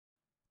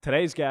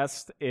Today's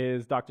guest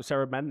is Dr.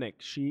 Sara Mednick.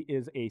 She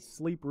is a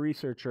sleep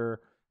researcher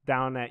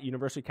down at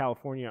University of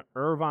California,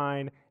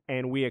 Irvine,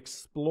 and we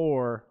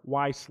explore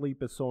why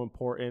sleep is so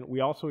important.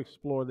 We also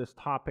explore this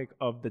topic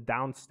of the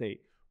downstate.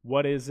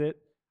 What is it?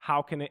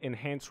 How can it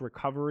enhance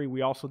recovery?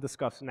 We also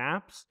discuss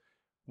naps.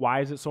 Why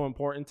is it so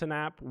important to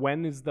nap?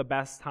 When is the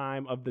best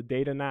time of the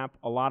day to nap?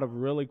 A lot of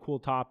really cool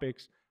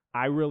topics.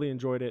 I really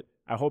enjoyed it.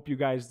 I hope you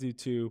guys do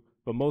too.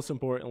 But most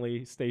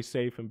importantly, stay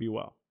safe and be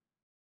well.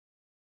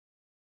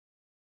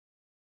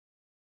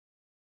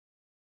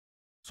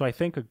 So I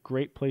think a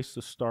great place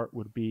to start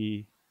would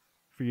be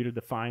for you to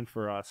define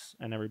for us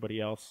and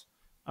everybody else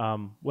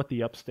what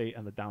the upstate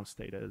and the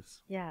downstate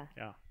is. Yeah.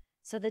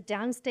 So the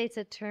downstate's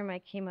a term I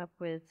came up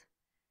with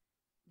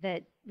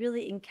that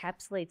really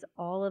encapsulates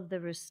all of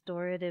the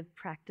restorative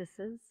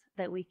practices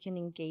that we can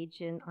engage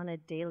in on a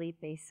daily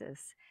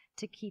basis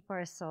to keep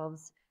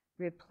ourselves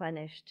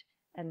replenished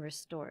and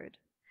restored.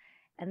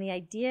 And the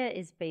idea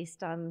is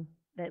based on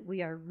that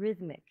we are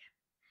rhythmic,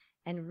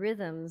 and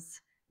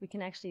rhythms, we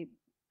can actually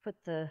put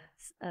the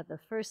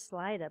first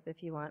slide up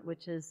if you want,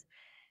 which is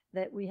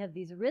that we have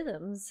these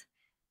rhythms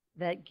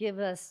that give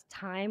us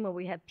time where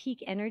we have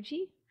peak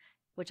energy,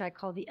 which I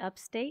call the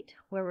upstate,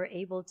 where we're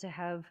able to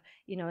have,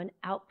 an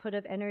output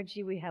of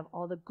energy. We have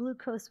all the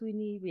glucose we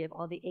need. We have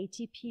all the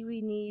ATP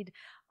we need.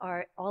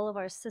 All of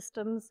our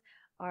systems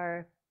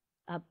are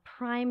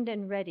primed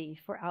and ready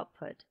for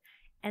output.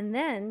 And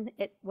then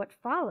what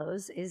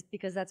follows is,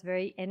 because that's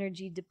very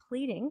energy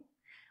depleting,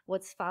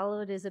 what's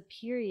followed is a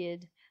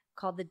period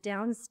called the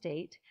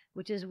downstate,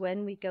 which is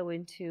when we go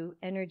into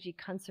energy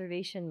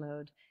conservation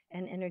mode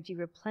and energy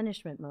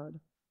replenishment mode.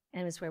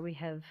 And it's where we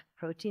have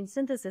protein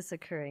synthesis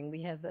occurring.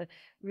 We have a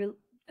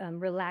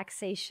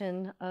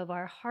relaxation of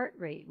our heart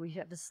rate. We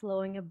have a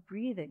slowing of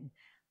breathing.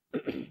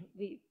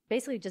 We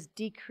basically just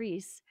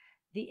decrease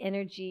the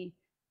energy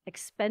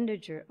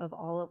expenditure of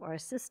all of our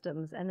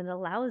systems, and it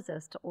allows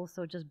us to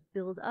also just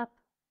build up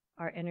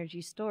our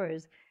energy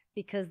stores,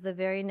 because the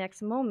very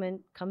next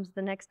moment comes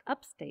the next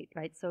upstate,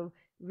 right? So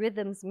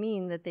rhythms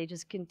mean that they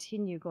just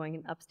continue going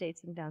in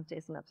upstates and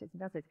downstates and upstates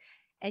and downstates.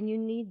 And you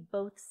need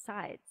both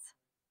sides.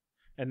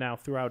 And now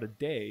throughout a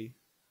day,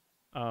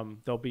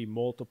 there'll be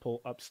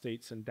multiple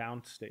upstates and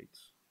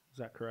downstates. Is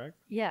that correct?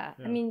 Yeah.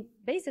 I mean,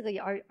 basically,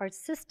 our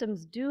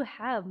systems do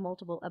have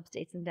multiple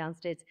upstates and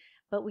downstates,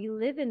 but we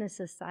live in a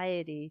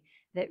society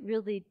that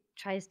really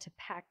tries to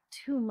pack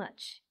too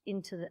much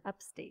into the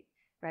upstate,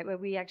 right? Where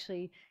we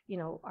actually,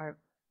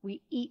 we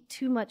eat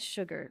too much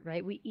sugar,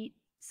 right? We eat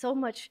so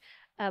much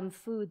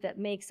food that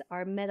makes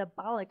our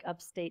metabolic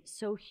upstate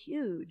so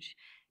huge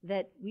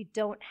that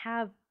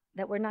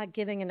we're not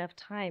giving enough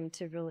time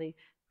to really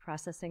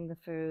processing the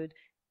food,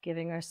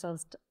 giving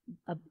ourselves,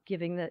 our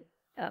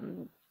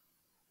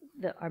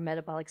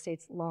metabolic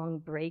states long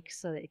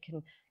breaks so that it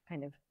can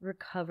kind of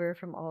recover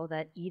from all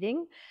that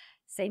eating.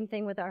 Same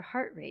thing with our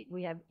heart rate.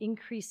 We have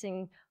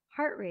increasing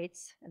heart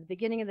rates at the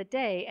beginning of the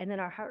day, and then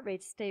our heart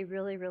rates stay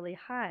really, really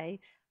high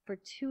for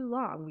too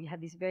long. We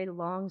have these very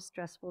long,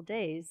 stressful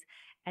days,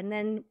 and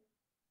then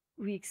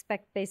we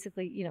expect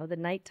basically, the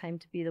nighttime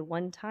to be the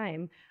one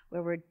time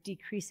where we're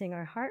decreasing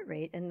our heart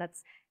rate, and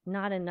that's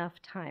not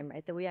enough time,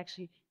 right? That we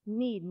actually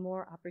need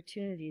more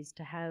opportunities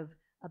to have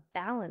a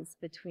balance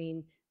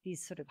between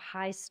these sort of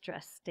high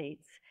stress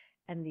states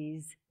and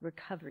these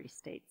recovery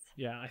states.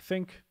 Yeah, I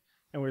think,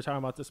 and we were talking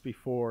about this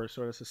before,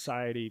 sort of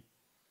society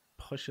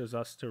pushes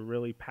us to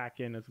really pack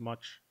in as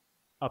much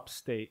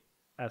upstate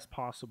as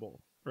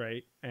possible,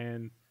 right?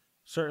 And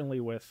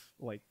certainly with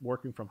like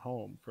working from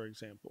home, for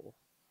example,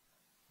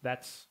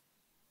 that's,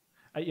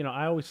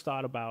 I always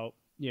thought about,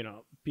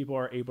 people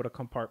are able to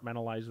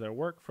compartmentalize their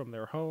work from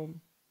their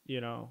home,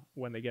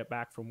 when they get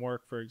back from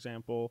work, for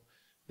example,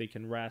 they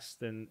can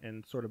rest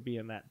and sort of be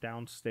in that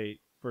downstate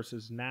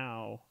versus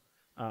now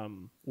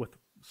with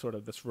sort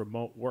of this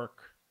remote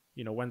work,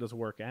 when does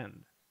work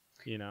end,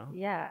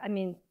 Yeah, I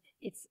mean,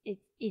 it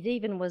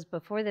even was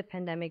before the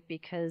pandemic,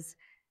 because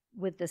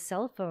with the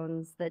cell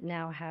phones that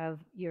now have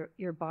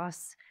your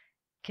boss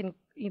can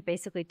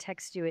basically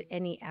text you at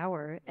any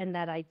hour, and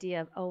that idea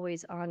of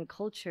always on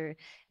culture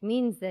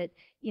means that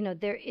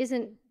there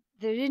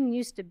didn't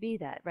used to be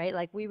that, right?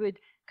 Like we would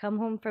come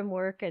home from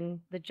work and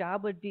the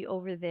job would be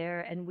over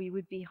there and we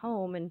would be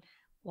home, and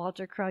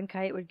Walter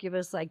Cronkite would give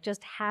us like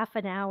just half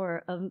an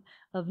hour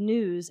of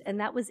news,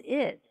 and that was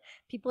it.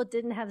 People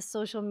didn't have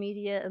social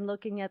media and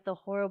looking at the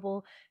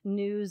horrible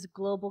news,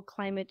 global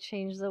climate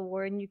change, the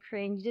war in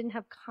Ukraine. You didn't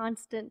have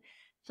constant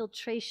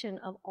filtration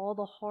of all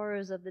the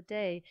horrors of the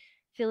day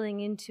filling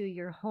into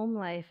your home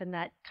life, and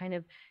that kind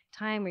of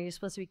time where you're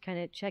supposed to be kind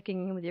of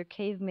checking in with your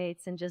cave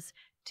mates and just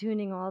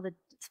tuning all the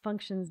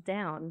functions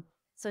down.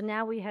 So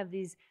now we have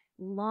these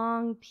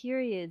long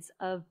periods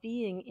of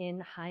being in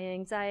high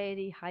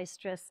anxiety, high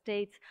stress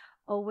states.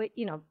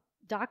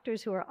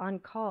 Doctors who are on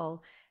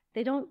call,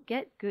 they don't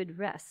get good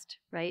rest,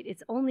 right?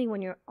 It's only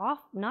when you're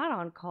not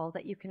on call,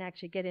 that you can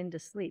actually get into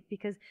sleep,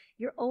 because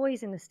you're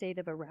always in a state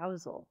of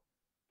arousal.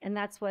 And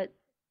that's what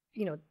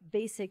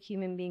basic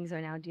human beings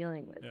are now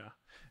dealing with. Yeah.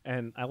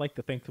 And I like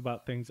to think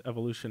about things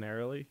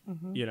evolutionarily,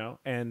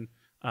 and,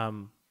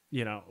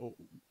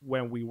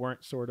 when we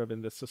weren't sort of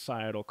in this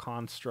societal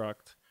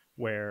construct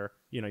where,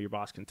 your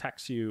boss can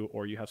text you,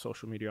 or you have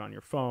social media on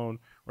your phone,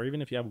 or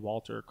even if you have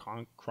Walter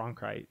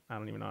Cronkite, I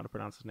don't even know how to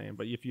pronounce his name,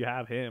 but if you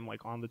have him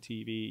like on the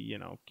TV,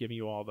 giving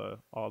you all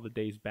the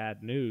day's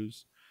bad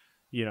news,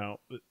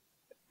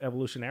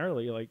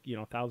 evolutionarily, like,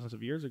 thousands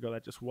of years ago,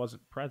 that just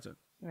wasn't present.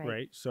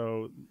 Right.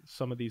 So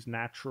some of these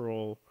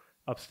natural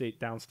upstate,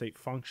 downstate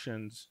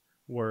functions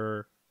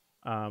were,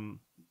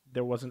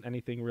 there wasn't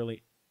anything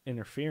really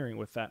interfering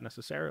with that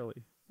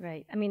necessarily.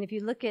 Right. I mean, if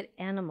you look at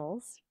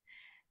animals,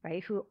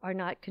 right, who are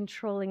not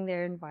controlling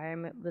their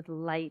environment with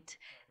light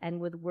and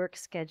with work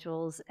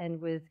schedules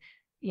and with,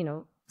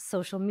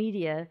 social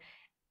media,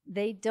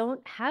 they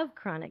don't have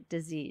chronic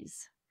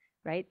disease,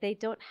 right? They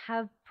don't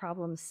have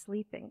problems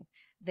sleeping.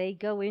 They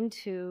go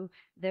into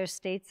their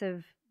states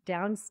of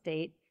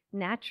downstate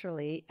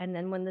naturally, and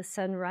then when the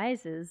sun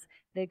rises,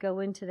 they go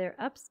into their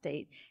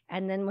upstate,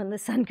 and then when the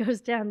sun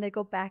goes down, they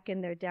go back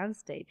in their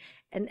downstate.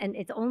 And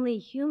it's only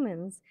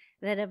humans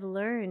that have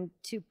learned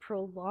to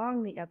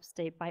prolong the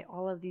upstate by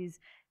all of these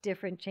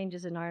different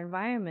changes in our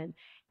environment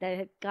that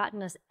have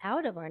gotten us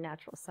out of our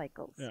natural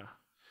cycles.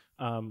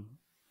 Yeah.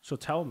 So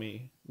tell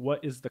me,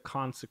 what is the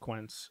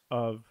consequence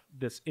of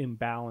this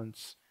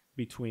imbalance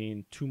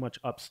between too much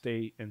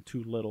upstate and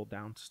too little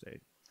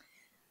downstate?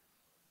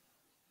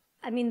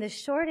 I mean, the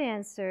short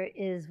answer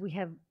is we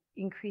have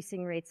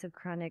increasing rates of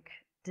chronic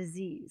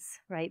disease,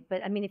 right?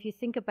 But I mean, if you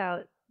think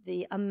about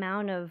the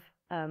amount of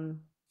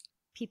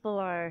people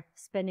are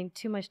spending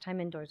too much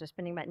time indoors, they're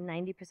spending about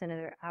 90% of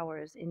their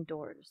hours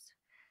indoors.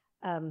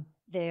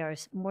 They are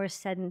more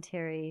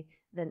sedentary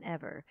than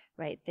ever,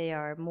 right? They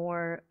are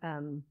more,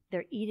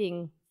 they're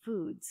eating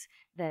foods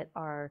that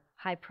are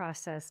high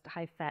processed,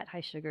 high fat,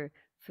 high sugar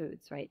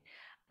foods, right?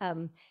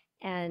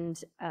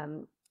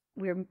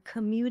 We're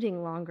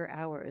commuting longer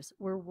hours,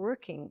 we're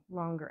working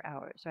longer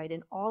hours, right?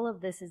 And all of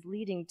this is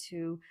leading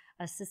to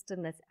a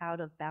system that's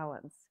out of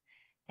balance.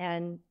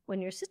 And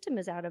when your system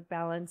is out of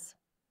balance,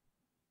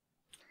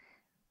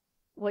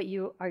 what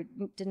you are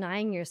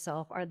denying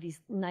yourself are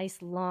these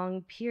nice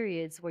long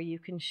periods where you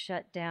can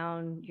shut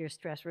down your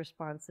stress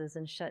responses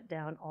and shut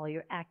down all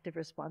your active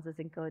responses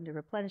and go into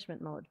replenishment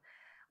mode.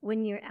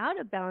 When you're out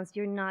of balance,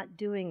 you're not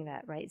doing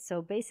that, right?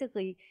 So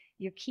basically,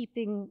 you're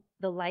keeping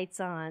the lights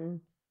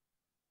on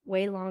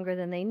way longer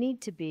than they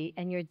need to be,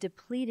 and you're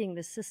depleting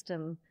the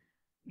system.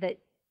 That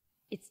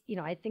it's,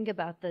 I think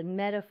about the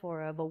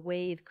metaphor of a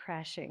wave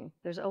crashing.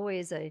 There's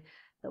always the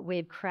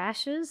wave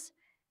crashes,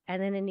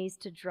 and then it needs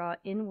to draw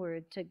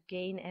inward to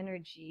gain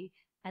energy,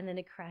 and then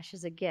it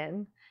crashes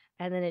again,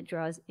 and then it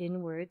draws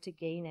inward to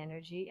gain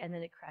energy, and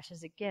then it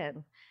crashes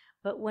again.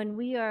 But when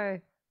we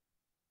are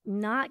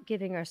not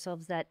giving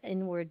ourselves that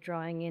inward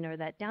drawing in or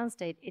that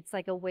downstate, it's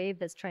like a wave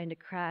that's trying to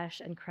crash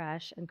and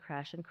crash and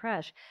crash and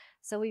crash.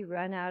 So we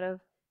run out of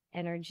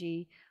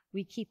energy.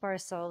 We keep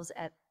ourselves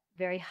at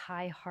very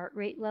high heart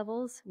rate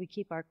levels. We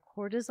keep our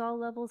cortisol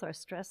levels, our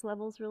stress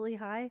levels really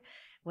high.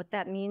 What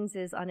that means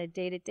is on a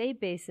day-to-day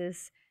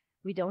basis,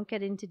 we don't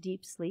get into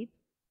deep sleep.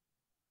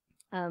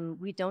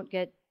 We don't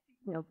get,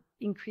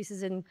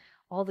 increases in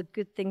all the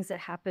good things that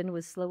happen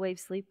with slow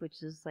wave sleep,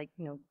 which is like,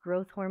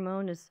 growth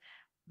hormone is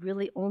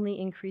really only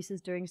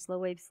increases during slow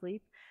wave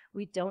sleep.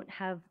 We don't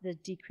have the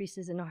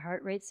decreases in our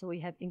heart rate, so we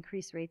have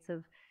increased rates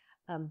of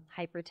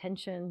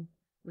hypertension,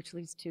 which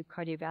leads to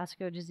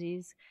cardiovascular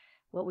disease.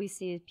 What we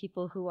see is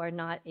people who are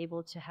not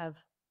able to have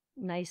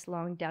nice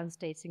long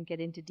downstates and get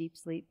into deep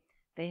sleep.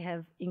 They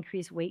have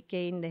increased weight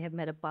gain, they have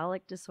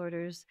metabolic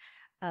disorders,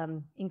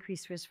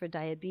 increased risk for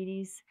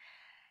diabetes.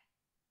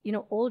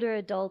 Older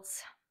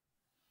adults,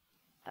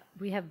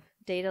 we have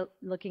data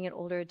looking at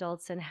older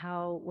adults and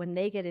how when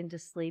they get into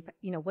sleep,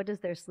 what does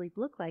their sleep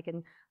look like?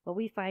 And what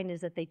we find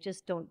is that they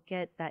just don't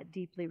get that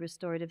deeply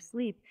restorative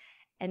sleep.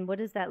 And what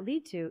does that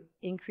lead to?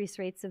 Increased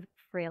rates of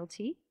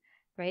frailty,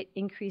 right?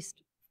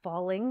 Increased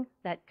falling,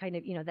 that kind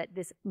of, that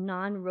this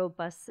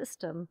non-robust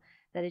system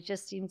that it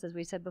just seems, as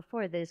we said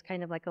before, that is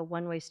kind of like a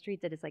one-way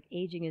street, that it's like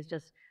aging is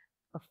just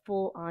a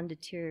full-on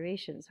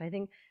deterioration. So I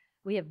think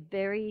we have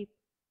very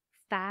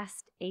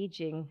fast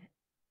aging,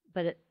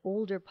 but an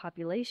older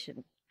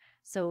population.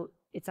 So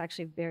it's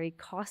actually very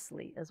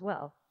costly as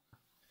well.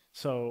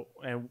 So,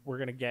 and we're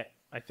going to get,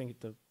 I think,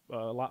 a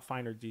lot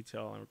finer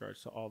detail in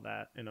regards to all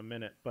that in a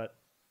minute, but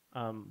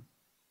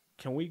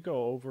can we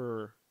go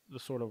over the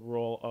sort of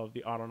role of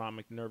the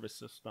autonomic nervous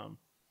system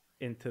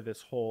into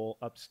this whole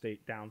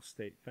upstate,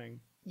 downstate thing?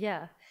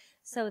 Yeah.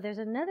 So there's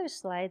another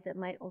slide that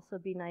might also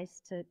be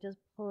nice to just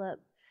pull up,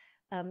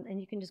 and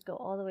you can just go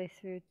all the way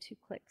through 2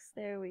 clicks.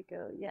 There we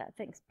go. Yeah,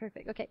 thanks.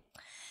 Perfect. Okay.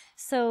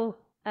 So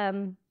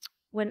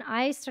when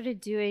I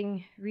started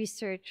doing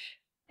research,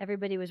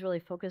 everybody was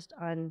really focused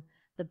on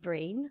the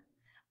brain,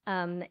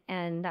 and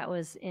that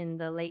was in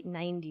the late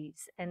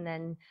 90s. And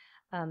then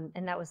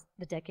And that was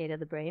the decade of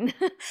the brain.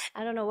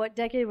 I don't know what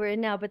decade we're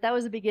in now, but that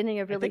was the beginning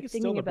of I really think it's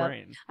thinking still the about.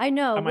 brain. I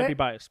know. I might be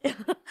biased.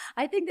 But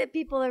I think that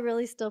people are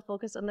really still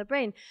focused on the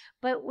brain.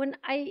 But when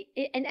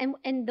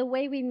and the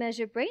way we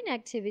measure brain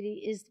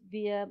activity is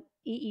via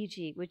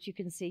EEG, which you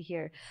can see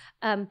here.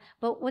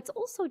 But what's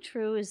also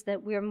true is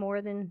that we're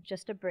more than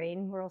just a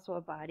brain. We're also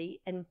a body.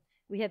 And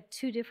we have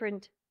two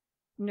different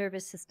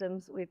nervous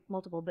systems. We have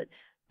multiple, but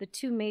the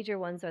two major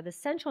ones are the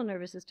central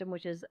nervous system,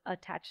 which is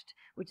attached,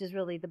 which is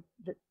really the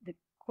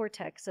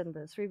cortex and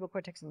the cerebral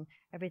cortex and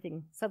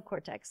everything,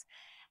 subcortex.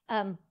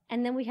 And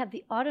then we have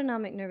the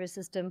autonomic nervous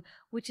system,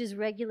 which is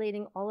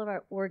regulating all of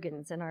our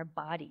organs and our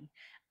body.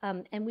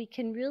 And we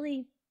can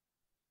really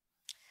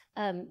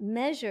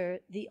measure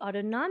the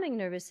autonomic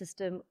nervous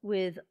system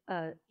with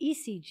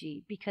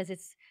ECG, because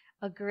it's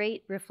a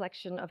great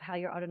reflection of how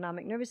your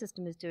autonomic nervous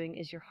system is doing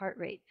is your heart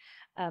rate.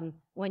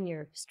 When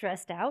you're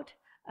stressed out,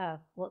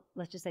 well,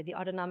 let's just say the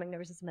autonomic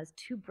nervous system has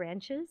two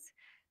branches.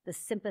 The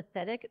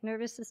sympathetic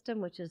nervous system,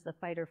 which is the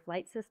fight or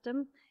flight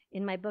system.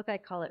 In my book, I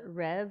call it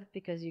REV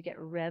because you get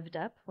revved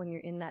up when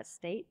you're in that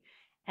state.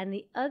 And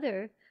the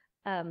other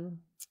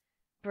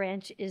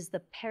branch is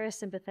the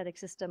parasympathetic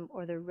system,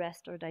 or the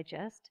rest or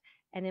digest.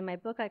 And in my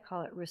book, I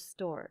call it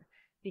restore,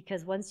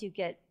 because once you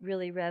get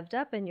really revved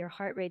up and your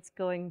heart rate's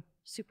going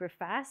super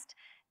fast,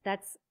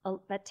 that's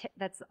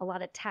a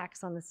lot of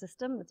tax on the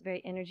system. It's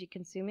very energy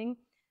consuming.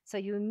 So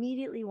you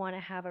immediately want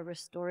to have a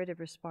restorative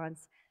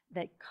response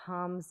that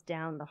calms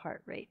down the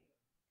heart rate.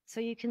 So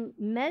you can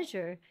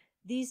measure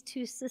these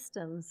two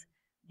systems,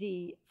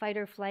 the fight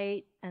or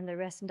flight and the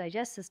rest and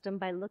digest system,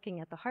 by looking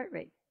at the heart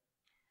rate.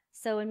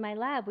 So in my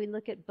lab, we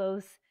look at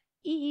both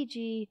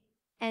EEG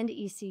and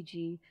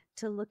ECG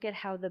to look at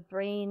how the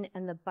brain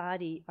and the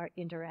body are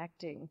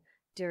interacting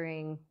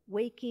during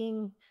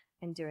waking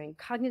and during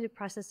cognitive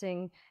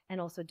processing, and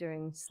also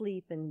during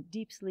sleep and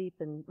deep sleep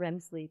and REM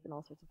sleep and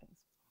all sorts of things.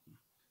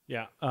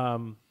 Yeah.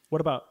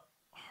 What about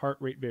heart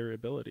rate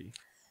variability?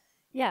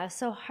 Yeah,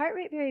 so heart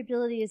rate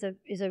variability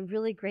is a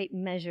really great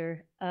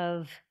measure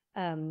of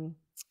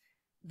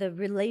the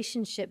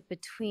relationship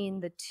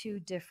between the two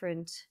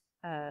different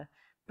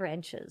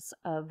branches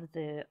of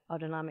the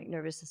autonomic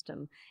nervous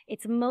system.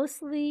 It's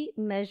mostly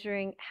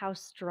measuring how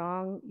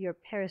strong your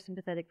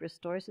parasympathetic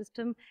restore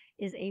system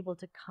is able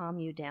to calm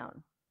you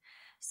down.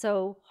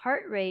 So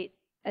heart rate,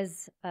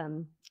 as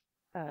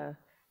a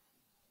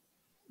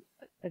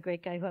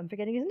great guy who I'm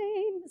forgetting his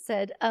name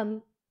said,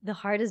 the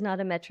heart is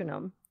not a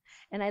metronome.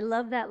 And I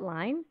love that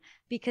line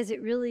because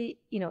it really,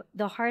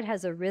 the heart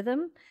has a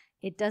rhythm.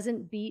 It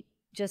doesn't beat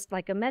just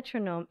like a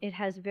metronome. It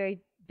has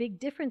very big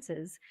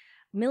differences,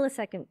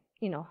 millisecond,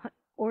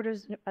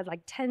 orders,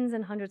 like tens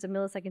and hundreds of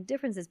millisecond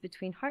differences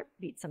between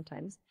heartbeats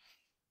sometimes,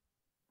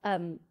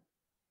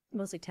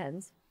 mostly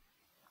tens.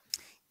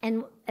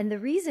 And the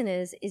reason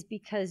is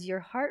because your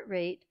heart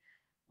rate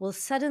will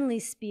suddenly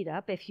speed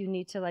up if you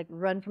need to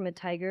run from a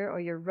tiger,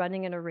 or you're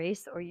running in a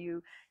race, or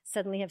you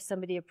suddenly have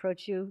somebody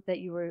approach you that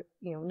you were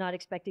not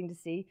expecting to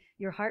see.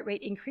 Your heart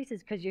rate increases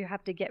because you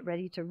have to get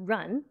ready to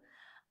run.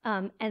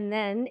 And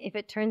then if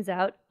it turns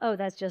out, oh,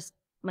 that's just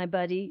my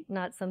buddy,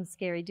 not some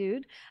scary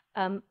dude,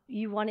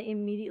 you want to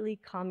immediately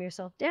calm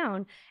yourself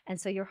down. And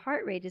so your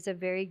heart rate is a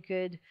very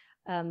good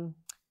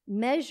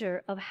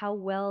measure of how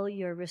well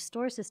your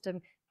restore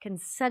system can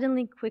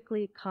suddenly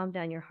quickly calm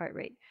down your heart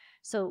rate.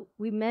 So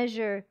we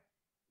measure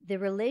the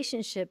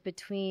relationship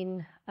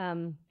between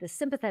the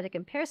sympathetic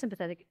and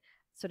parasympathetic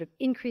sort of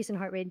increase in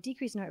heart rate and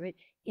decrease in heart rate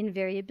in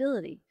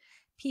variability.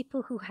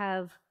 People who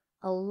have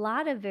a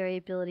lot of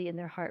variability in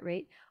their heart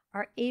rate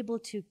are able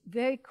to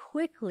very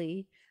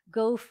quickly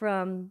go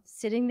from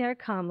sitting there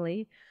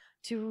calmly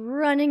to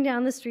running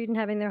down the street and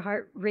having their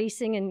heart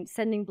racing and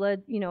sending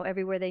blood,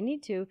 everywhere they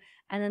need to.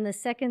 And then the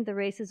second the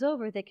race is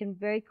over, they can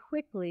very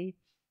quickly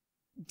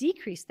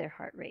decrease their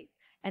heart rate.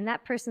 And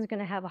that person's going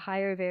to have a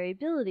higher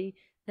variability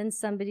than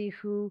somebody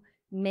who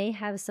may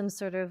have some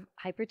sort of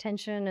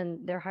hypertension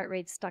and their heart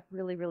rate's stuck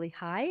really, really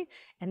high,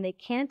 and they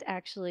can't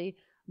actually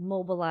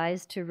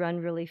mobilize to run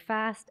really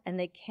fast, and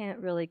they can't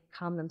really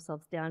calm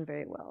themselves down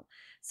very well.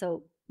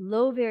 So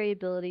low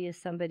variability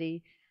is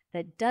somebody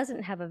that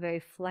doesn't have a very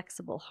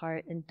flexible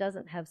heart and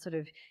doesn't have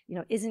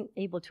isn't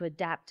able to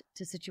adapt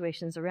to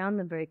situations around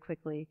them very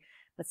quickly.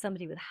 But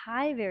somebody with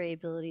high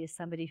variability is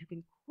somebody who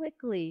can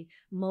quickly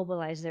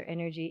mobilize their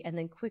energy and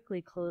then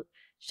quickly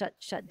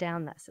shut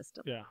down that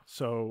system. Yeah.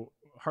 So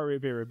heart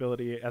rate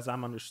variability, as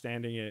I'm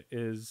understanding it,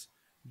 is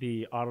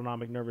the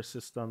autonomic nervous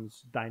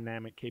system's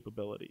dynamic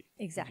capability.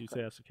 Exactly. Would you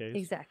say that's the case?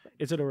 Exactly.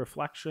 Is it a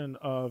reflection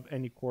of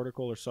any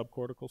cortical or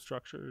subcortical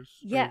structures?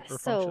 Yes. Or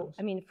So,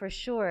 for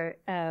sure,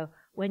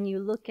 when you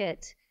look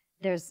at,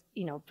 there's,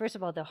 first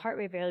of all, the heart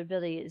rate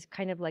variability is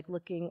kind of like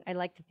I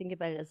like to think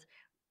about it as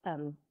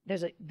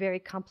there's a very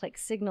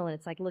complex signal, and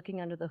it's like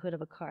looking under the hood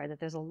of a car, that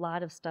there's a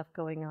lot of stuff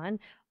going on.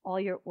 All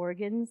your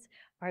organs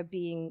are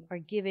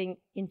giving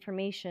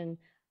information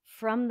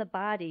from the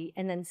body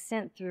and then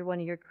sent through one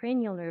of your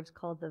cranial nerves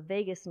called the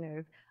vagus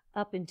nerve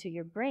up into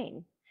your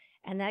brain.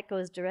 And that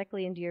goes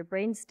directly into your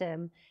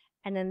brainstem.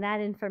 And then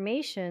that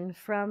information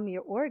from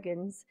your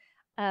organs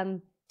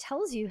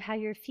tells you how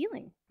you're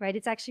feeling, right?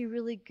 It's actually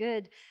really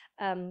good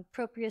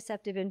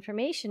proprioceptive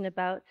information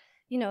about,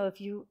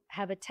 if you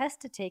have a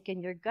test to take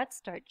and your guts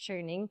start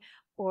churning,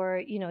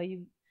 or,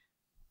 you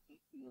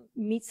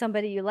meet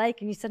somebody you like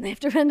and you suddenly have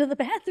to run to the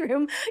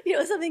bathroom,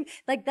 something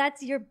like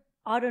that's your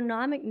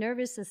autonomic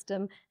nervous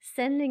system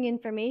sending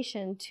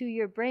information to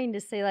your brain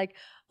to say like,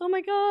 oh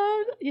my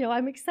God,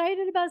 I'm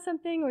excited about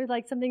something, or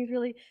like something's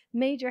really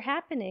major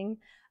happening.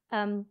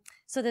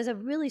 So there's a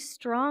really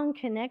strong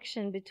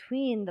connection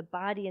between the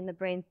body and the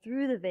brain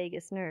through the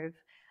vagus nerve.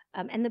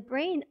 And the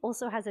brain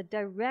also has a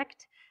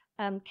direct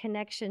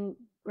connection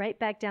right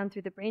back down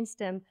through the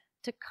brainstem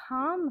to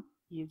calm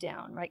you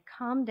down, right?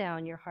 Calm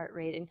down your heart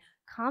rate and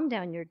calm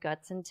down your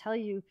guts and tell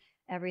you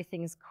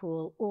everything's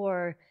cool,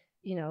 or,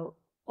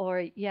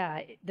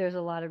 yeah, there's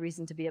a lot of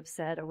reason to be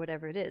upset, or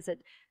whatever it is.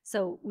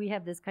 So we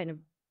have this kind of,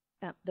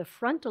 the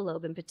frontal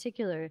lobe in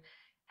particular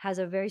has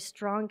a very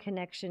strong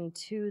connection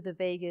to the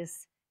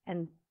vagus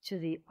and to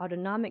the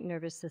autonomic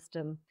nervous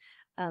system,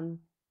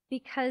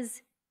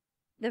 because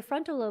the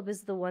frontal lobe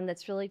is the one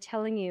that's really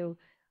telling you,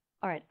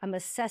 all right, I'm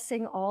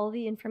assessing all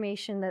the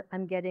information that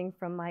I'm getting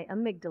from my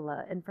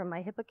amygdala and from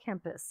my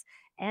hippocampus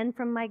and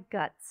from my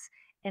guts,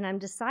 and I'm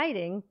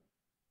deciding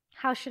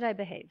how should I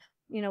behave?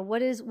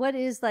 What's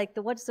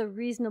the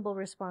reasonable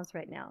response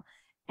right now?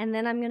 And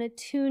then I'm going to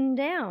tune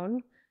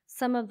down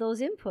some of those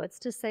inputs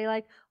to say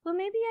like, well,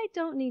 maybe I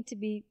don't need to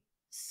be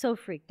so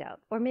freaked out,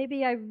 or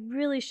maybe I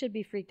really should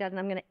be freaked out, and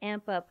I'm going to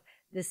amp up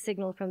this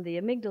signal from the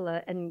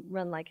amygdala and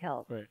run like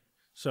hell. Right.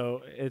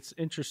 So it's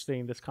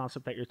interesting, this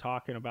concept that you're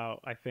talking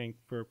about. I think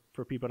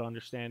for people to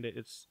understand it,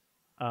 it's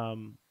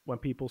when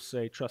people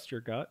say trust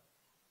your gut,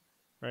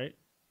 right?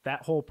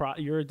 That whole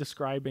you're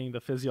describing the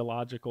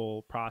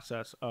physiological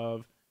process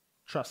of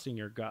trusting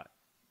your gut,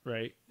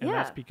 right? And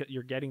that's because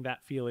you're getting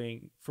that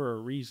feeling for a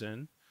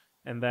reason,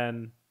 and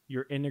then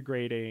you're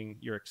integrating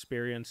your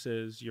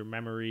experiences, your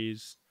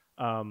memories,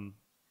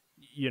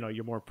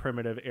 your more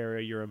primitive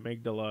area, your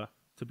amygdala,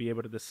 to be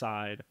able to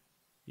decide,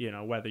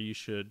 whether you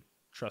should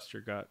trust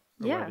your gut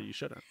or whether you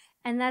shouldn't.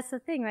 And that's the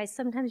thing, right?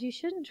 Sometimes you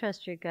shouldn't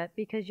trust your gut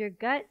because your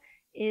gut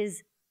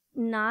is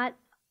not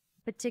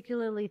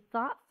particularly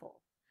thoughtful,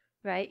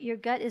 right? Your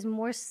gut is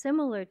more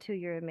similar to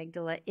your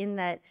amygdala in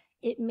that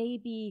it may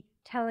be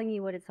telling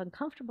you what it's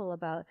uncomfortable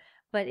about,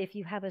 but if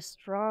you have a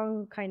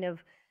strong kind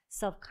of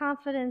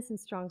self-confidence and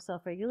strong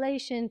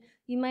self-regulation,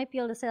 you might be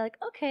able to say like,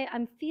 okay,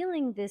 I'm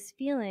feeling this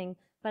feeling,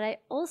 but I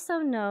also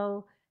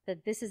know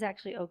that this is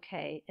actually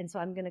okay, and so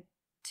I'm going to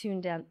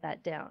tune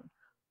that down.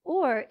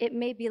 Or it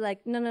may be like,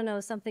 no,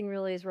 something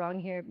really is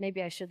wrong here.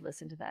 Maybe I should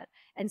listen to that.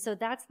 And so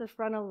that's the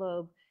frontal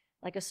lobe.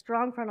 Like a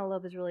strong frontal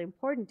lobe is really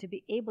important to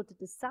be able to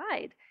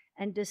decide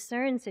and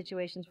discern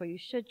situations where you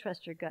should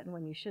trust your gut and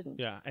when you shouldn't.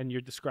 Yeah, and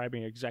you're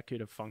describing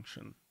executive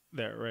function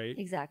there, right?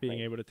 Exactly.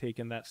 Being able to take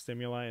in that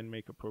stimuli and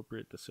make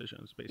appropriate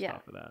decisions based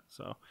off of that.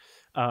 So,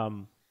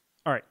 all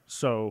right.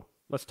 So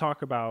let's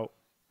talk about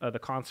the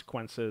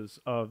consequences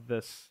of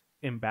this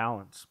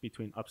imbalance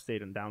between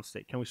upstate and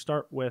downstate. Can we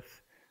start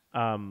with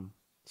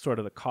sort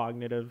of the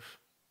cognitive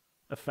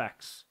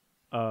effects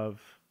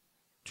of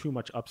too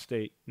much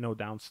upstate, no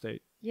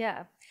downstate?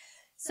 Yeah.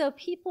 So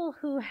people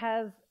who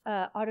have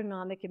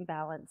autonomic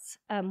imbalance,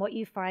 what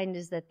you find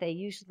is that they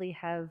usually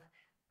have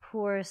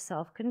poor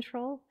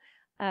self-control.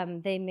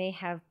 They may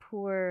have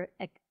poor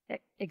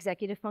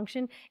executive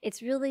function.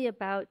 It's really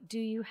about, do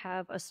you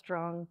have a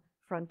strong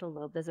frontal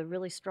lobe? There's a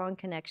really strong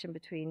connection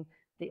between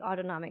the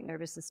autonomic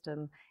nervous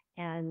system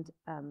and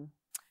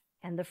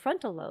the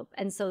frontal lobe.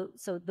 And so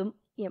the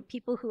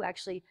people who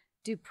actually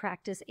do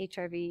practice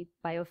HRV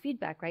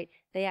biofeedback, right?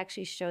 They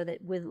actually show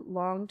that with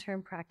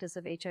long-term practice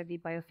of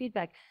HRV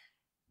biofeedback,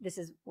 this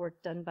is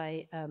work done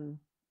by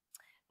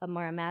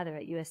Amara Mather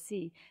at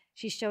USC.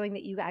 She's showing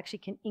that you actually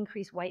can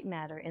increase white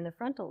matter in the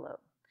frontal lobe.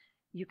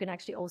 You can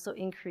actually also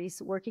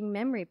increase working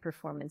memory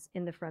performance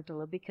in the frontal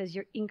lobe because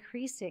you're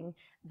increasing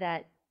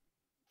that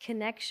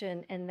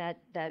connection and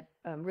that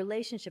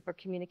relationship or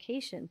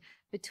communication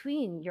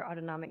between your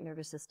autonomic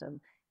nervous system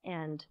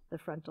and the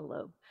frontal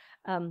lobe.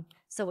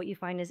 So what you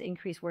find is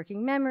increased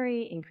working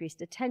memory,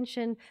 increased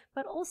attention,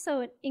 but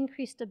also an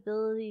increased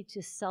ability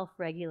to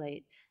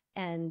self-regulate.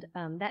 And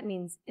that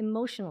means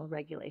emotional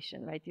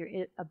regulation, right? Your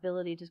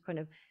ability to kind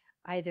of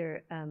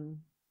either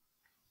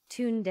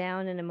tune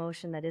down an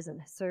emotion that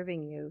isn't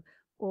serving you,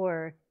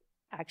 or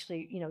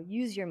actually,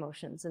 use your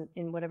emotions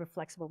in whatever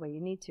flexible way you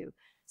need to.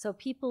 So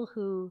people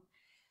who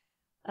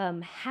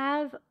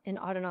have an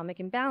autonomic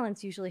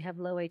imbalance usually have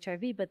low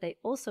HRV, but they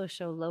also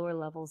show lower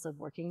levels of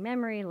working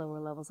memory, lower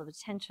levels of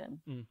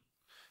attention.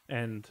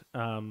 And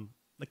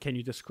can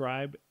you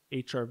describe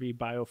HRV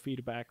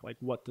biofeedback? Like,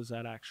 what does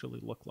that actually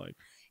look like?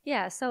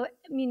 Yeah, so,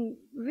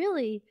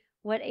 really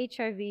what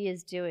HRV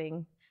is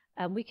doing,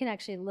 we can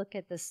actually look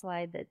at the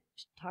slide that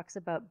talks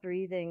about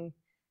breathing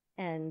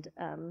and,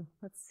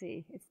 let's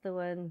see, it's the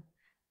one,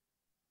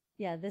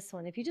 yeah, this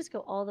one. If you just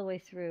go all the way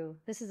through,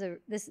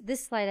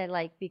 this slide I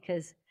like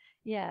because,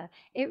 yeah,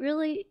 it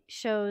really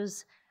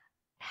shows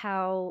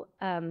how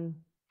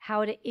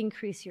to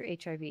increase your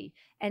HRV.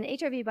 And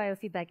HRV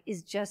biofeedback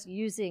is just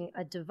using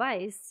a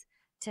device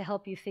to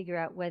help you figure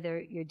out whether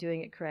you're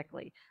doing it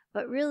correctly.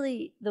 But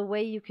really, the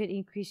way you could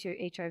increase your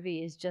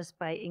HRV is just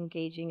by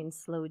engaging in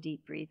slow,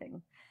 deep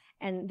breathing.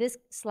 And this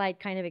slide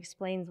kind of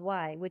explains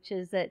why, which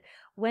is that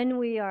when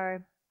we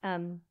are,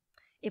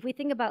 if we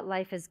think about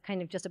life as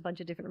kind of just a bunch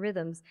of different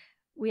rhythms,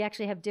 we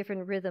actually have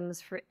different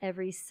rhythms for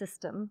every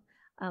system.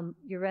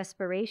 Your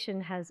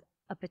respiration has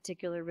a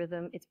particular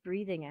rhythm it's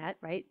breathing at,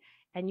 right?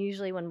 And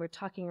usually when we're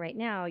talking right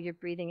now, you're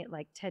breathing at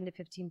like 10 to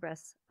 15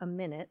 breaths a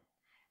minute.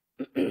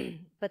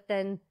 But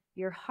then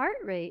your heart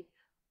rate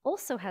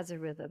also has a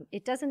rhythm.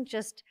 It doesn't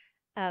just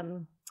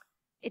go,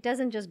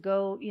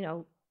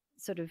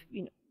 sort of,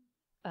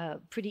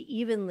 pretty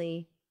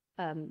evenly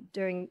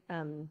during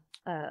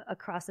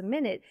across a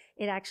minute.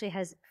 It actually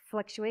has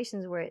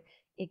fluctuations where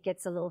it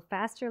gets a little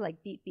faster,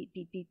 like beat, beat,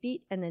 beat, beat,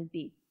 beat, and then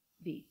beat,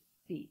 beat,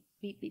 beat,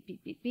 beat, beat,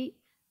 beat, beat, beat,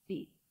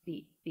 beat,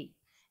 beat, beat.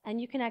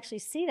 And you can actually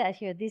see that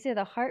here. These are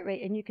the heart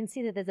rate, and you can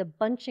see that there's a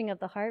bunching of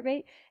the heart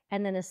rate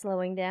and then a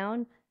slowing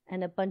down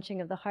and a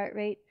bunching of the heart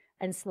rate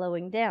and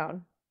slowing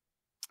down.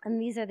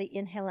 And these are the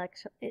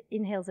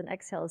inhales and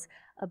exhales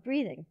of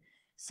breathing.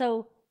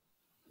 So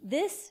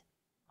this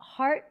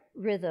heart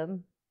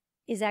rhythm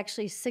is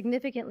actually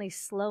significantly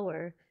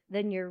slower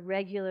than your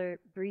regular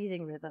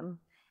breathing rhythm.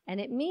 And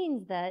it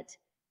means that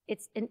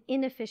it's an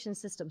inefficient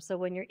system. So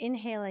when you're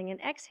inhaling and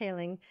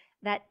exhaling,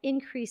 that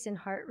increase in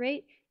heart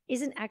rate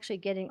isn't actually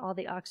getting all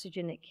the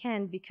oxygen it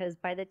can, because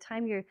by the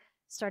time you're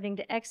starting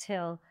to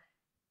exhale,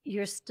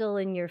 you're still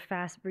in your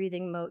fast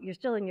breathing mode. You're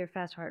still in your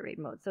fast heart rate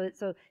mode.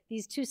 So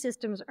these two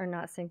systems are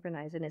not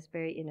synchronized, and it's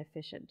very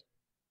inefficient.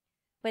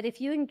 But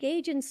if you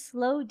engage in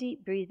slow,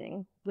 deep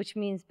breathing, which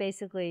means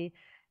basically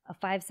a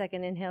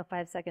 5-second inhale,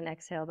 5-second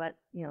exhale, but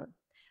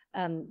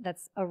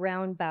that's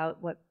around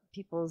about what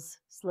people's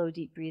slow,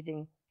 deep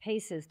breathing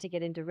pace is to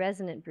get into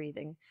resonant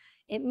breathing.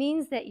 It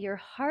means that your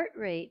heart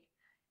rate,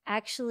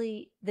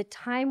 actually, the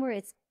time where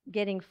it's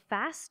getting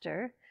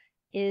faster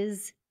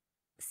is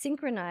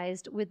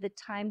synchronized with the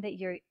time that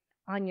you're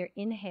on your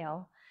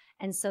inhale.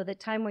 And so the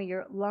time where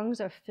your lungs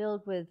are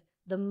filled with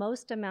the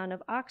most amount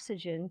of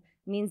oxygen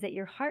means that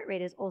your heart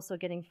rate is also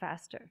getting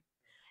faster.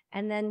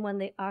 And then when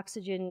the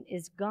oxygen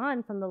is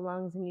gone from the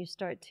lungs and you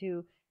start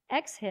to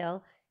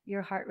exhale,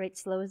 your heart rate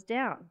slows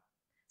down.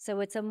 So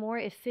it's a more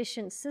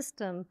efficient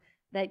system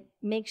that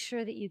makes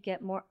sure that you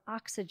get more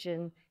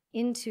oxygen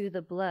into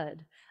the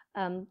blood.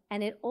 And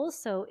it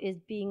also is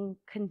being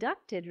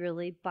conducted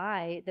really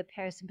by the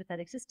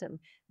parasympathetic system,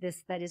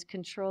 that is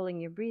controlling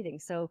your breathing.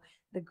 So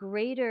the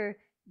greater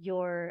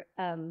your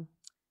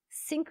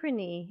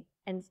synchrony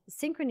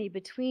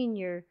between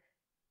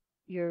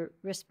your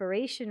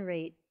respiration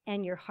rate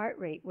and your heart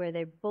rate, where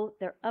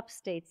they're up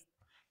states,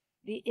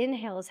 the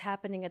inhale is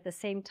happening at the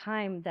same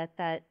time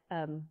that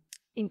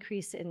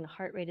increase in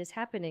heart rate is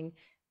happening,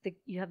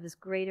 you have this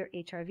greater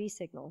HRV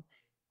signal.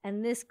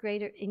 And this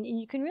greater, and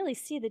you can really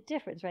see the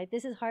difference, right?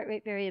 This is heart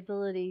rate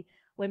variability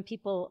when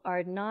people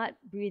are not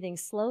breathing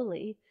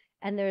slowly,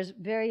 and there's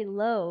very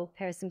low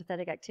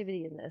parasympathetic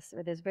activity in this,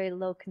 or there's very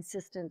low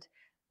consistent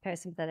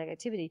parasympathetic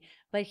activity.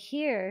 But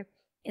here,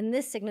 in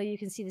this signal, you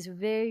can see this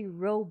very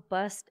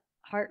robust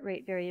heart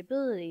rate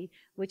variability,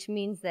 which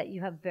means that you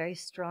have very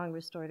strong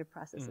restorative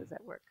processes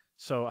at work.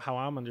 So how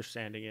I'm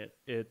understanding it,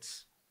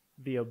 it's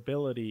the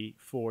ability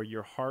for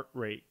your heart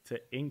rate to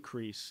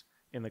increase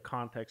in the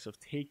context of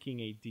taking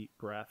a deep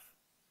breath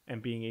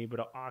and being able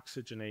to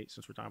oxygenate,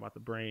 since we're talking about the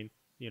brain,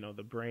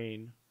 the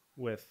brain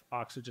with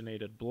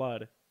oxygenated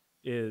blood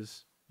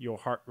is your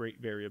heart rate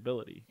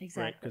variability.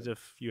 Exactly. Right? Because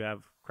if you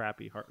have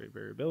crappy heart rate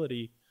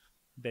variability,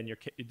 then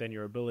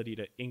your ability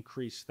to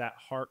increase that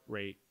heart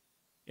rate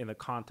in the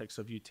context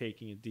of you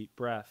taking a deep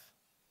breath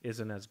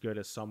isn't as good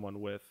as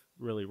someone with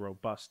really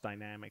robust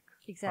dynamic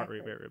heart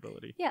rate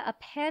variability. Yeah, a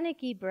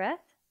panicky breath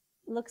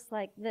looks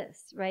like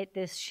this, right?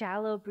 This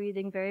shallow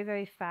breathing, very,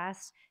 very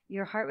fast.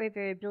 Your heart rate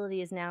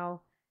variability is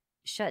now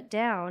shut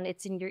down.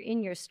 It's in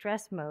your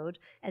stress mode.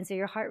 And so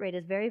your heart rate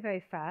is very, very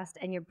fast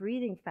and you're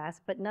breathing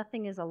fast, but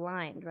nothing is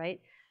aligned, right?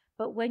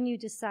 But when you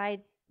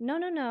decide,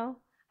 no,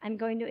 I'm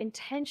going to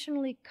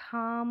intentionally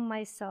calm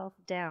myself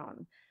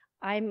down.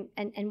 And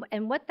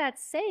what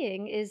that's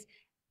saying is,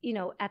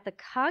 at the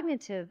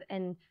cognitive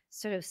and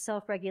sort of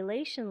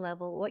self-regulation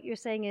level, what you're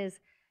saying is,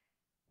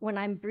 when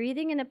I'm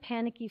breathing in a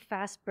panicky,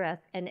 fast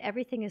breath and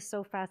everything is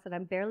so fast that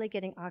I'm barely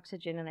getting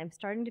oxygen and I'm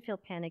starting to feel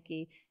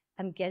panicky,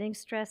 I'm getting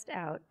stressed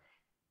out,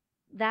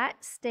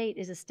 that state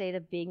is a state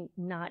of being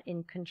not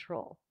in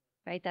control,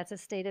 right? That's a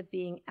state of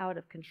being out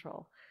of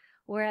control.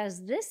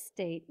 Whereas this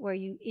state, where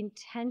you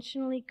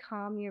intentionally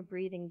calm your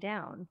breathing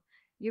down,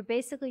 you're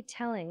basically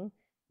telling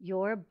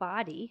your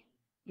body,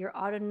 your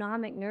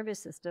autonomic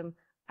nervous system,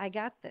 I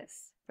got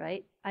this,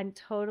 right? I'm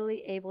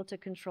totally able to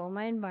control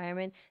my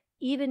environment.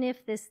 Even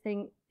if this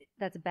thing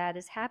that's bad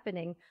is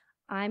happening,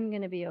 I'm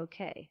going to be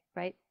okay,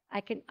 right?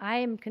 I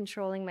am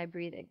controlling my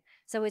breathing.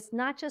 So it's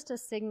not just a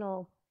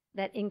signal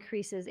that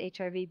increases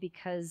HRV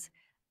because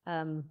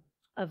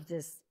of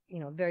this,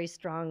 very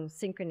strong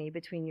synchrony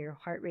between your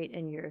heart rate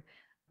and your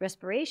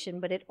respiration,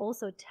 but it's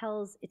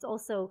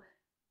also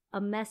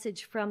a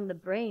message from the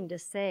brain to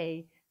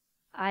say,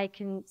 I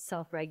can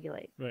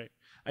self-regulate. Right.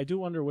 I do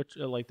wonder which,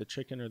 like the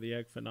chicken or the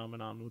egg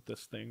phenomenon with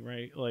this thing,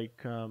 right?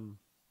 Like,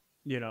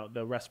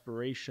 the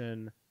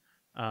respiration,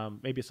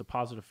 maybe it's a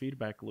positive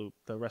feedback loop,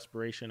 the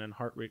respiration and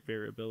heart rate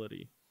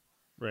variability,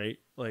 right?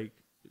 Like,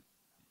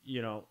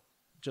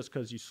 just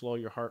because you slow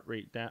your heart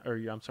rate down, or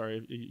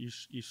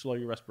you slow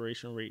your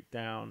respiration rate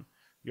down,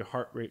 your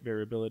heart rate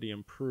variability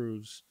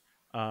improves.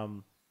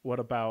 What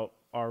about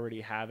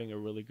already having a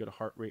really good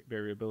heart rate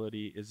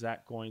variability? Is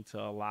that going to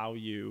allow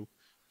you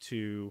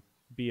to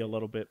be a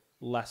little bit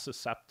less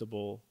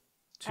susceptible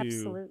to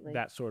Absolutely.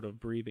 that sort of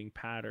breathing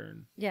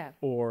pattern? Yeah.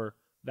 Or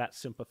that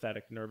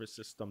sympathetic nervous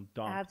system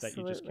dump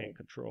Absolutely. that you just can't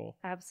control?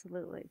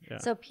 Absolutely. Yeah.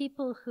 So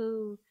people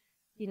who,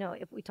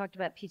 if we talked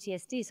about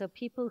PTSD, so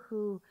people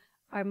who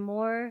are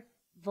more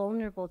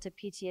vulnerable to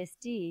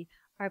PTSD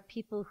are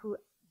people who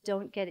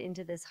don't get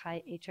into this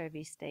high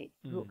HRV state,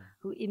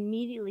 who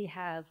immediately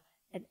have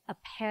a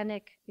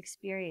panic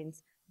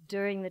experience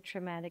during the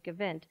traumatic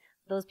event.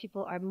 Those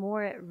people are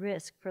more at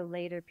risk for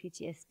later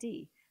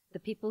PTSD. The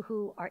people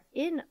who are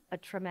in a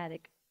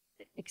traumatic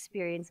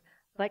experience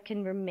but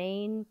can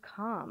remain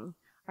calm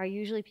are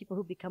usually people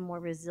who become more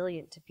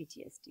resilient to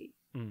PTSD.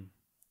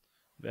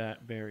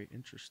 That very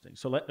interesting.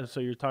 So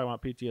you're talking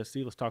about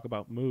PTSD. Let's talk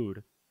about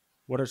mood.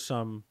 What are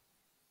some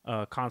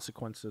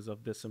consequences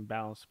of this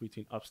imbalance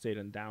between upstate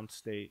and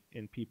downstate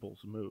in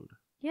people's mood?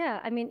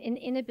 Yeah, an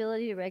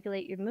inability to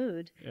regulate your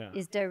mood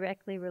is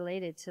directly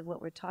related to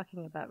what we're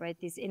talking about, right?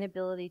 This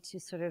inability to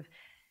sort of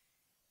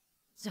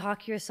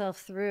talk yourself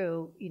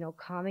through,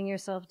 calming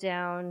yourself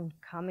down,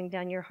 calming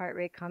down your heart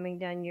rate, calming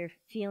down your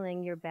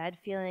bad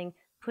feeling,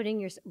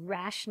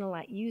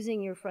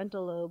 using your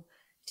frontal lobe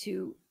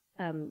to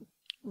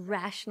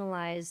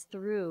rationalize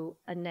through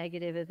a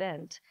negative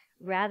event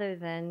rather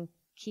than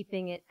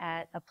keeping it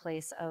at a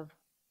place of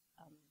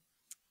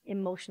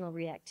emotional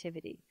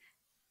reactivity.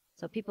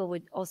 So people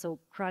would also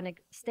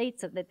chronic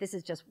states of that. This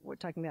is just, we're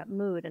talking about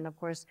mood. And of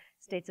course,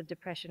 states of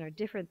depression are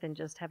different than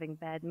just having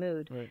bad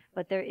mood. Right.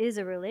 But there is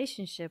a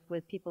relationship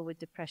with people with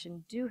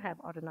depression do have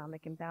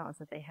autonomic imbalance,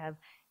 that they have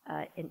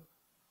an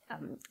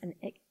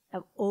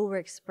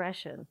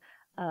overexpression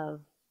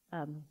of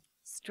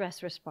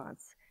stress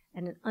response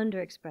and an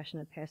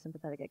underexpression of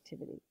parasympathetic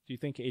activity. Do you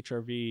think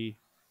HRV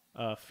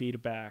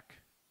feedback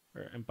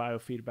and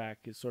biofeedback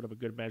is sort of a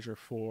good measure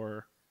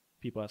for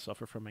people that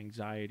suffer from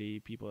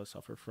anxiety, people that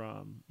suffer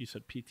from, you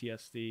said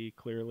PTSD,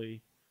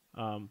 clearly?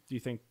 Do you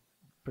think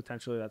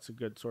potentially that's a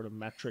good sort of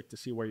metric to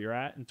see where you're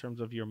at in terms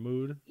of your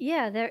mood?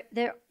 Yeah,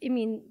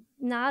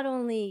 not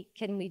only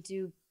can we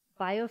do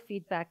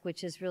biofeedback,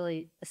 which is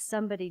really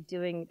somebody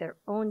doing their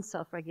own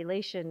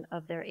self-regulation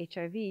of their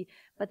HRV,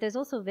 but there's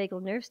also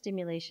vagal nerve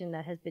stimulation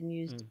that has been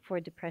used for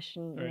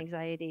depression and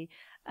anxiety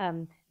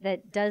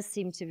that does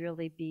seem to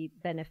really be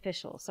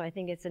beneficial. So I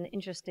think it's an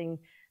interesting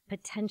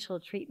potential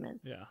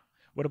treatment. Yeah.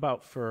 What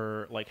about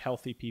for like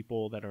healthy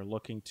people that are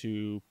looking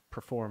to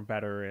perform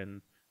better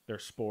in their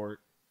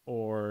sport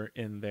or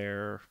in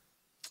their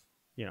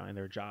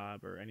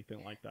job or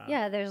anything like that?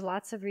 Yeah, there's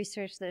lots of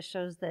research that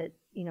shows that,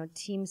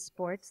 team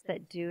sports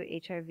that do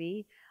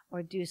HRV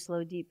or do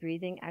slow, deep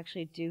breathing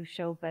actually do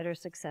show better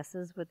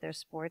successes with their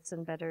sports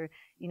and better,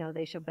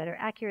 they show better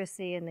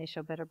accuracy and they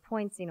show better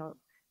points,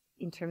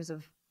 in terms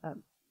of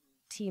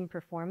team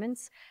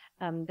performance.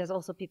 There's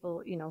also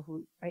people,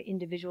 who are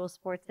individual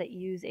sports that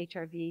use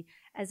HRV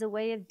as a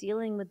way of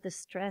dealing with the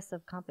stress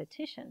of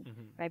competition,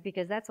 right?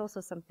 Because that's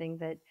also something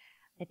that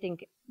I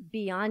think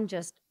beyond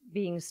just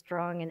being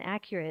strong and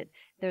accurate,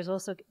 there's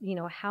also,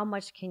 how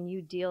much can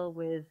you deal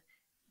with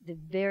the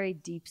very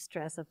deep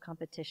stress of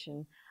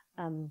competition?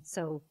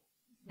 So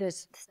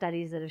there's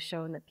studies that have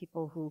shown that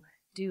people who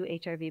do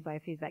HRV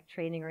biofeedback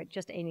training or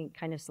just any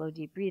kind of slow,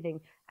 deep breathing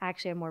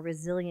actually are more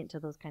resilient to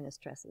those kind of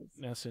stresses.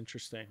 That's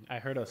interesting. I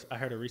heard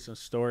a recent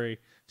story,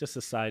 just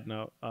a side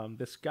note.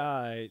 This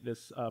guy,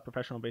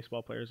 professional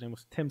baseball player, his name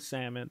was Tim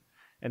Salmon,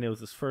 and it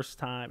was his first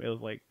time, it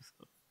was like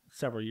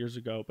several years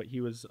ago, but he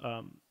was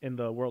in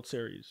the World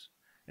Series,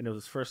 and it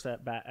was his first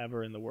at bat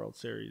ever in the World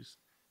Series.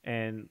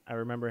 And I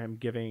remember him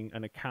giving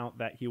an account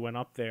that he went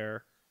up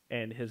there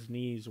and his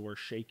knees were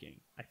shaking.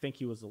 I think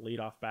he was the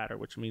leadoff batter,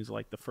 which means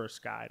like the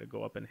first guy to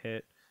go up and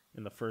hit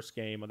in the first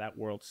game of that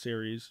World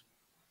Series.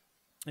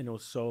 And it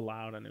was so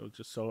loud and it was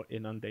just so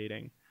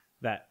inundating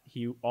that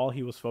all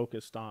he was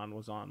focused on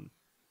was on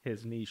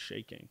his knees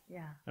shaking.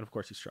 Yeah. And of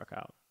course he struck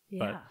out.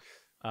 Yeah.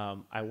 But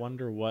I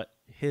wonder what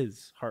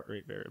his heart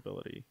rate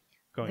variability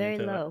going very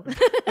into low.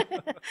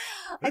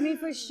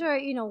 For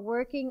sure,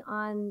 working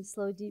on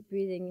slow, deep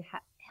breathing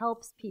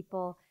helps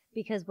people,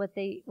 because what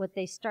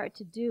they start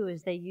to do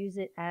is they use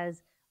it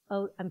as,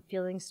 oh, I'm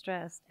feeling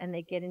stressed, and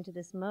they get into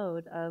this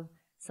mode of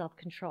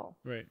self-control.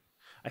 Right.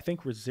 I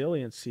think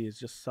resiliency is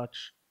just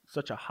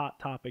such a hot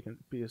topic and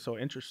is so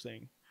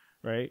interesting,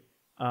 right?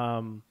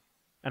 And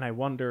I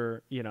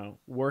wonder,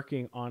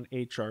 working on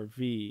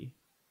HRV,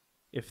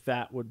 if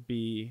that would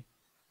be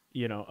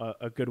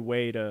a good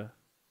way to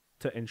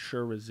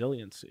ensure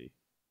resiliency.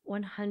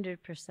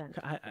 100%.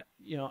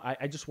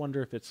 I just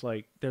wonder if it's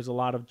like there's a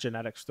lot of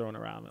genetics thrown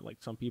around it.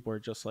 Like some people are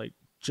just like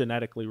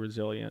genetically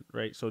resilient,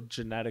 right? So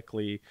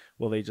genetically,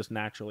 will they just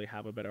naturally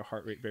have a better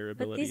heart rate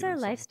variability? But these are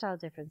lifestyle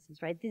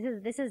differences, right?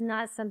 This is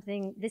not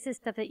something. This is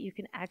stuff that you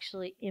can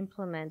actually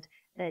implement.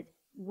 That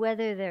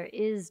whether there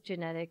is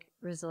genetic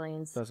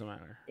resilience doesn't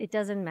matter. It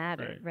doesn't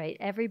matter, right?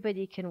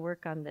 Everybody can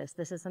work on this.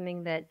 This is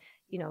something that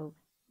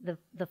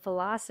the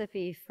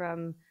philosophy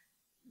from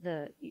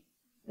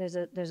there's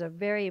a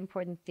very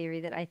important theory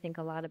that I think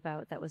a lot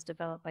about that was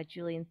developed by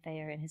Julian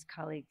Thayer and his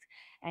colleagues,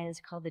 and it's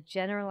called the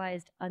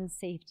generalized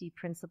unsafety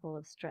principle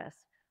of stress.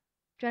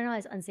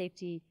 Generalized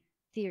unsafety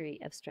theory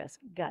of stress,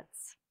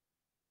 GUTS.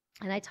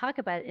 And I talk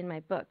about it in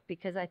my book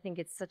because I think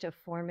it's such a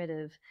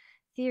formative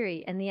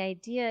theory. And the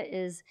idea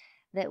is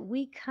that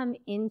we come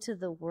into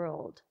the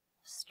world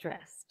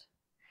stressed,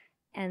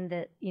 and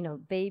that,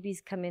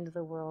 babies come into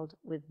the world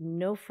with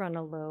no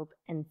frontal lobe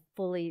and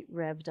fully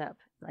revved up,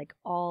 like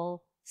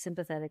all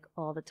sympathetic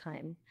all the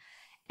time.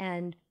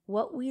 And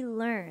what we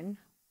learn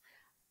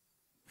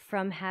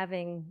from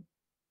having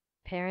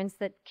parents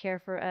that care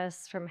for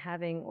us, from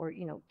having, or,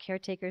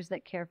 caretakers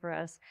that care for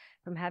us,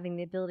 from having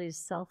the ability to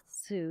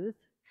self-soothe,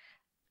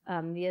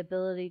 the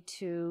ability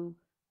to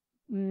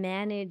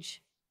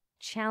manage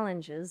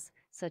challenges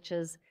such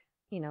as,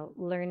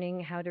 learning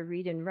how to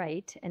read and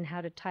write and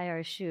how to tie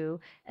our shoe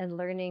and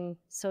learning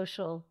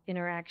social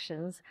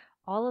interactions,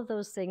 all of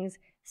those things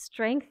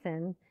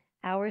strengthen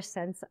our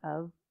sense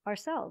of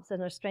ourselves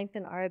and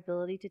strengthen our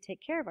ability to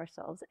take care of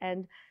ourselves.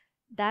 And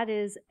that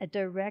is a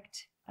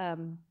direct,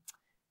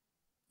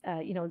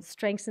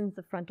 strengthens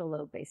the frontal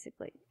lobe,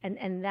 basically.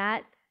 And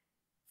that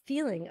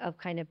feeling of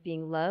kind of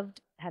being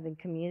loved, having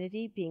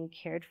community, being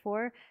cared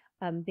for,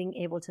 being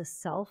able to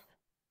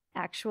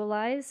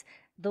self-actualize,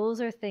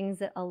 those are things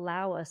that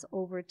allow us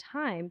over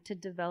time to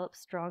develop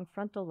strong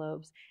frontal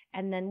lobes.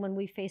 And then when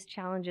we face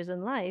challenges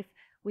in life,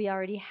 we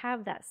already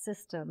have that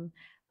system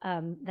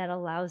that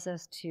allows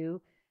us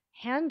to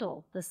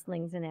handle the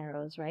slings and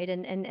arrows, right?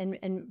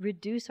 And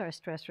reduce our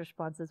stress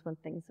responses when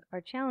things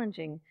are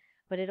challenging.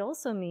 But it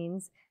also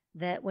means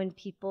that when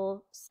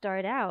people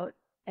start out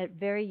at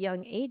very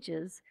young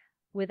ages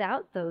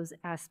without those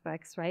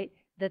aspects, right,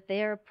 that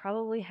they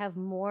probably have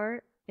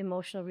more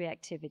emotional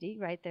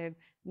reactivity, right? They're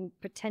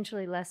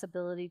potentially less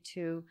ability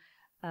to,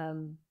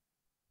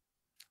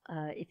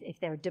 if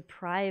they're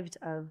deprived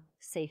of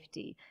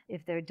safety,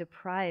 if they're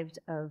deprived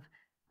of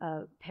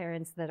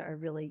parents that are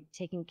really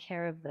taking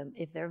care of them,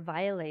 if they're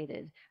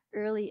violated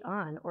early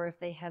on, or if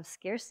they have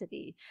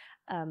scarcity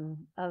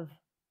of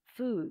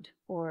food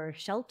or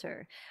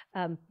shelter,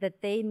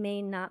 that they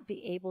may not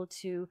be able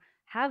to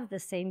have the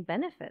same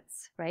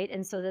benefits, right?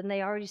 And so then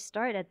they already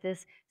start at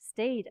this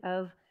state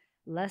of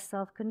less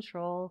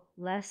self-control,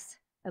 less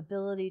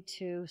ability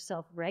to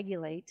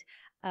self-regulate,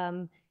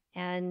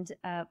 and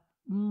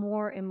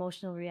more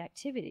emotional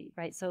reactivity,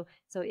 right? So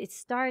it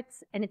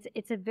starts, and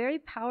it's a very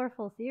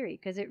powerful theory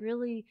because it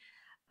really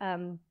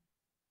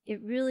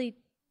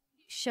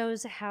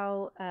shows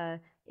how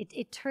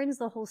it turns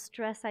the whole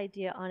stress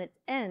idea on its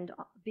end,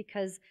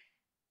 because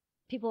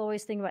people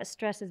always think about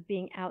stress as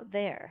being out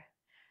there.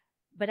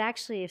 But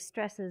actually,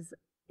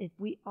 if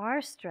we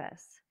are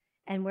stressed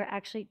and we're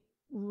actually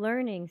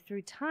learning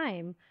through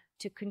time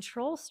to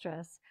control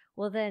stress,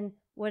 well then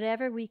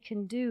whatever we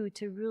can do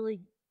to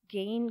really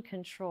gain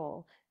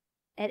control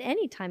at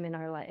any time in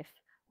our life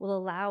will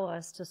allow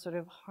us to sort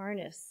of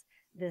harness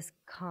this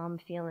calm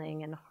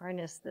feeling and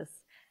harness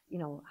this,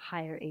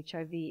 higher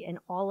HRV. And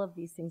all of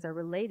these things are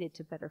related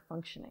to better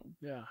functioning.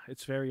 Yeah,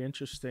 it's very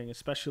interesting,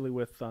 especially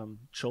with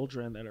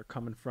children that are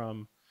coming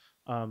from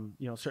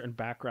certain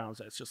backgrounds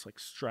that's just like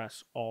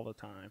stress all the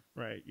time,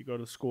 right? You go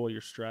to school,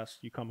 you're stressed.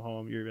 You come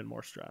home, you're even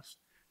more stressed.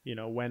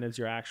 When is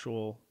your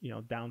actual,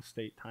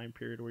 downstate time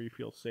period where you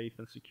feel safe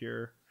and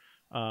secure?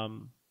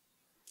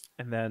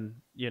 And then,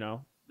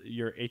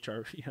 your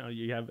HRV,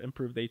 you have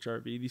improved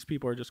HRV. These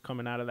people are just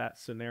coming out of that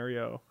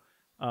scenario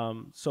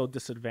so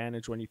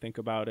disadvantaged when you think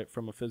about it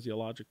from a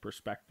physiologic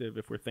perspective,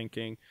 if we're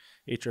thinking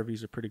HRV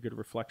is a pretty good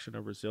reflection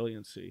of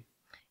resiliency.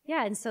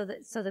 Yeah, and so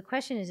the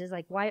question is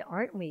like, why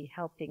aren't we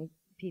helping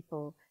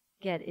people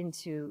get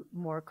into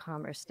more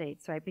calmer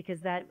states, right?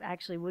 Because that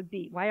actually would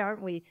be, why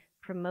aren't we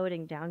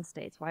promoting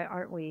downstates? Why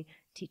aren't we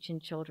teaching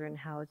children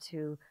how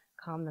to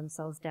calm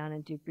themselves down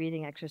and do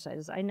breathing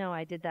exercises? I know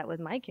I did that with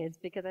my kids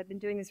because I've been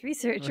doing this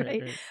research,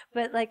 right?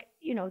 But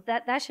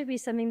that should be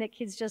something that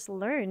kids just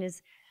learn,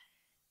 is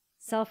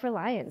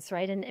self-reliance,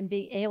 right? And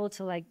being able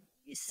to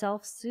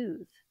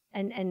self-soothe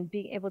and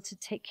being able to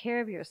take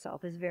care of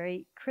yourself is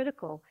very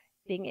critical.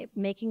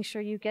 Making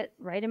sure you get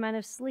right amount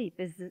of sleep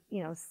is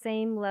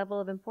same level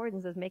of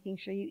importance as making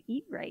sure you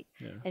eat right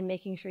and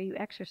making sure you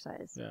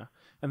exercise. Yeah.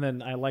 And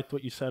then I liked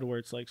what you said where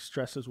it's like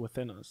stress is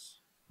within us,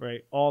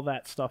 right? All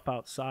that stuff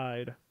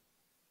outside,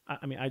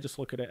 I just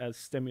look at it as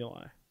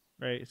stimuli,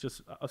 right? It's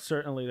just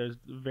certainly there's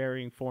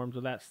varying forms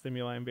of that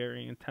stimuli and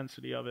varying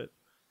intensity of it,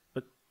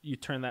 but you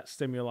turn that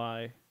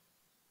stimuli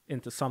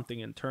into something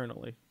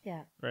internally.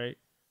 Yeah. Right.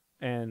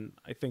 And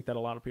I think that a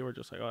lot of people are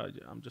just like, oh,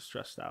 I'm just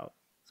stressed out.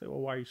 Say, well,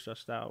 why are you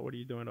stressed out? What are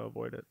you doing to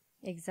avoid it?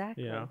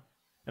 Exactly. You know?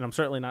 And I'm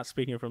certainly not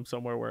speaking from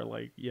somewhere where,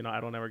 like, you know,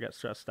 I don't ever get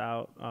stressed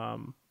out.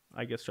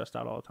 I get stressed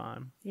out all the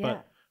time.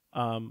 Yeah.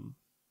 But,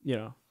 you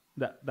know,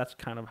 that's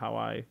kind of how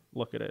I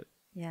look at it.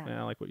 Yeah. And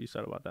I like what you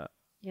said about that.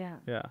 Yeah.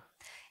 Yeah.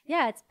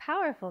 Yeah, it's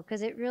powerful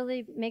because it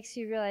really makes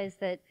you realize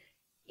that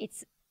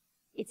it's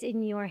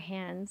in your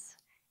hands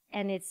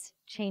and it's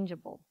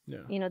changeable.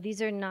 Yeah. You know,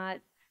 these are not,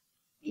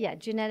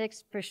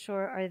 genetics for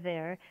sure are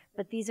there,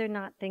 but these are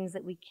not things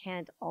that we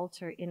can't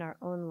alter in our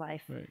own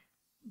life. Right.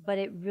 But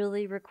it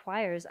really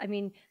requires, I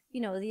mean,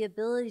 you know, the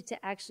ability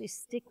to actually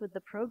stick with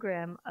the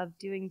program of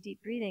doing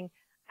deep breathing.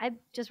 I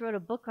just wrote a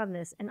book on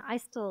this and I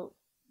still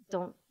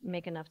don't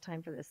make enough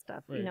time for this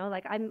stuff. Right. You know,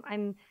 like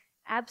I'm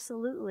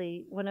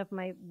absolutely one of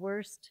my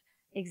worst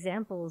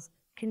examples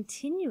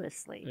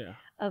continuously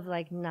of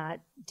like not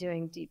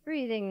doing deep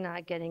breathing,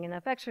 not getting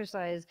enough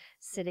exercise,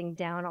 sitting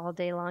down all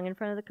day long in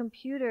front of the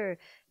computer,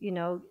 you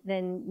know,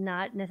 then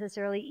not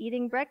necessarily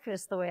eating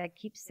breakfast the way I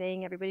keep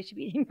saying everybody should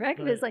be eating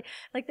breakfast. Right.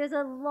 Like there's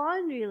a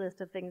laundry list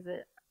of things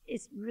that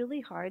it's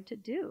really hard to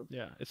do.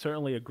 Yeah. It's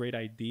certainly a great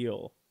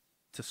ideal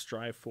to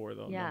strive for,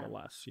 though,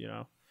 nonetheless, you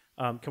know.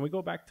 Can we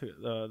go back to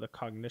the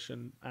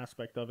cognition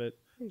aspect of it,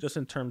 just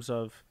in terms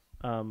of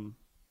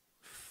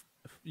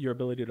your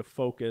ability to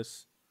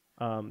focus,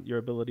 your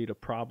ability to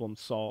problem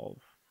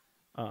solve?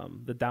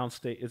 The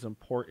downstate is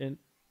important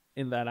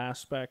in that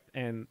aspect.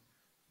 And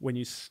when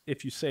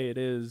if you say it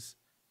is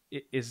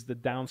the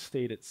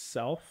downstate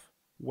itself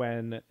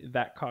when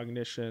that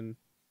cognition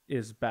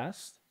is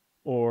best,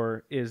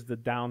 or is the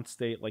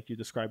downstate, like you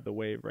described the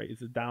wave, right? Is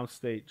the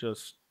downstate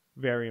just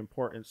very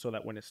important so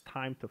that when it's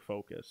time to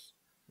focus,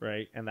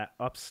 right, and that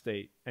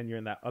upstate, and you're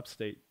in that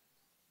upstate,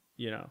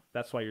 you know,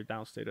 that's why your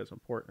downstate is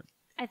important?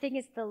 I think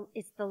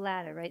it's the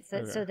latter, right? So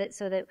Okay.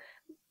 so that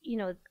you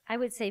know, I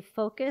would say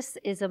focus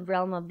is a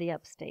realm of the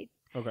upstate.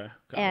 Okay.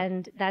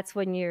 And that's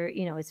when you're,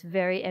 you know, it's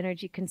very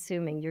energy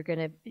consuming. You're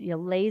going to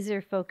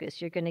laser focus.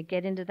 You're going to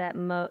get into that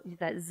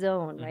that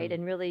zone, right? Mm-hmm.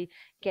 And really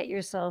get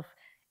yourself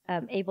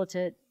able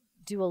to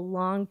do a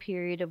long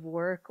period of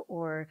work,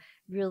 or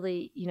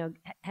really, you know,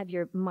 have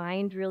your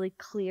mind really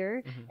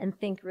clear and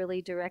think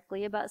really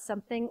directly about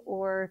something,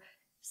 or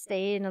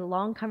stay in a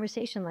long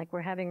conversation like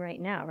we're having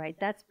right now, right?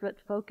 That's what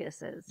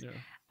focus is.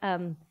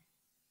 Yeah.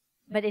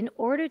 But in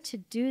order to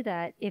do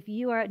that, if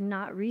you are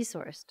not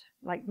resourced,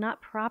 like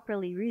not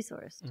properly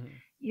resourced,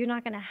 you're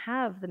not going to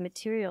have the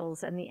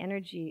materials and the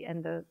energy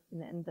and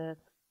the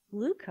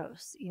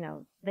glucose, you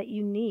know, that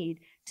you need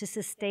to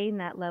sustain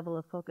that level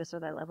of focus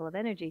or that level of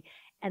energy.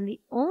 And the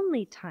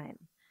only time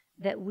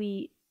that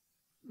we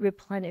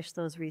replenish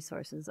those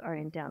resources are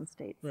in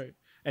downstates. Right.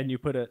 And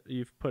you've put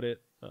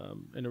it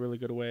in a really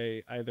good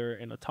way, either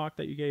in a talk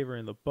that you gave or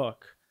in the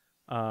book.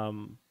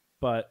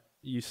 But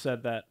you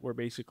said that we're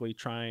basically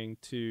trying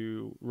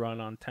to run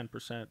on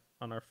 10%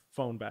 on our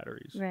phone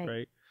batteries,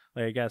 right?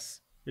 Like, I guess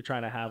you're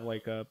trying to have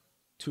like a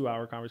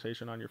 2-hour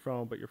conversation on your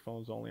phone, but your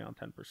phone's only on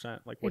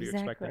 10%. Like, what do you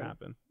expect to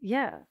happen?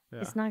 Yeah.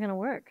 It's not going to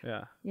work.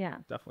 Yeah.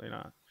 Definitely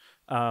not.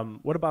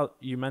 What about,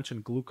 you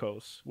mentioned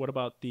glucose. What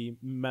about the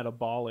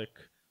metabolic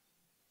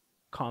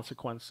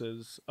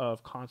consequences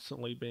of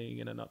constantly being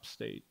in an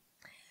upstate?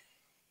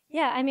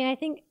 Yeah. I mean, I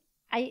think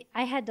I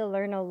had to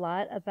learn a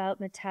lot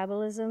about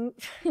metabolism.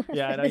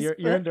 Yeah, I know you're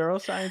a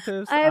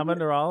neuroscientist. I'm a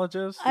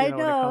neurologist. I know, when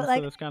it comes like,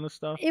 to this kind of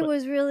stuff. It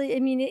was really, I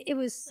mean, it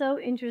was so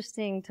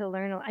interesting to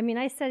learn. I mean,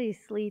 I study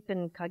sleep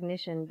and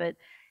cognition, but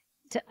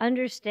to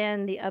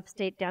understand the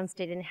upstate,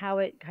 downstate, and how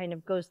it kind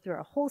of goes through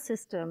our whole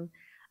system,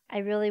 I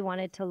really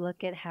wanted to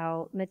look at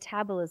how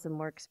metabolism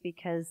works,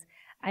 because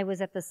I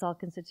was at the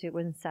Salk Institute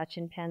when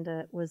Sachin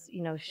Panda was,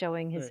 you know,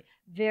 showing his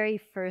very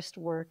first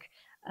work,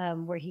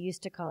 where he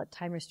used to call it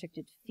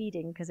time-restricted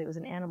feeding because it was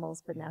in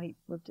animals, but now he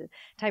moved to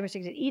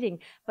time-restricted eating.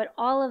 But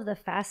all of the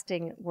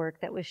fasting work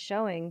that was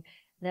showing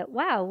that,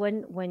 wow,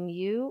 when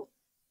you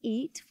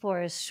eat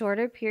for a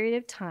shorter period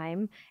of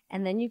time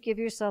and then you give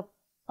yourself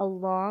a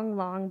long,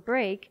 long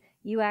break,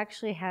 you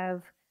actually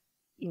have,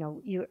 you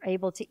know, you're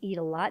able to eat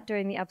a lot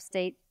during the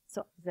upstate.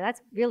 So that's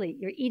really,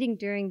 you're eating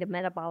during the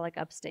metabolic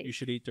upstate. You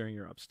should eat during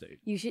your upstate.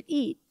 You should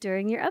eat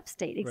during your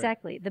upstate,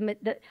 exactly.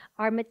 Right.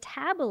 Our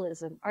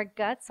metabolism, our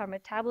guts, our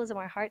metabolism,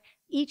 our heart,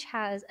 each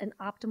has an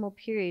optimal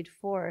period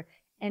for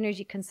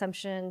energy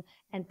consumption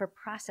and for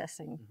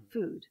processing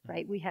food,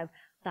 right? We have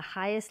the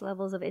highest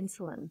levels of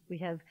insulin. We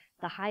have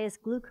the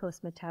highest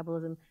glucose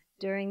metabolism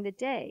during the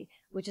day,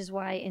 which is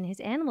why in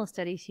his animal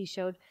studies, he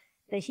showed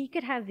that he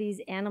could have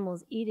these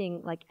animals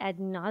eating like ad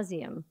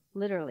nauseum,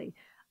 literally,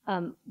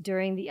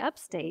 during the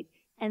upstate,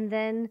 and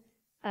then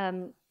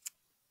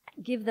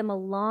give them a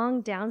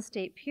long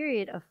downstate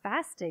period of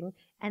fasting,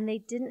 and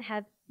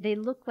they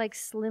looked like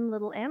slim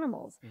little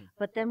animals.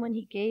 But then when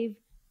he gave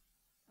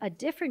a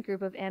different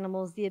group of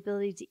animals the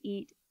ability to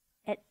eat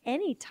at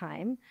any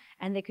time,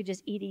 and they could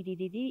just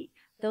eat,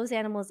 those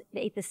animals,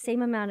 they ate the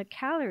same amount of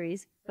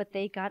calories, but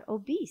they got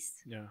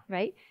obese,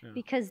 right? Yeah.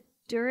 Because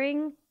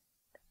during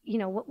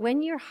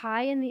when you're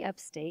high in the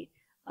upstate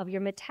of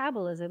your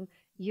metabolism,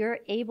 you're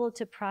able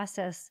to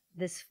process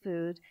this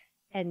food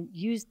and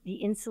use the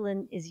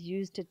insulin is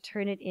used to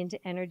turn it into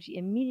energy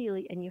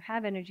immediately, and you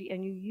have energy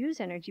and you use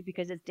energy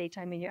because it's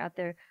daytime and you're out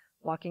there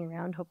walking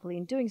around hopefully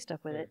and doing stuff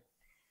with it.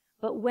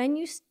 But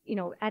when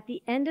at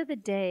the end of the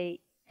day,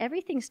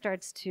 everything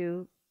starts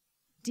to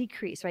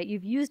decrease, right?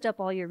 You've used up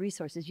all your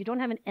resources. You don't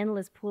have an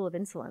endless pool of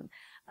insulin.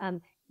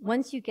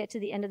 Once you get to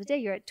the end of the day,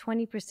 you're at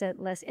 20%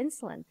 less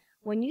insulin.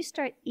 When you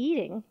start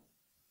eating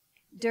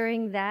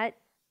during that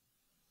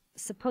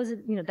supposed,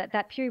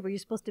 that period where you're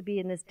supposed to be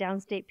in this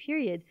downstate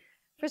period,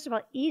 first of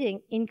all,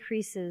 eating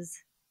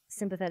increases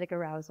sympathetic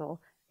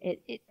arousal.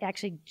 It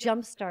actually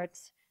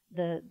jumpstarts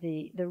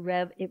the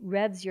rev. It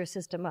revs your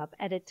system up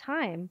at a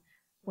time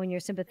when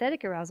your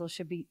sympathetic arousal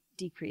should be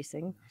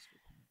decreasing.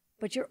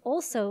 But you're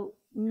also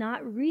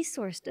not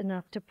resourced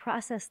enough to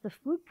process the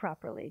food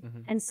properly.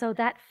 Mm-hmm. And so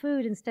that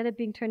food, instead of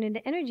being turned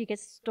into energy,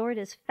 gets stored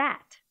as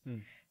fat.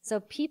 Mm.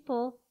 So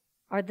people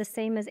are the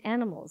same as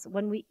animals.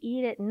 When we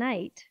eat at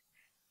night,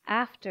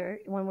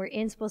 when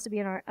we're supposed to be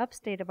in our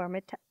upstate of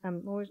our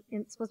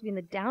supposed to be in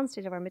the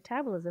downstate of our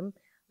metabolism,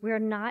 we're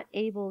not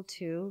able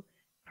to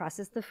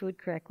process the food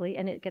correctly,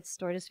 and it gets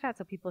stored as fat.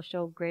 So people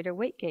show greater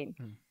weight gain.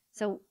 Mm.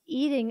 So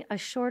eating a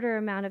shorter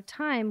amount of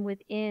time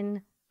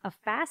within a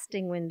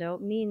fasting window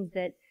means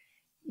that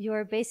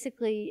you're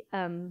basically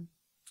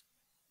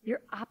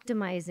you're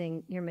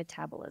optimizing your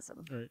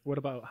metabolism. Right. What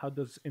about how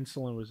does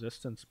insulin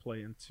resistance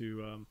play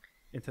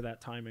into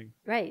that timing?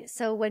 Right.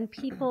 So when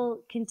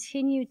people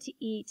continue to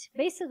eat,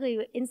 basically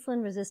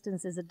insulin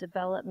resistance is a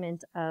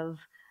development of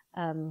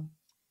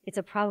it's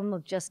a problem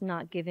of just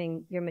not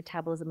giving your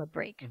metabolism a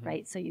break, mm-hmm.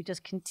 right? So you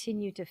just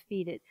continue to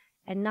feed it,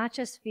 and not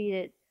just feed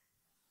it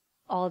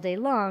all day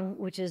long,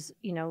 which is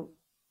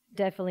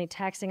definitely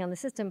taxing on the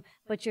system,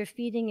 but you're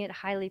feeding it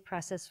highly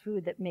processed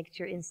food that makes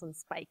your insulin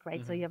spike,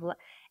 right? Mm-hmm. So you have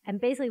and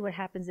basically what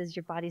happens is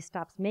your body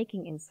stops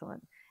making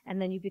insulin,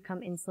 and then you become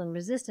insulin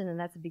resistant, and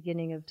that's the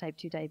beginning of type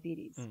 2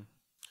 diabetes. Mm.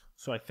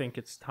 So I think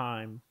it's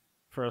time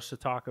for us to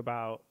talk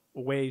about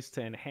ways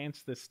to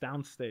enhance this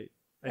downstate.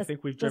 I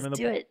think we've driven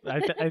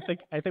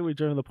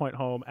the point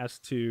home as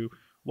to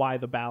why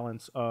the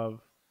balance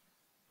of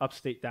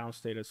upstate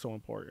downstate is so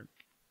important,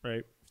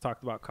 right? We've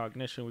talked about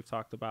cognition, we've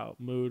talked about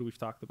mood, we've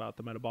talked about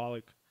the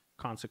metabolic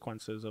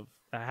consequences of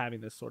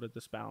having this sort of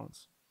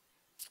disbalance.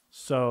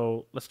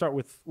 So let's start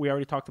with, we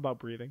already talked about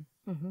breathing,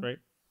 mm-hmm. right?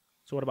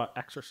 So what about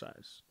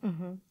exercise?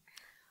 Mm-hmm.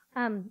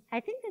 I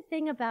think the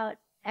thing about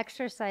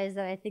exercise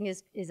that I think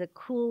is a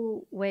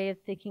cool way of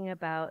thinking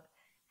about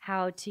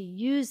how to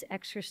use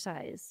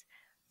exercise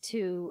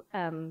to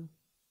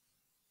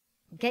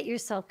get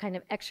yourself kind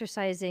of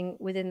exercising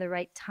within the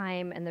right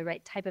time and the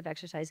right type of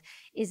exercise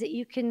is that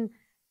you can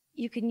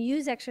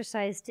use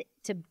exercise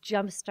to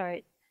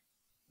jumpstart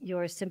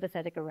your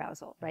sympathetic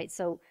arousal, right?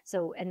 So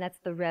and that's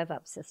the rev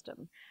up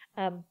system.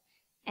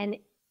 And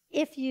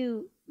if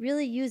you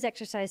really use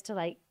exercise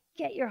to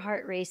get your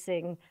heart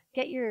racing,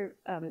 get your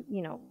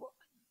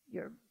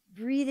your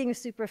breathing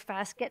super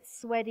fast, get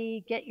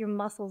sweaty, get your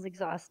muscles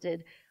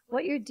exhausted,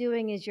 what you're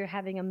doing is you're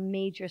having a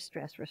major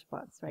stress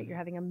response, right? Mm-hmm. You're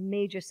having a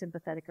major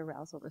sympathetic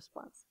arousal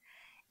response.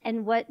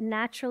 And what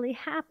naturally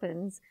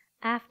happens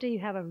after you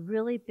have a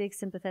really big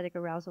sympathetic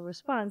arousal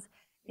response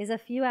is a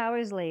few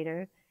hours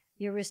later,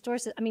 your restore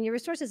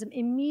system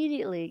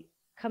immediately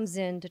comes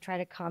in to try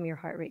to calm your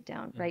heart rate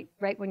down, mm-hmm.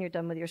 Right when you're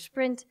done with your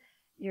sprint,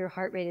 your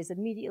heart rate is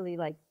immediately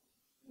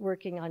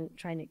working on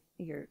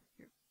your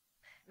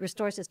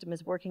restore system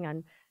is working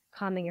on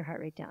calming your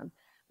heart rate down.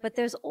 But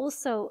there's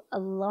also a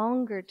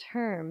longer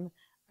term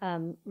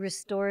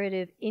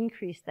restorative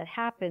increase that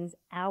happens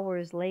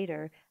hours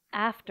later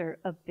after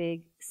a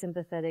big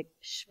sympathetic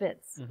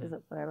schwitz, mm-hmm. is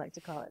what I like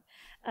to call it.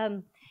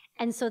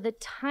 And so the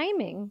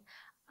timing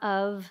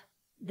of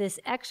this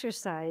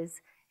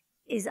exercise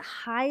is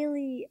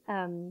highly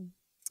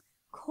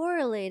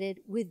correlated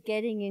with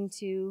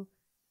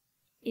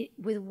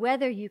with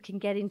whether you can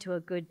get into a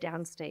good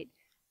downstate.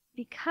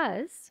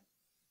 Because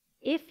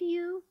if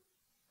you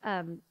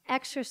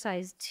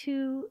exercise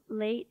too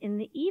late in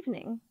the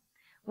evening,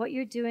 what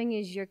you're doing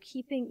is you're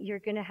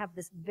going to have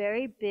this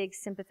very big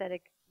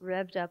sympathetic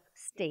revved up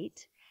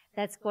state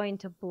that's going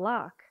to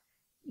block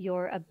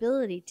your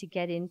ability to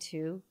get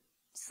into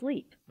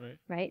sleep,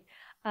 right?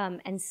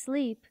 And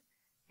sleep,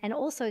 and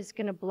also it's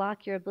going to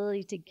block your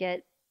ability to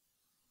get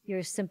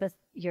your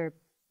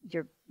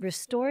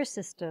restore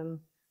system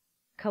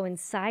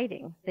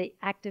coinciding, the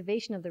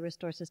activation of the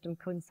restore system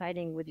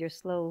coinciding with your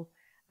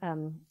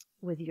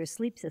with your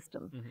sleep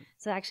system. Mm-hmm.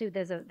 So actually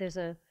there's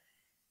a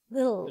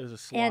little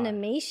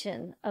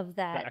animation of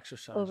that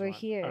over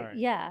here. Right.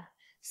 Yeah.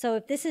 So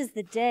if this is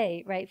the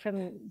day, right,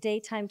 from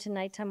daytime to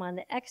nighttime on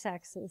the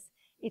x-axis,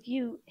 if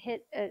you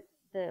hit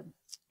the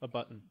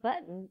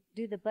button,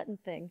 do the button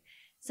thing.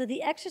 So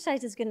the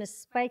exercise is going to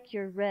spike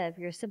your rev,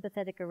 your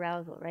sympathetic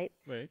arousal, right?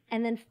 Right.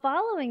 And then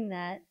following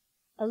that,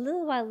 a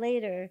little while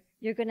later,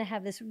 you're going to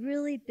have this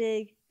really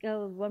big,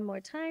 go one more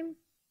time,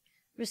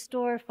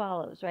 restore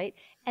follows, right?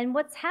 And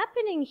what's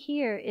happening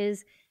here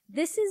is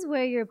this is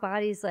where your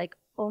body's like,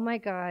 oh my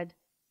God,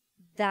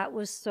 that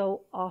was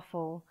so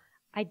awful.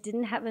 I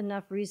didn't have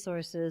enough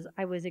resources.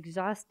 I was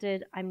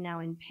exhausted. I'm now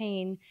in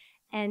pain.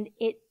 And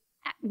it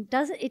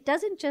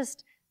doesn't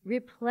just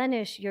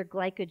replenish your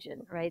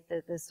glycogen, right?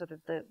 The sort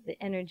of the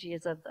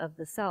energies of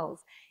the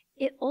cells.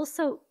 It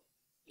also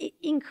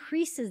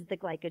increases the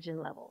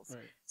glycogen levels,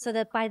 Right. so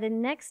that by the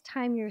next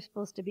time you're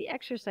supposed to be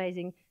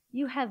exercising,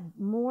 you have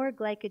more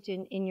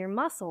glycogen in your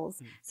muscles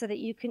so that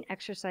you can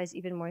exercise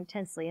even more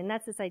intensely. And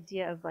that's this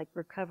idea of like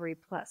recovery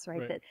plus,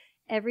 right? That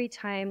every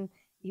time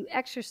you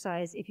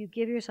exercise, if you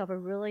give yourself a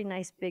really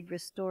nice big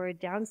restored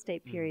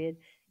downstate period,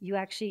 you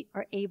actually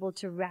are able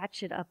to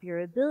ratchet up your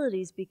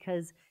abilities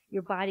because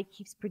your body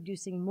keeps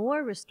producing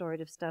more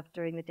restorative stuff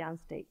during the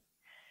downstate.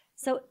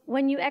 So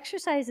when you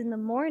exercise in the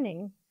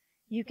morning,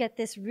 you get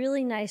this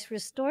really nice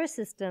restore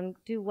system.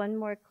 Do one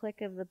more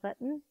click of the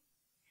button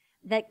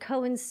that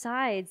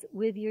coincides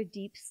with your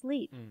deep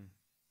sleep.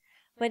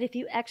 But if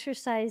you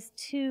exercise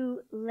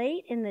too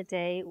late in the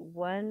day,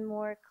 one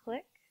more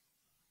click,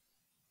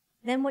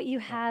 then what you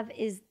have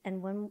is,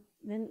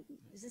 then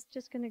is this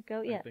just going to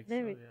go? Yeah,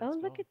 there we go. Oh,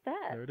 look at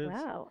that. There it is.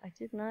 Wow, I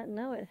did not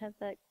know it had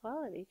that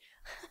quality.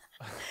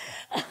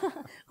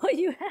 What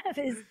you have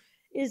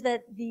is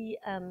that the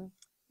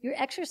your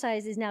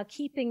exercise is now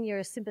keeping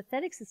your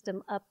sympathetic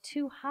system up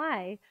too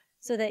high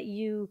so that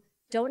you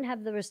don't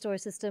have the restore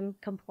system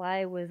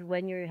comply with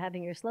when you're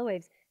having your slow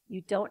waves.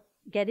 You don't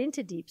get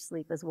into deep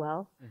sleep as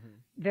well,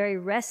 very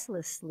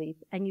restless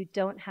sleep, and you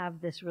don't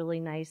have this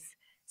really nice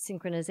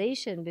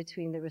synchronization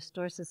between the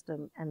restore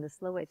system and the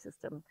slow wave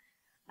system.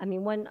 I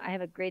mean, I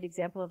have a great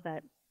example of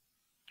that.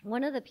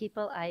 One of the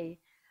people I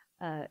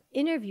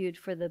interviewed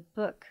for the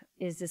book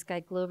is this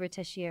guy, Glover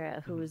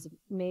Teixeira, who is a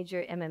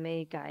major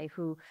MMA guy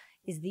who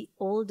is the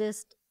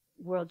oldest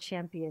world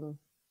champion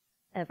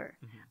ever.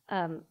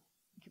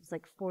 He was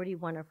like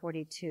 41 or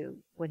 42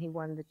 when he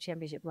won the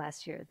championship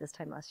this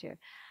time last year.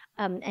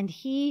 And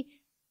he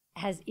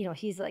has,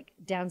 he's like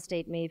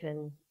downstate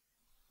maven,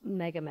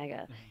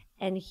 mega.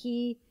 And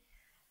he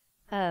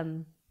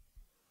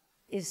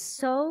is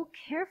so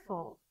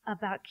careful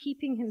about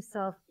keeping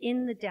himself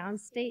in the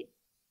downstate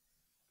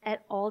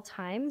at all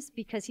times,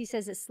 because he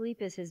says that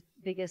sleep is his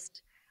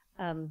biggest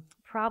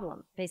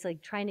problem, basically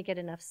trying to get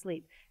enough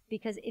sleep.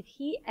 Because if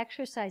he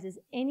exercises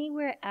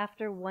anywhere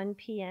after 1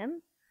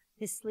 p.m.,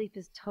 his sleep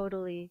is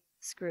totally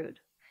screwed,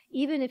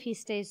 even if he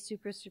stays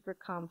super, super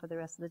calm for the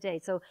rest of the day.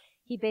 So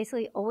he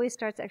basically always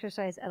starts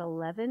exercise at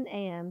 11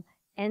 a.m.,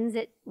 ends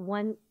at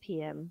 1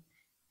 p.m.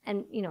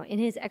 And, in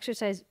his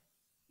exercise,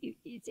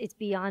 it's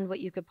beyond what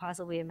you could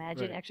possibly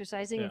imagine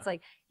exercising. Yeah. It's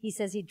like he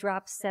says he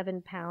drops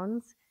 7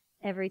 pounds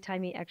every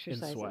time he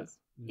exercises. In sweat.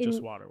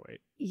 Just water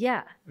weight.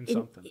 Yeah.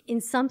 In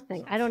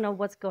something. I don't know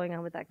what's going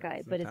on with that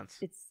guy, but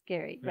it's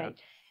scary, right?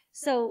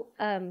 So,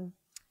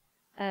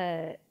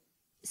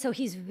 so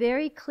he's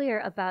very clear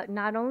about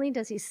not only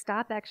does he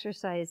stop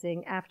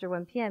exercising after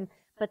 1 p.m.,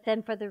 but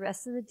then for the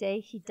rest of the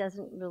day, he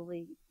doesn't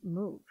really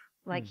move.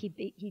 Like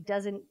he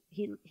doesn't,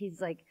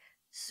 he's like,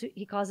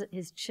 he calls it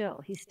his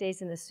chill. He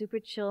stays in the super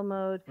chill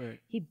mode. Right.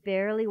 He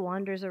barely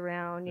wanders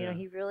around. You know,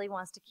 he really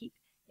wants to keep,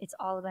 it's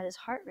all about his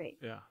heart rate.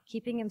 Yeah.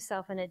 Keeping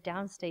himself in a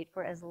down state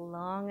for as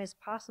long as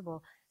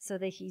possible so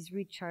that he's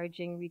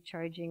recharging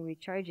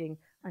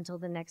until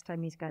the next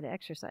time he's got to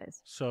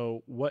exercise.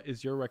 So what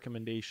is your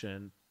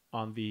recommendation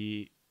on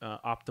the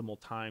optimal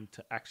time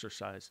to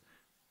exercise?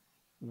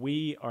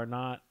 We are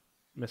not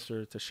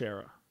Mr.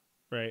 Teixeira,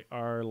 right?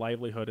 Our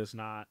livelihood is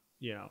not,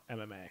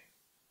 MMA,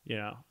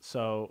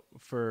 So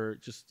for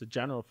just the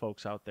general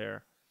folks out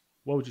there,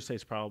 what would you say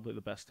is probably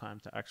the best time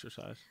to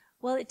exercise?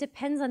 Well, it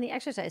depends on the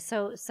exercise.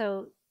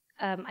 So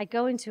I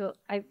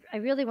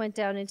really went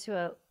down into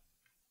a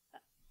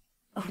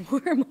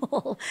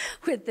wormhole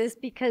with this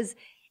because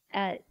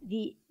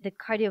the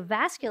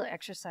cardiovascular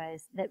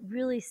exercise that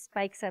really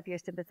spikes up your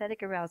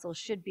sympathetic arousal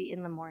should be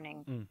in the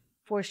morning,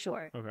 for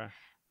sure. Okay.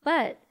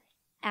 But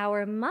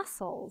our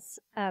muscles,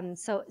 I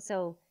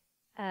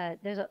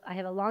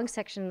have a long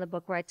section in the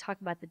book where I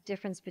talk about the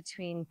difference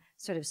between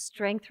sort of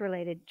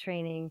strength-related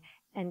training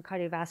and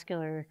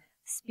cardiovascular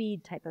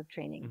speed type of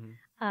training.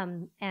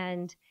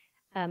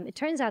 It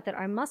turns out that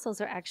our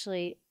muscles are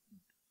actually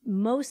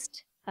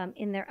most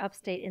in their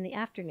upstate in the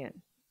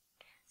afternoon.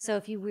 So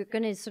if you were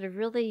going to sort of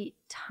really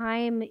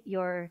time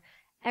your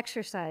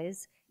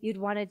exercise, you'd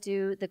want to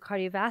do the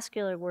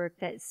cardiovascular work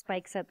that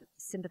spikes up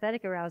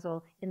sympathetic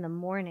arousal in the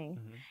morning,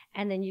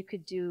 and then you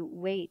could do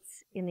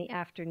weights in the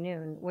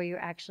afternoon where you're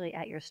actually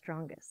at your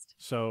strongest.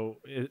 So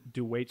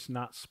do weights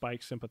not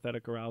spike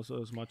sympathetic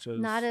arousal as much as?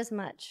 Not as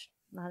much.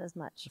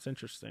 That's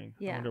interesting.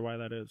 Yeah. I wonder why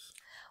that is.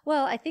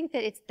 Well, I think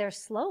that they're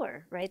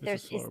slower, right?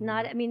 There's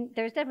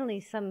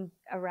definitely some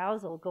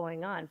arousal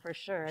going on for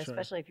sure,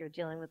 especially if you're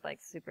dealing with like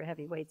super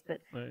heavy weights. But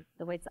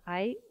the weights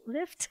I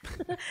lift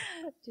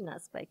do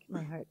not spike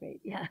my heart rate.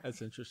 Yeah.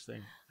 That's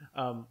interesting.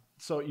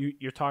 So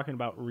you're talking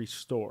about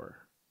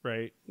restore,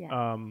 right?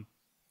 Yeah.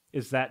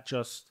 Is that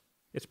just?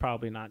 It's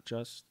probably not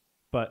just,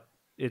 but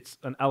it's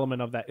an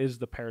element of that is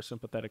the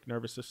parasympathetic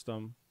nervous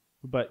system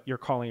but you're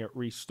calling it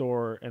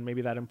restore, and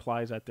maybe that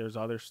implies that there's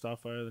other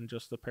stuff other than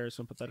just the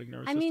parasympathetic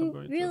nervous I system mean,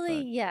 going into really,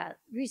 effect. yeah,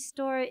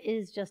 restore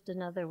is just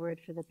another word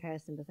for the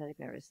parasympathetic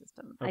nervous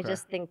system. I Okay.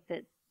 just think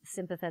that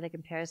sympathetic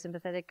and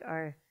parasympathetic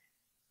are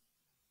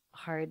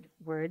hard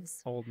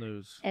words. Old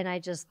news. And I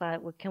just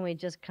thought, well, can we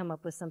just come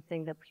up with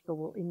something that people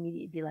will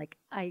immediately be like,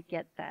 I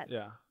get that.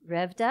 Yeah.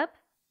 Revved up,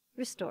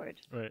 restored.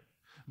 Right.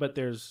 But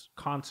there's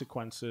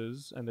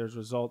consequences and there's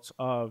results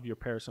of your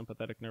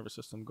parasympathetic nervous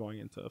system going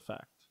into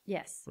effect.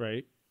 Yes.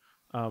 Right.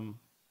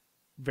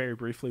 Very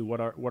briefly, what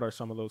are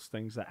some of those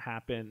things that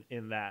happen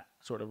in that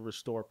sort of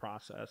restore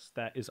process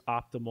that is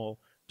optimal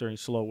during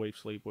slow wave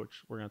sleep,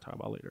 which we're going to talk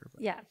about later.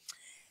 But. Yeah.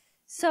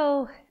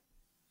 So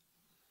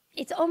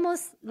it's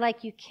almost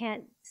like you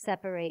can't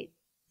separate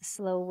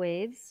slow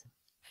waves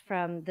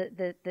from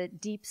the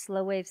deep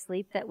slow wave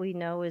sleep that we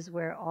know is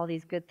where all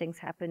these good things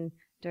happen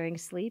during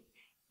sleep,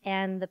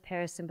 and the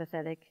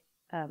parasympathetic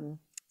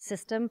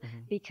system,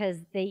 because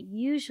they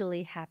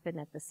usually happen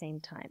at the same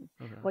time.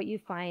 Okay. What you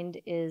find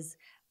is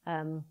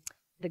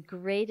the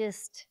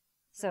greatest,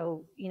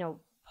 so, you know,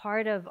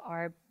 part of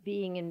our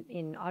being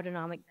in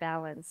autonomic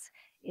balance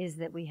is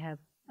that we have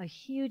a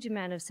huge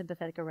amount of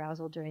sympathetic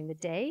arousal during the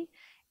day,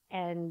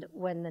 and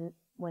when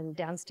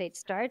downstate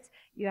starts,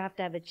 you have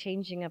to have a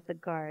changing of the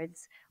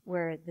guards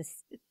where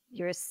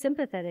your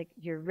sympathetic,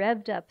 your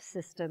revved up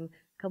system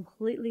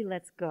completely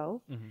lets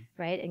go,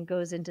 right, and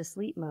goes into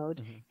sleep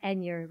mode,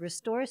 and your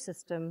restore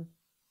system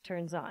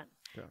turns on.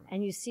 Yeah.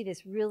 And you see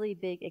this really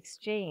big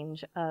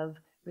exchange of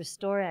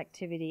restore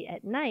activity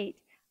at night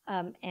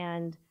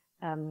and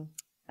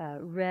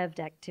revved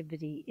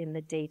activity in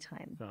the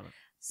daytime.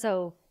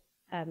 So,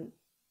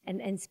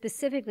 and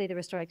specifically the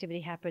restore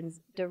activity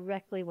happens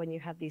directly when you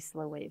have these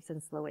slow waves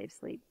and slow wave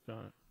sleep.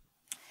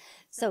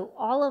 So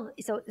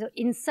so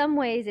in some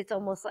ways it's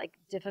almost like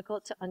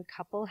difficult to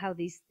uncouple how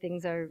these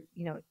things are,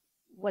 you know,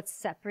 what's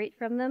separate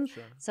from them.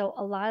 Sure. So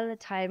a lot of the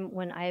time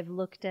when I've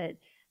looked at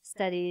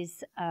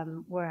studies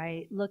where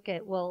I look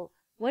at, well,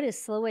 what is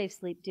slow wave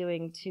sleep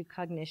doing to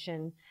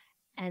cognition?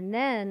 And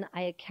then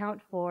I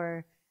account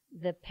for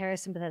the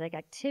parasympathetic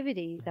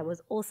activity that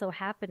was also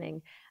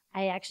happening.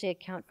 I actually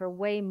account for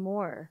way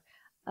more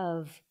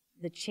of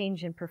the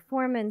change in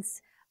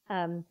performance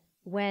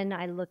when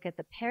I look at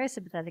the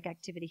parasympathetic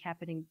activity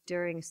happening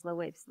during slow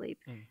wave sleep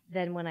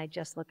than when I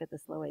just look at the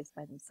slow waves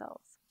by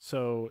themselves.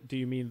 So do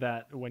you mean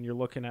that when you're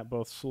looking at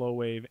both slow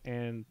wave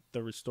and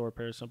the restore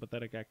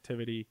parasympathetic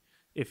activity,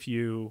 if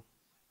you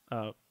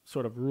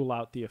sort of rule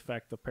out the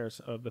effect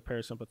of the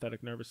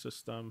parasympathetic nervous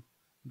system,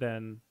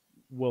 then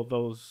will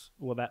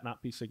that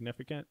not be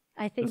significant?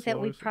 I think that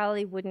we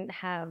probably wouldn't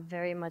have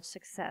very much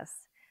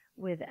success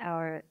with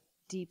our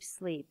deep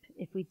sleep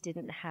if we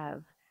didn't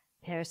have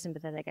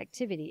parasympathetic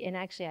activity. And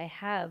actually, I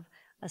have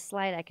a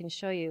slide I can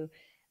show you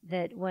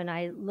that when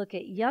I look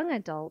at young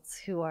adults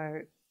who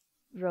are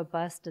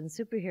robust and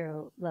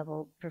superhero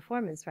level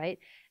performance, right,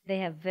 they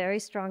have very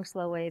strong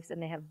slow waves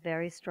and they have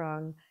very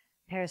strong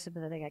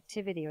parasympathetic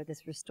activity, or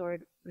this restore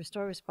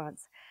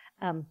response.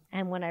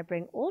 And when I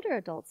bring older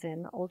adults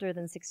in, older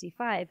than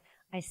 65,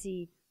 I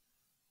see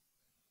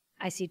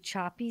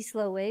choppy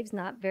slow waves,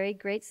 not very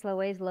great slow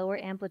waves, lower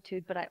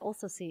amplitude, but I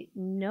also see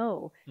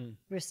no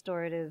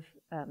restorative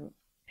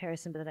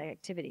parasympathetic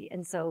activity.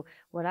 And so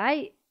what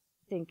I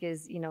think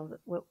is, you know,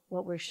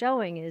 what we're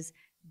showing is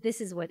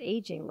this is what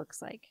aging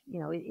looks like. You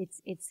know,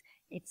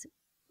 it's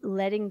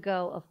letting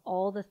go of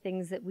all the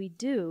things that we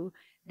do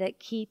that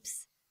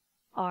keeps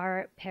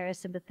our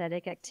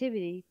parasympathetic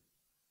activity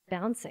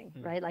bouncing,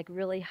 right? Like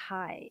really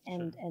high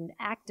and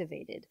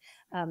activated.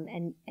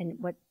 And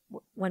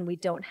when we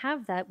don't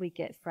have that, we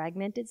get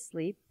fragmented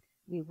sleep.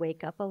 We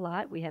wake up a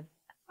lot. We have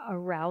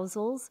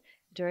arousals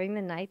during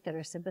the night that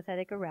are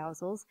sympathetic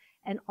arousals.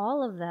 And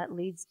all of that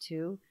leads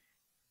to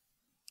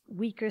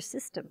weaker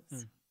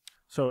systems.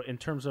 So in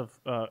terms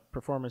of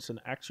performance and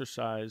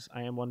exercise,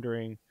 I am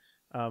wondering,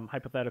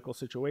 hypothetical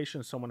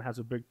situation, someone has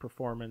a big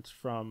performance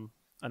from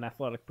an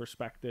athletic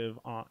perspective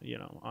on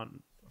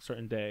a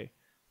certain day.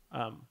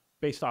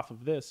 Based off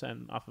of this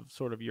and off of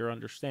sort of your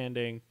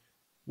understanding,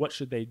 what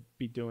should they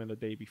be doing the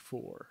day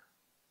before?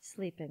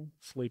 Sleeping.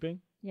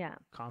 Yeah.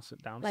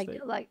 Constant downstate.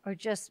 Like, or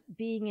just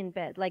being in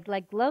bed.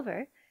 Like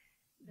Glover,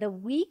 the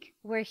week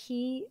where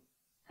he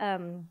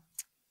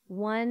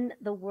won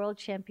the world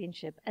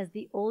championship as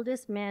the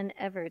oldest man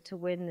ever to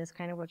win this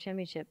kind of world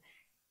championship,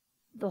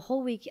 the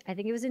whole week, I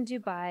think it was in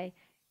Dubai,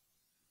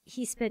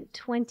 he spent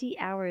 20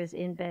 hours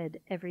in bed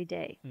every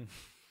day.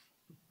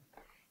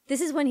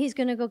 This is when he's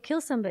going to go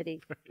kill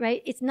somebody,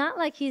 right? It's not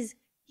like he's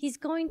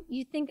going,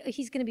 you think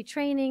he's going to be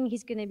training,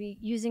 he's going to be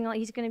he's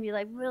going to be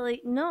like,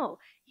 really? No,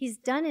 he's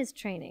done his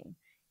training.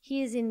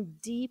 He is in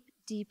deep,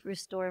 deep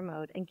restore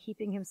mode and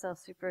keeping himself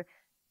super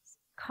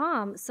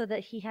calm so that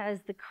he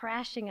has the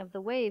crashing of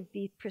the wave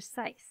be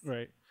precise.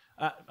 Right.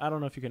 I don't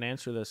know if you can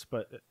answer this,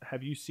 but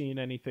have you seen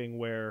anything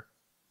where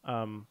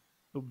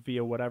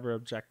via whatever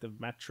objective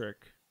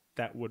metric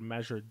that would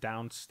measure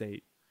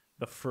downstate,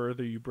 the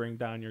further you bring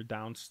down your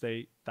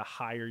downstate, the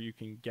higher you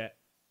can get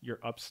your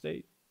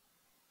upstate?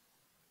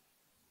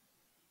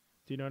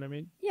 Do you know what I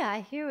mean? Yeah,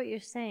 I hear what you're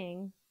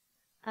saying.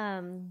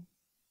 I'd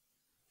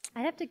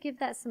have to give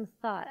that some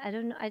thought. I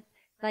don't know.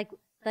 Like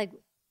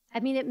I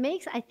mean,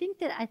 I think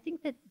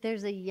that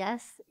there's a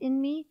yes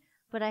in me,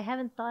 but I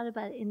haven't thought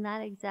about it in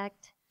that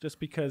exact. Just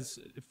because,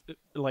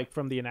 like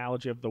from the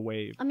analogy of the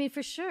wave. I mean,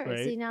 for sure, right?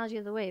 It's the analogy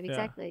of the wave.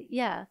 Exactly.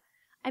 Yeah.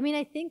 I mean,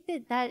 I think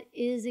that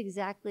is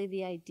exactly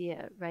the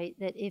idea, right?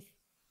 That if,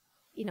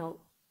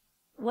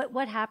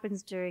 what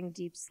happens during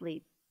deep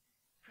sleep?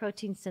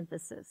 Protein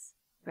synthesis,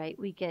 right?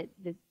 We get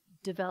the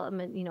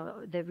development,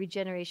 the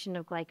regeneration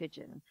of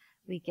glycogen.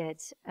 We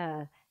get,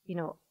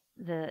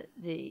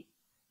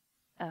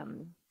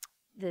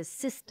 the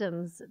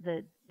systems,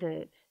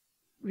 the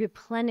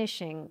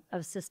replenishing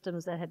of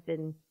systems that have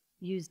been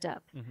used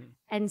up. Mm-hmm.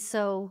 And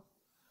so,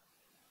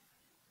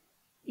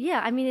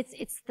 yeah, I mean,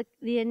 it's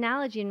the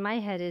analogy in my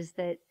head is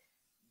that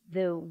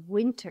the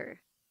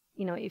winter,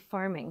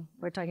 farming,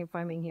 we're talking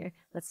farming here.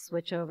 Let's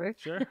switch over.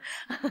 Sure.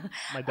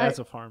 My dad's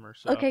a farmer.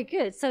 So. Okay,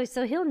 good.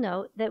 So he'll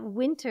know that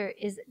winter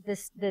is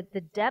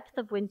the depth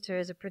of winter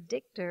is a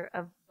predictor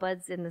of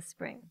buds in the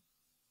spring,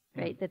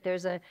 right? That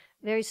there's a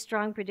very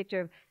strong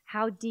predictor of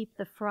how deep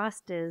the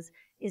frost is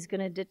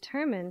going to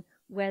determine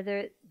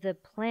whether the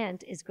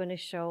plant is going to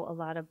show a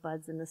lot of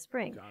buds in the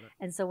spring. Got it.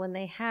 And so when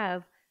they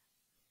have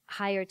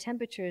higher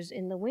temperatures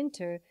in the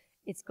winter,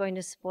 it's going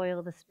to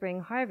spoil the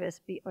spring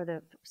harvest or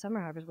the summer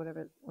harvest,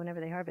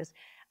 whenever they harvest,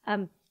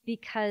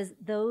 because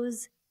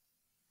those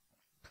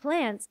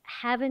plants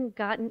haven't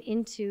gotten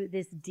into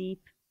this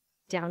deep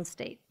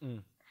downstate,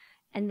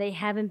 and they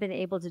haven't been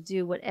able to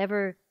do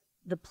whatever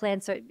the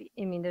plants are.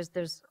 I mean,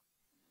 there's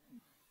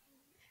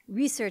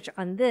research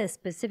on this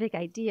specific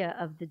idea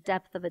of the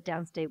depth of a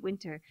downstate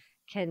winter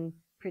can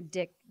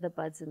predict the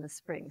buds in the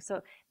spring.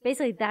 So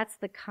basically, that's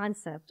the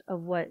concept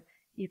of what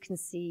you can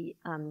see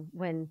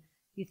when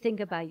you think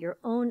about your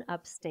own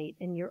upstate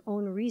and your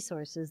own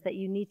resources, that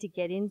you need to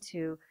get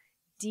into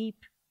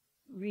deep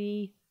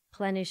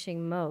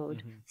replenishing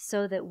mode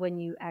so that when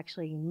you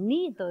actually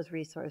need those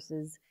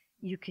resources,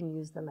 you can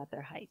use them at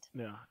their height.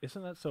 Yeah.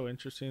 Isn't that so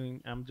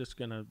interesting? I'm just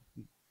going to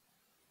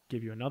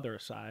give you another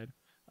aside.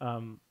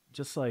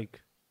 Just like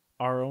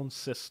our own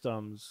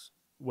systems,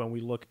 when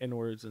we look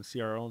inwards and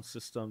see our own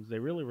systems, they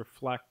really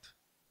reflect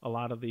a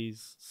lot of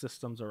these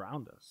systems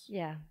around us.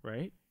 Yeah.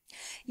 Right?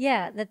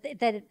 Yeah, that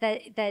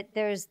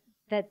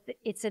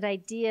it's an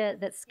idea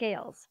that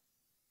scales.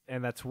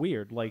 And that's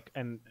weird. Like,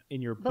 and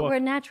in your book, but we're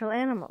natural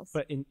animals.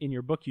 But in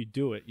your book, you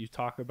do it. You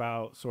talk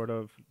about sort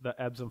of the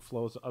ebbs and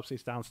flows,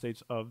 upstates,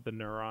 downstates of the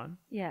neuron.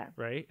 Yeah.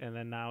 Right. And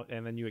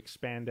then you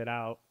expand it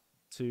out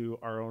to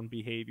our own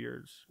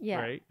behaviors.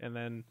 Yeah. Right. And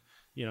then,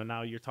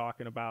 now you're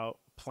talking about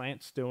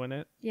plants doing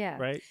it. Yeah.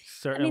 Right.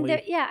 Certainly.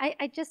 I mean,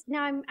 I just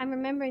now I'm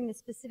remembering the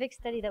specific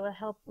study that will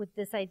help with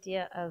this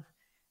idea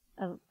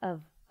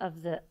of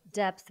the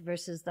depth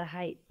versus the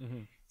height.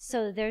 Mm-hmm.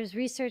 So there's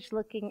research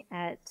looking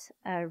at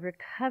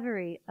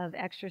recovery of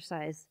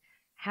exercise,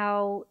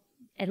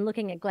 and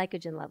looking at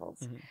glycogen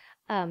levels.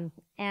 Mm-hmm.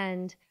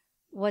 And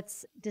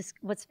what's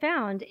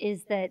found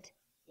is that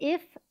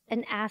if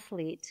an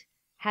athlete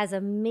has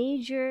a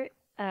major,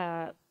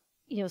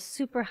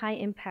 super high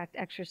impact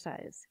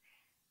exercise,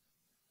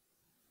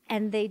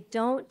 and they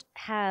don't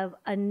have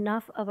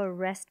enough of a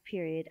rest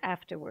period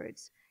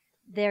afterwards,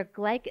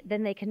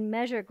 then they can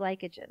measure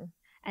glycogen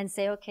and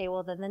say, okay,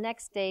 well, then the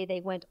next day they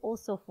went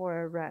also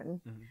for a run,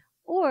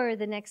 or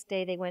the next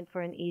day they went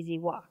for an easy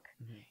walk.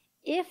 Mm-hmm.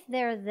 If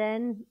they're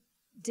then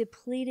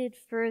depleted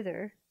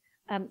further,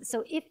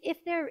 so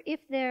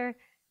if their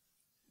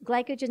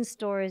glycogen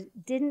stores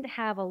didn't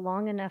have a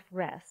long enough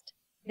rest,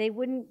 they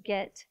wouldn't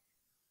get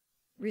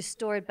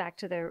restored back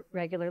to their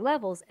regular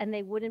levels, and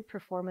they wouldn't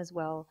perform as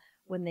well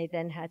when they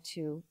then had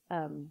to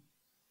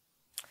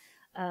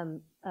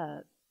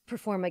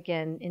perform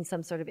again in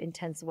some sort of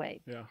intense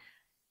way. Yeah.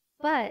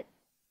 But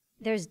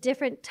there's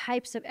different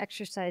types of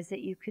exercise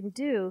that you can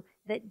do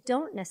that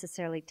don't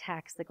necessarily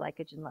tax the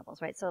glycogen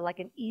levels, right? So like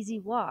an easy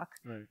walk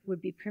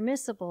would be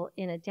permissible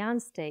in a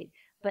downstate,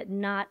 but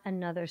not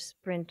another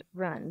sprint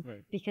run,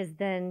 because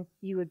then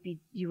you would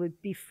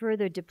be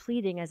further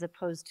depleting as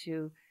opposed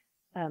to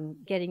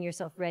getting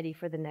yourself ready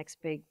for the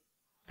next big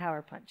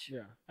power punch.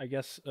 Yeah, I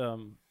guess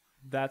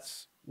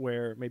that's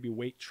where maybe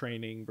weight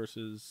training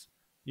versus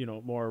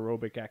more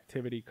aerobic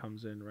activity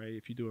comes in, right?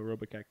 If you do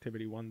aerobic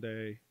activity one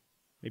day,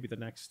 maybe the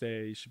next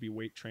day you should be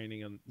weight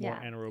training and more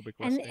anaerobic,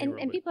 less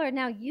anaerobic. And people are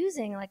now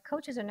using, like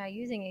coaches are now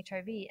using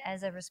HRV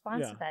as a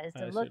response to that, is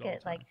to look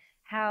at like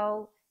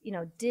how,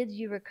 did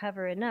you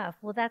recover enough?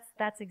 Well,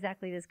 that's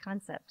exactly this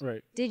concept.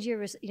 Right. Did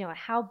your,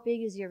 how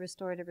big is your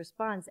restorative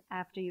response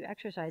after you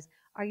exercise?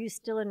 Are you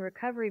still in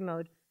recovery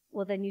mode?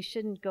 Well, then you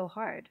shouldn't go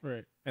hard.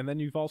 Right. And then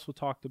you've also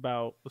talked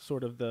about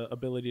sort of the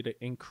ability to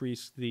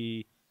increase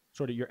the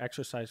sort of your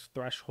exercise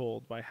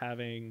threshold by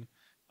having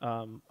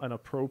an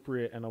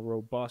appropriate and a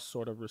robust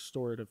sort of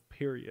restorative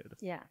period.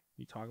 Yeah.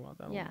 You talk about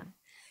that? Yeah.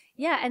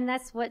 Yeah. And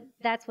that's what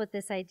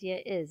this idea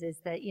is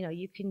that,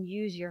 you can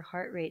use your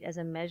heart rate as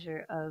a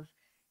measure of,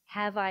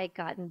 have I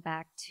gotten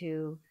back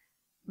to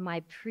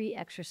my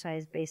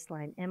pre-exercise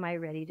baseline? Am I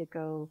ready to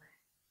go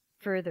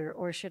further,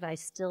 or should I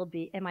still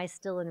be, am I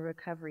still in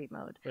recovery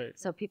mode? Right.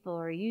 So people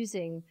are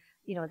using,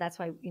 that's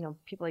why,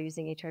 people are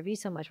using HRV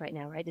so much right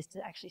now, right? Is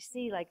to actually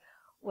see like,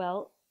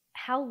 well,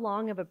 how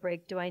long of a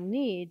break do I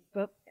need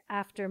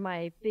after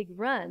my big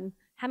run?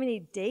 How many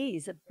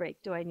days of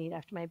break do I need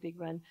after my big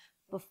run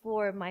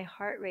before my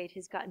heart rate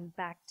has gotten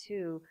back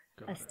to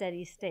a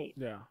steady state?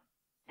 Yeah.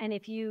 And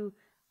if you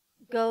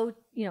go,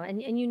 and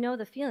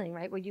the feeling,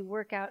 right, where you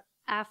work out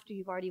after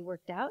you've already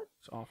worked out.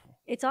 It's awful.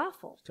 It's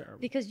awful. It's terrible.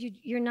 Because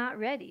you're not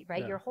ready,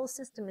 right? Yeah. Your whole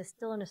system is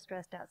still in a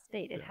stressed out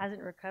state. It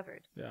hasn't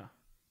recovered. Yeah.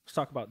 Let's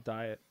talk about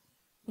diet.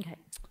 Okay.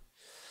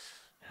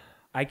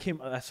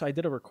 So I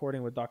did a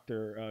recording with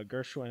Dr.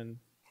 Gershwin,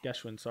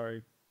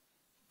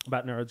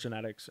 about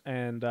neurogenetics.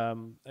 And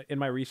in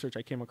my research,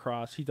 I came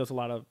across, he does a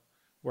lot of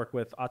work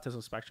with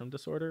autism spectrum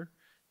disorder.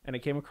 And I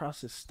came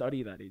across this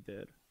study that he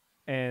did.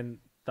 And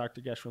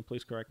Dr. Gershwin,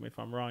 please correct me if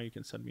I'm wrong. You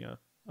can send me a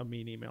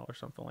mean email or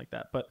something like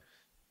that. But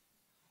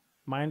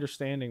my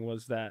understanding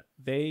was that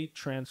they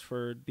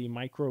transferred the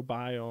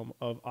microbiome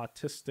of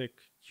autistic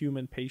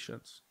human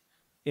patients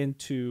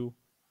into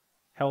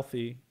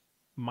healthy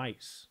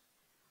mice.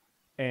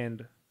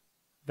 And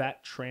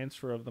that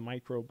transfer of the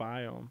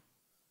microbiome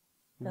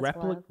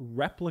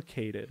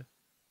replicated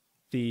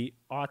the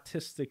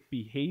autistic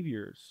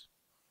behaviors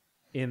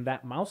in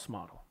that mouse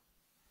model.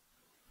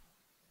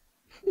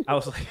 I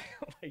was like,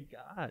 oh my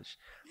gosh.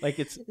 Like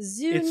it's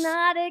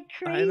zoonotic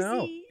crazy. I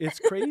know. It's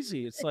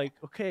crazy. It's like,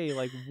 okay,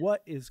 like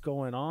what is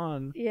going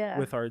on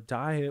with our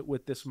diet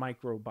with this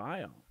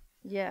microbiome?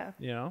 Yeah.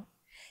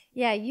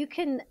 Yeah, you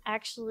can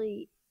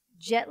actually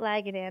jet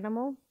lag an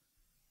animal,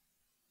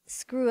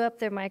 screw up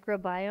their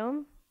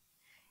microbiome,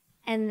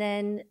 and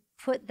then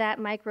put that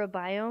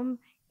microbiome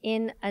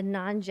in a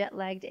non-jet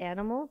lagged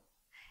animal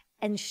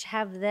and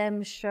have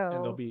them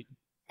show,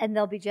 and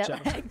they'll be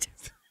jet lagged.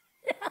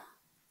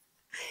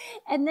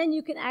 And then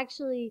you can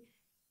actually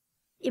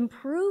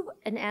improve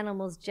an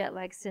animal's jet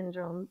lag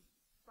syndrome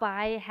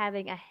by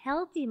having a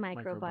healthy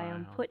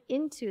microbiome put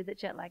into the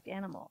jet lagged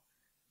animal.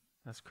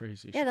 That's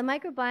crazy. Yeah, the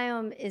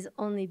microbiome is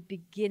only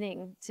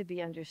beginning to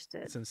be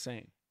understood. It's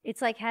insane.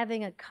 It's like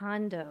having a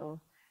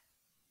condo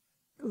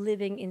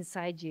living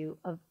inside you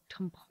of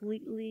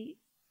completely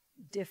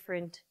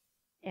different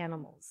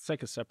animals. It's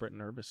like a separate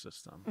nervous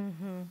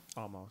system,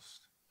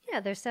 almost.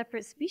 Yeah, they're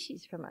separate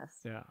species from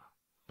us. Yeah.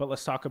 But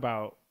let's talk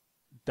about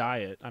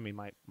diet. I mean,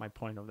 my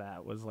point of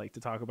that was like to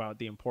talk about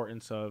the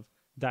importance of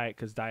diet,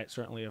 because diet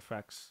certainly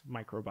affects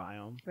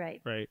microbiome.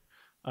 Right. Right.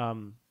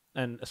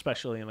 And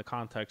especially in the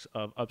context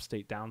of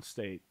upstate,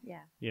 downstate.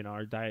 Yeah.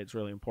 Our diet's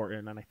really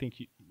important. And I think,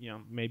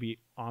 maybe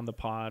on the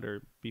pod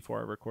or before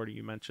our recording,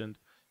 you mentioned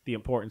the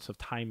importance of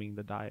timing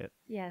the diet.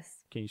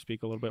 Yes. Can you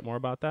speak a little bit more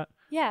about that?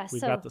 Yeah.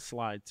 We've got the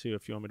slide too,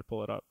 if you want me to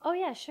pull it up. Oh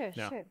yeah, sure.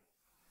 There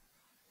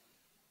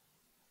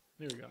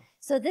we go.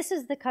 So this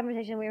is the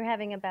conversation we were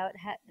having about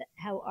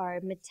how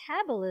our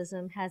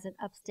metabolism has an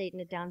upstate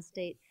and a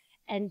downstate.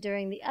 And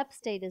during the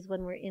upstate is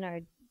when we're in our,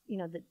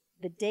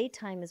 the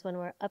daytime is when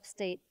we're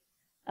upstate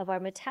of our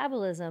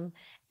metabolism.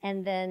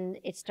 And then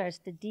it starts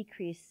to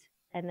decrease.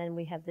 And then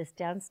we have this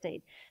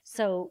downstate.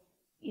 So,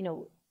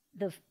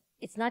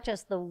 it's not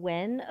just the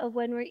when of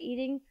when we're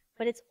eating,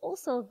 but it's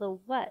also the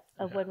what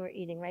of when we're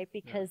eating, right?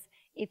 Because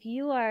if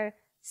you are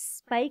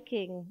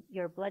spiking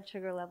your blood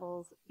sugar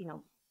levels,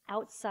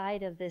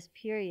 outside of this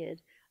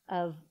period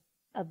of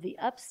the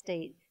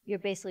upstate, you're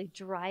basically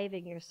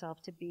driving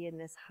yourself to be in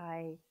this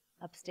high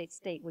upstate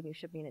state when you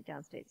should be in a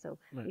downstate. So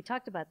we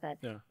talked about that.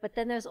 Yeah. But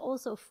then there's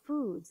also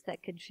foods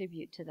that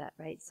contribute to that,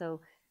 right?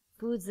 So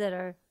foods that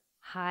are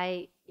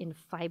high in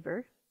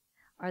fiber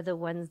are the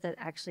ones that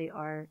actually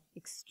are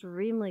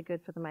extremely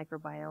good for the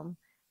microbiome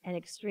and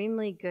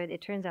extremely good.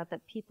 It turns out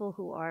that people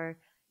who are,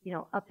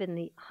 up in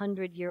the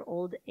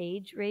 100-year-old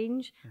age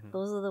range,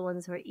 those are the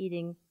ones who are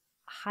eating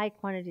high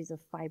quantities of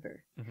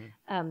fiber.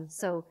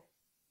 So,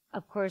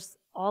 of course,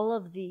 all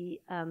of the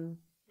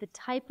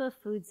type of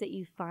foods that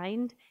you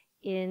find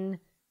in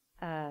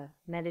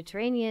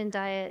Mediterranean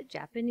diet,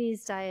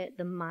 Japanese diet,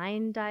 the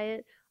Mayan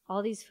diet,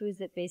 all these foods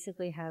that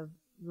basically have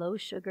low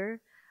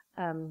sugar,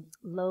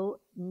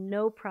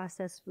 no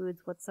processed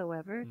foods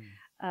whatsoever,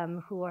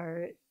 who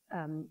are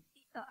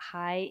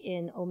high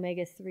in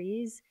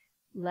omega-3s,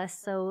 less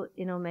so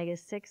in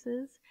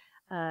omega-6s,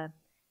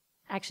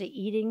 actually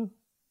eating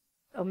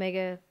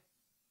omega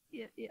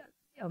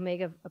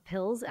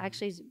pills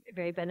actually is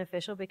very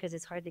beneficial because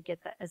it's hard to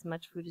get that as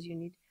much food as you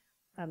need,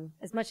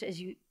 as much as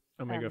you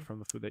omega from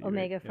the food that you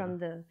omega eat. From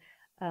the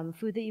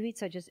food that you eat.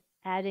 So just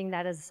adding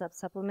that as a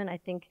supplement, I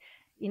think,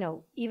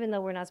 even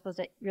though we're not supposed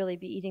to really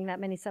be eating that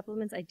many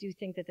supplements, I do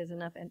think that there's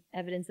enough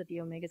evidence that the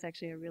omegas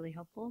actually are really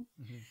helpful.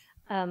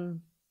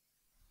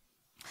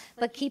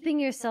 But keeping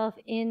yourself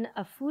in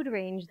a food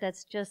range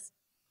that's just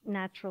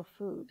natural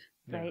food,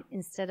 right?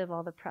 Instead of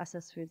all the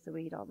processed foods that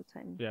we eat all the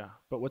time. Yeah.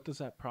 But what does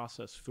that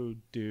processed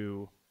food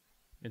do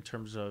in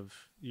terms of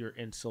your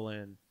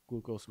insulin,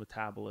 glucose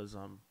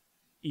metabolism,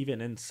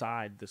 even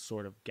inside this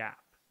sort of gap?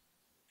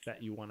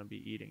 that you want to be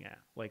eating at?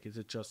 Like, is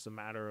it just a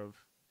matter of,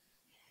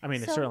 I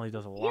mean, it So, certainly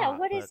does a lot. yeah,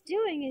 what but it's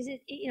doing is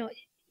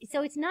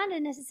so it's not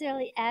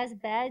necessarily as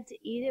bad to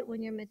eat it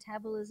when your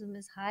metabolism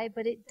is high,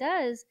 but it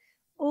does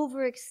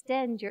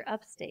overextend your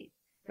upstate,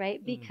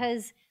 right?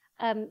 Because,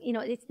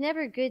 it's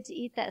never good to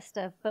eat that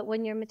stuff, but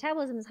when your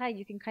metabolism is high,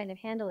 you can kind of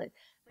handle it.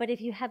 But if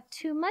you have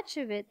too much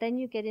of it, then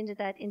you get into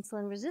that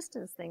insulin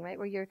resistance thing, right?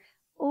 Where you're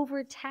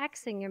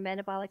overtaxing your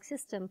metabolic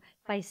system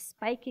by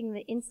spiking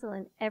the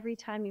insulin every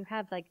time you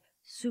have like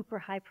super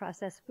high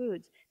processed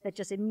foods that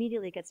just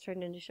immediately gets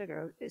turned into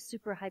sugar, or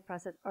super high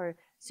processed or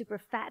super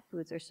fat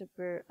foods, or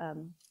super,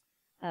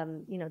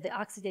 the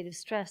oxidative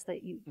stress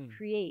that you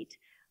create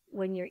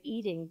when you're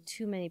eating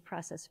too many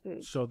processed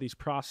foods. So these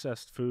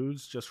processed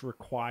foods just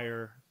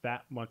require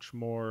that much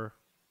more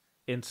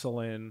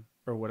insulin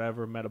or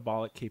whatever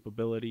metabolic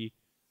capability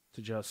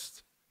to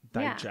just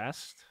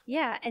digest.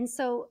 Yeah. And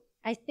so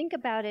I think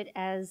about it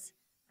as,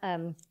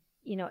 a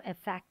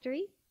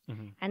factory.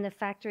 And the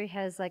factory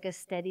has like a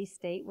steady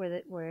state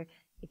where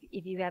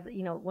if you have,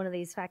 one of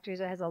these factories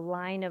that has a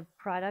line of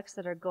products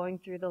that are going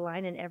through the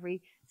line, and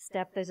every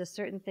step there's a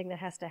certain thing that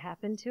has to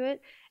happen to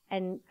it.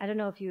 And I don't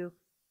know if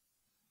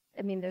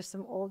there's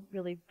some old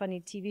really funny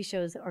TV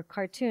shows or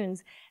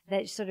cartoons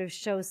that sort of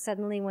show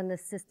suddenly when the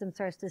system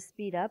starts to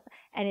speed up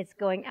and it's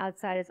going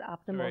outside its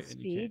optimal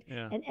speed,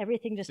 and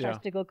everything just starts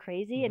to go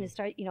crazy. And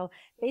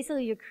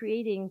basically you're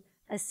creating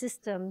a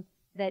system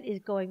that is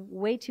going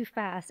way too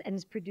fast and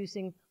is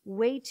producing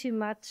way too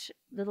much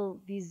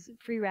these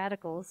free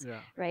radicals,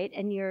 right?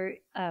 And you're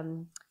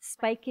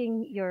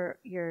spiking your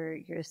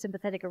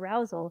sympathetic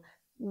arousal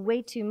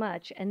way too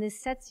much, and this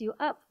sets you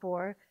up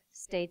for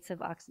states of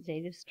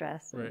oxidative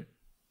stress. Right.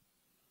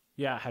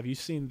 Yeah. Have you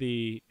seen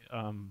the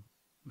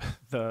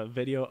the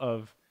video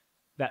of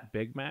that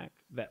Big Mac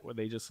where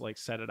they just like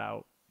set it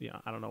out,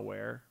 I don't know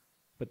where,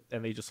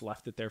 and they just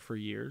left it there for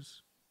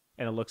years?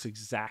 And it looks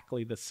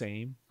exactly the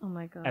same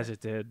as it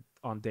did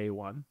on day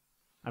one.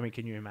 I mean,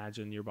 can you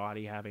imagine your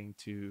body having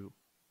to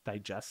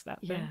digest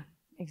that thing? Yeah,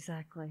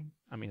 exactly.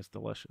 I mean, it's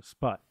delicious,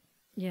 but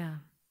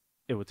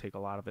it would take a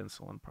lot of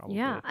insulin probably.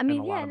 Yeah, and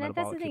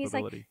that's the thing. It's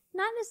like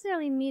not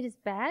necessarily meat is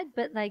bad,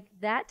 but like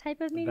that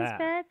type of meat is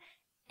bad,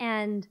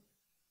 and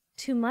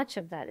too much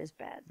of that is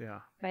bad. Yeah.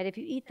 Right. If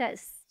you eat that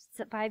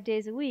 5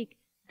 days a week,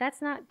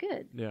 that's not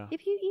good. Yeah.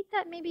 If you eat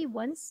that maybe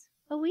once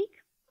a week,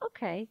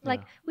 okay.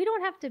 Like we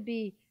don't have to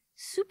be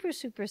super,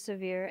 super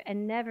severe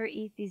and never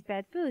eat these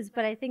bad foods.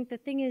 But I think the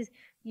thing is,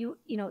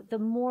 the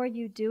more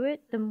you do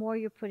it, the more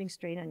you're putting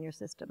strain on your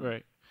system.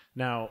 Right.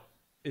 Now,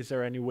 is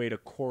there any way to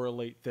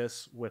correlate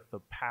this with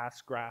the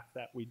past graph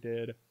that we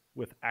did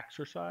with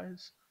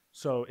exercise?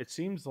 So it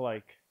seems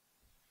like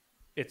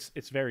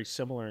it's very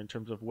similar in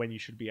terms of when you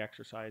should be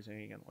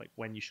exercising and like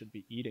when you should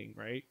be eating,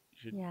 right? You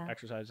should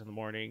exercise in the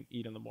morning,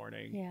 eat in the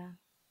morning. Yeah.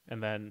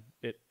 And then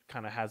it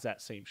kind of has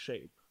that same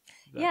shape.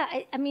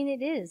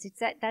 It is.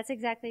 That's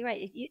exactly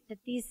right. That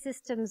these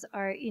systems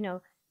are,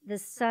 the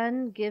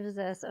sun gives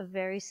us a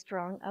very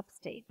strong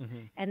upstate,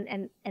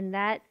 and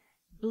that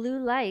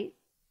blue light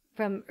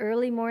from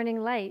early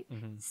morning light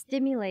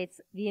stimulates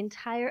the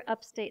entire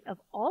upstate of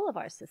all of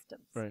our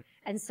systems. Right.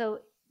 And so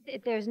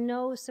there's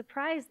no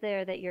surprise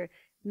there that your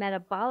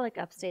metabolic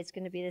upstate is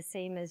going to be the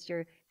same as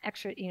your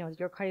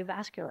your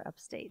cardiovascular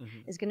upstate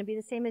is going to be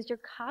the same as your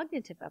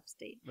cognitive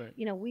upstate. Right.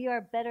 We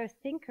are better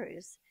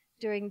thinkers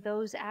during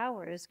those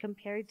hours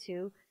compared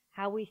to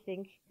how we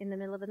think in the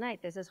middle of the night.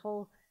 There's this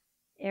whole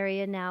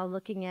area now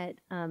looking at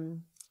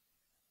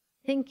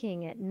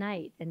thinking at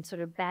night and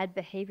sort of bad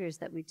behaviors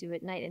that we do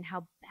at night, and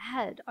how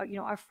bad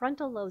our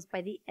frontal lobes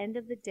by the end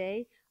of the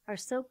day are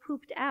so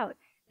pooped out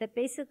that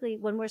basically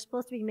when we're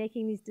supposed to be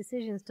making these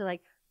decisions to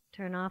like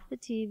turn off the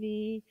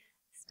TV,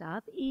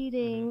 stop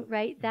eating,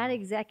 right? That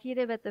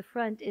executive at the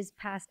front is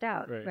passed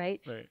out,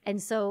 right?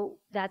 And so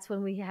that's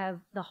when we have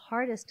the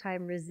hardest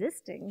time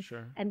resisting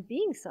and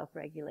being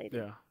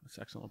self-regulated. Yeah, that's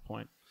an excellent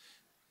point.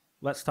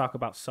 Let's talk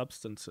about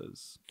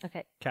substances.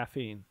 Okay.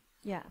 Caffeine.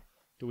 Yeah.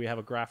 Do we have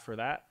a graph for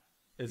that?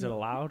 Is it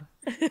allowed?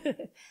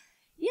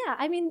 Yeah,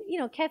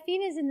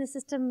 caffeine is in the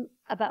system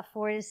about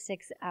 4 to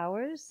 6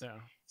 hours. Yeah.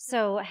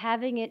 So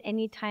having it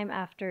any time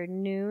after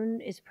noon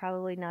is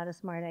probably not a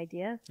smart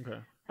idea. Okay.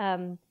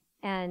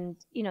 And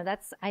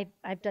that's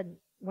I've done,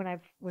 when I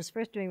was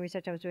first doing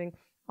research, I was doing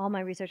all my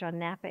research on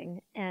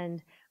napping,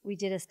 and we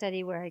did a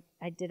study where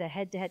I did a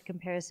head-to-head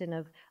comparison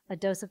of a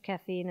dose of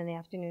caffeine in the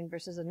afternoon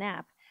versus a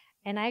nap,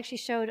 and I actually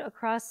showed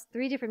across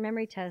 3 different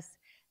memory tests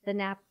the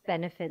nap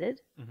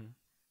benefited.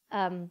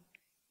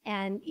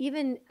 And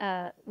even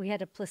we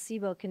had a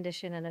placebo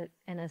condition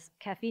and a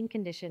caffeine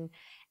condition.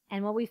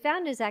 And what we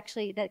found is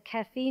actually that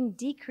caffeine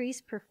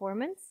decreased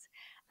performance.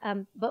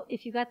 But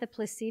if you got the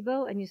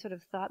placebo and you sort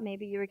of thought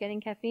maybe you were getting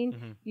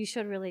caffeine, you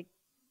showed really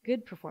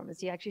good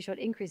performance. You actually showed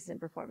increases in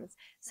performance.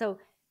 So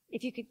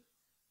if you could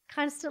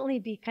constantly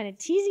be kind of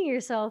teasing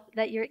yourself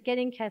that you're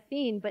getting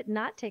caffeine but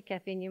not take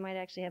caffeine, you might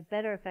actually have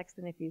better effects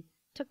than if you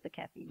took the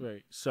caffeine.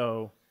 Right.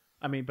 So,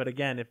 but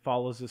again, it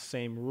follows the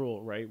same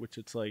rule, right? Which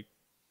it's like,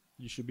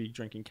 you should be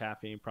drinking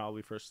caffeine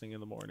probably first thing in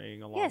the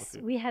morning along Yes,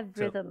 with we have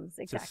rhythms,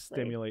 to exactly.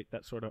 stimulate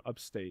that sort of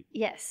upstate.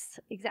 Yes,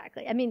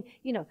 exactly. I mean,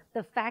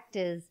 the fact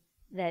is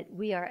that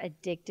we are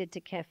addicted to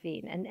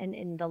caffeine,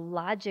 and the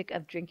logic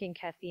of drinking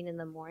caffeine in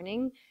the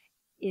morning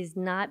is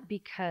not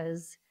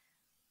because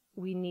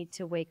we need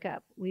to wake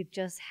up. We've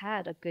just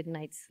had a good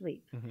night's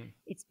sleep.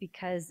 It's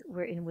because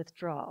we're in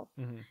withdrawal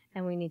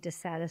and we need to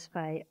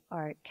satisfy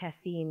our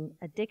caffeine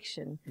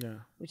addiction,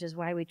 which is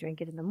why we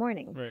drink it in the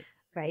morning.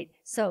 Right?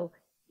 So,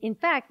 in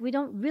fact, we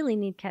don't really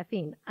need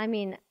caffeine. I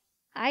mean,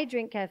 I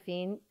drink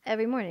caffeine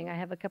every morning. I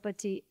have a cup of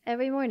tea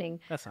every morning.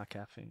 That's not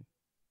caffeine.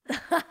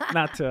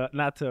 not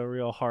to a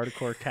real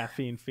hardcore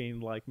caffeine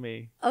fiend like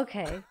me.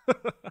 Okay,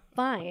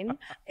 fine.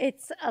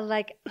 It's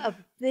like a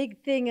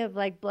big thing of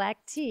like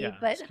black tea,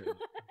 but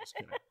just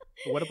kidding.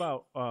 But what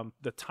about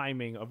the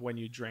timing of when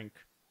you drink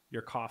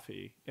your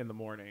coffee in the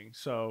morning?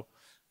 So,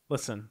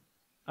 listen,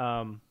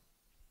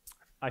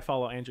 I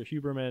follow Andrew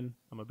Huberman.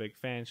 I'm a big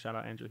fan. Shout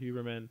out Andrew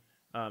Huberman.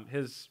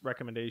 His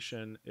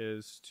recommendation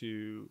is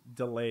to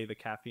delay the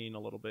caffeine a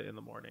little bit in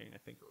the morning. I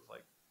think it was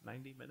like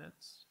 90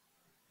 minutes.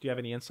 Do you have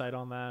any insight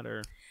on that?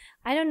 Or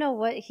I don't know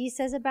what he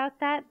says about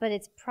that, but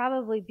it's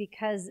probably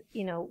because,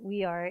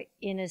 we are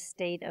in a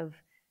state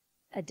of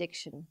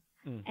addiction.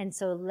 And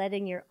so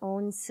letting your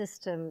own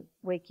system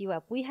wake you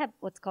up. We have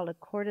what's called a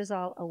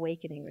cortisol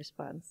awakening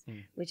response,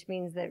 which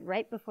means that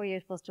right before you're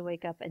supposed to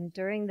wake up and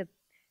during the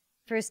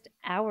first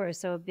hour or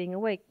so of being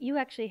awake, you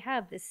actually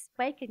have this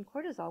spike in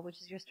cortisol,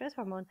 which is your stress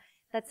hormone,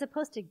 that's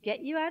supposed to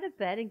get you out of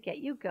bed and get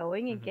you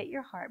going and get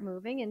your heart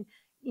moving and,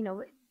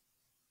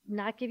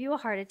 not give you a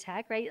heart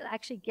attack, right?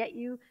 Actually get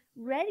you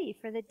ready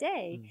for the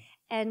day.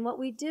 And what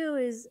we do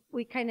is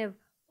we kind of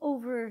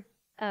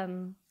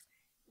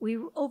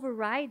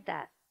override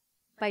that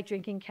by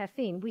drinking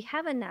caffeine. We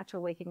have a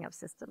natural waking up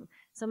system.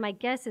 So my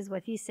guess is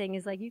what he's saying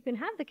is like, you can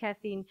have the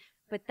caffeine,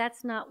 but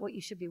that's not what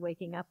you should be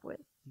waking up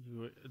with.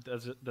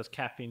 Does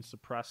caffeine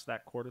suppress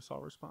that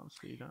cortisol response?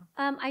 Do you know?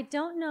 I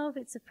don't know if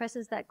it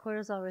suppresses that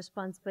cortisol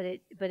response, but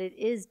it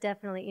is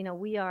definitely,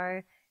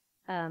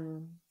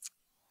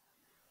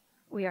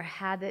 we are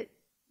habit,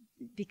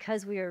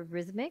 because we are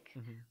rhythmic,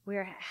 we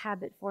are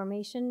habit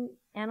formation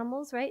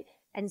animals, right?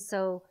 And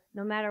so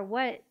no matter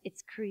what,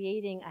 it's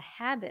creating a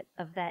habit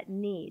of that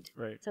need.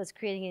 Right. So it's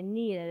creating a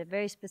need at a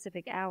very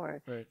specific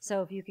hour. Right.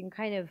 So if you can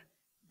kind of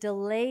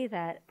delay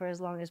that for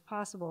as long as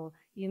possible,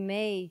 you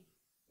may,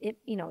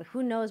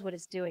 who knows what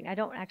it's doing? I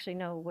don't actually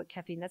know what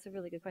caffeine, that's a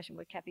really good question,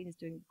 what caffeine is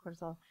doing to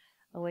cortisol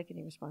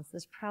awakening response.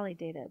 There's probably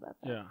data about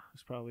that. Yeah,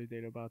 there's probably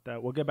data about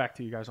that. We'll get back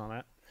to you guys on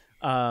that.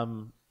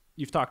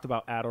 You've talked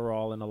about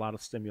Adderall and a lot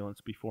of stimulants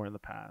before in the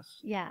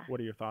past. Yeah. What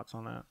are your thoughts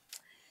on that?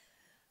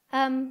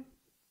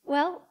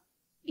 Well,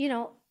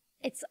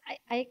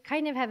 I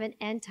kind of have an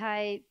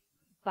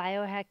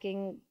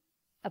anti-biohacking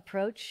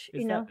approach,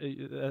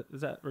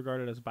 Is that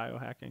regarded as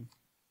biohacking?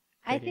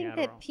 I think Adderall?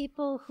 that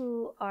people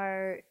who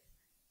are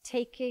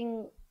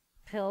taking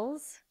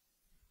pills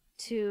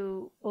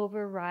to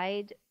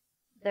override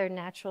their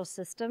natural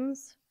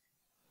systems,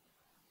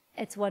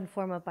 it's one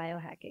form of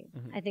biohacking.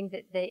 I think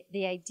that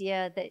the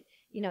idea that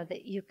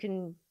that you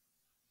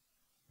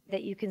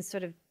can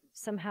sort of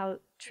somehow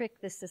trick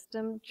the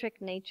system,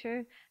 trick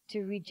nature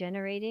to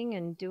regenerating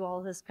and do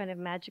all this kind of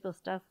magical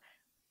stuff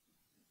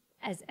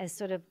as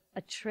sort of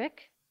a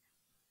trick.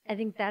 I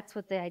think that's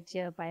what the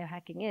idea of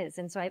biohacking is.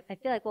 And so I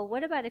feel like, well,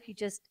 what about if you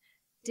just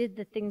did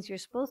the things you're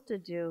supposed to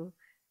do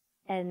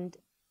and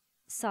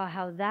saw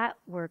how that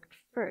worked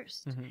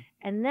first,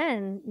 and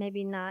then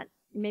maybe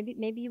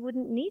you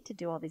wouldn't need to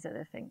do all these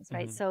other things,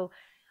 right? So,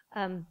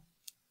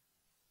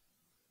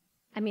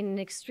 I mean, an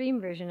extreme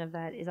version of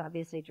that is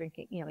obviously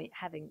drinking,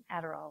 having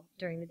Adderall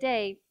during the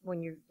day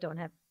when you don't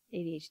have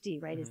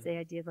ADHD, right? Is the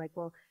idea of like,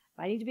 well, if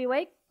I need to be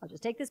awake, I'll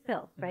just take this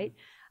pill, right?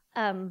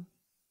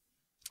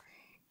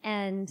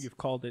 And you've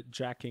called it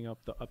jacking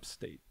up the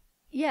upstate.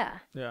 Yeah,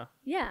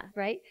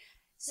 right?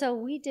 So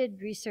we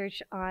did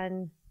research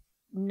on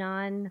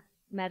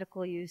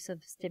non-medical use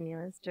of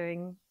stimulants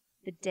during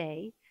the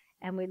day,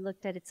 and we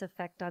looked at its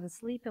effect on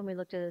sleep, and we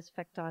looked at its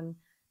effect on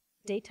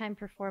daytime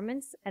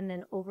performance, and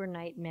then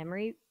overnight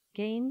memory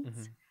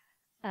gains.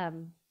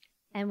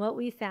 And what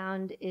we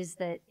found is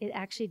that it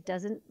actually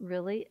doesn't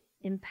really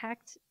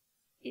impact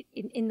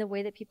in the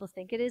way that people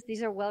think it is.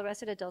 These are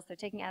well-rested adults. They're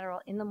taking Adderall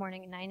in the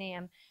morning at 9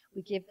 a.m.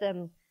 We give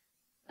them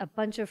a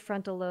bunch of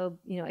frontal lobe,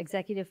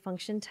 executive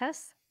function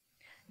tests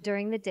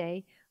during the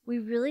day. We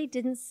really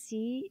didn't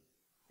see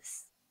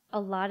a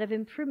lot of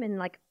improvement,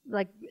 like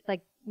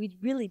we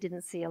really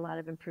didn't see a lot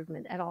of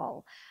improvement at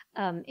all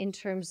in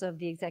terms of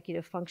the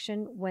executive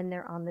function when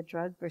they're on the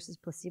drug versus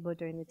placebo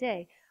during the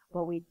day.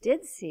 What we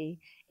did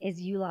see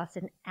is you lost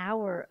an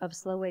hour of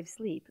slow wave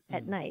sleep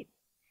at night.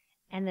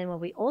 And then what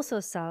we also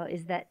saw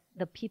is that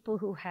the people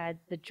who had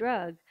the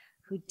drug,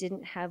 who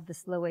didn't have the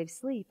slow wave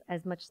sleep,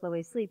 as much slow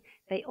wave sleep,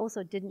 they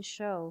also didn't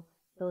show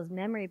those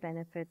memory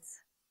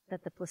benefits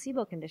that the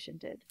placebo condition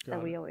did,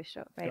 that we always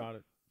show, right? Got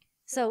it.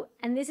 So,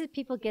 and this is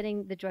people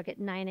getting the drug at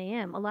 9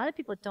 a.m. A lot of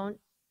people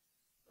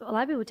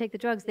take the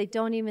drugs, they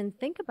don't even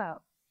think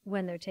about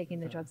when they're taking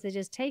the drugs. They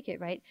just take it,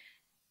 right?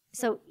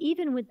 So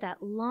even with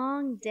that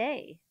long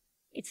day,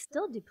 it's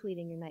still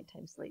depleting your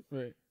nighttime sleep.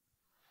 Right.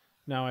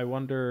 Now, I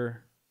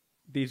wonder,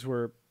 these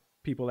were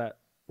people that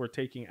were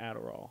taking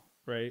Adderall,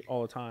 right,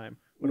 all the time.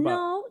 What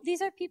No,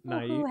 these are people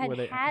who had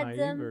had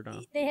them.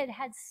 No? They had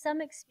had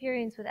some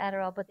experience with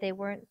Adderall, but they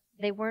weren't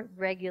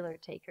regular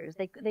takers.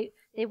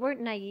 They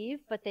weren't naive,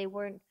 but they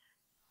weren't,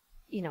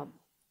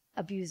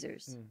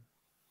 abusers.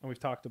 And we've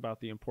talked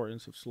about the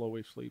importance of slow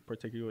wave sleep,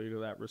 particularly to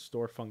that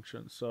restore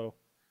function. So,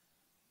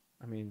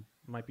 I mean,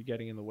 it might be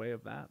getting in the way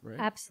of that, right?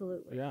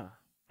 Absolutely. Yeah.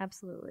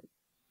 Absolutely.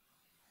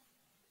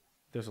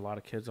 There's a lot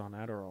of kids on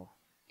Adderall.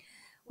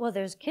 Well,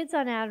 there's kids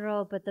on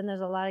Adderall, but then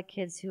there's a lot of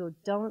kids who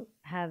don't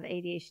have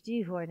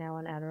ADHD who are now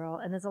on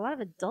Adderall, and there's a lot of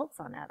adults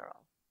on Adderall.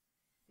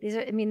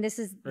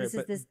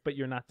 But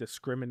you're not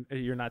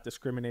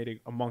discriminating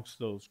amongst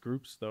those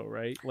groups, though,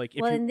 right? Like,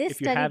 in this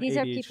study, these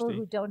ADHD, are people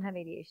who don't have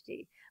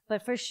ADHD,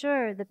 but for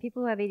sure, the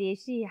people who have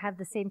ADHD have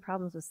the same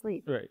problems with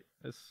sleep. Right.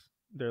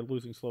 They're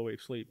losing slow wave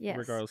sleep,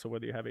 regardless of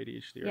whether you have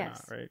ADHD or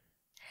not, right?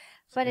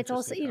 But it's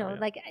also,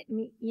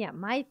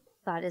 my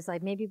thought is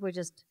like maybe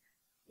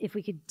if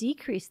we could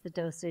decrease the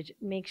dosage,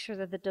 make sure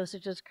that the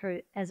dosages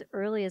occur as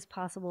early as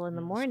possible in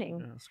the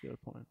morning. That's a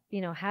good point.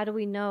 How do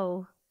we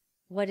know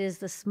what is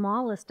the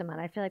smallest amount?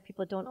 I feel like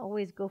people don't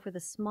always go for the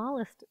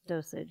smallest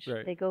dosage.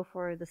 Right. They go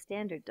for the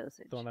standard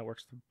dosage. The one that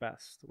works the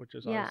best, which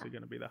is obviously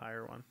going to be the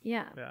higher one.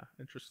 Yeah. Yeah,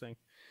 interesting.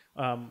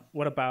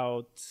 What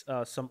about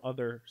some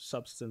other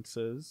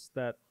substances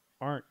that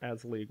aren't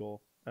as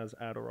legal as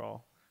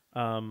Adderall?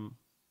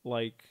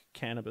 Like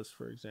cannabis,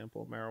 for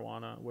example,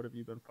 marijuana. What have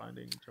you been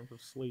finding in terms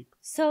of sleep?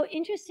 So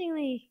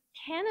interestingly,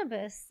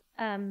 cannabis,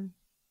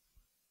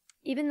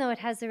 even though it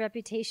has the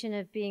reputation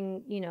of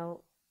being,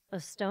 a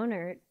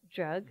stoner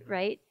drug,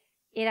 right?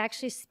 It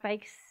actually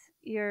spikes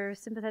your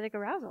sympathetic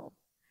arousal,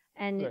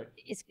 and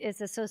it's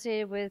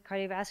associated with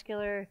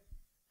cardiovascular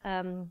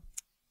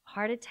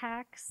heart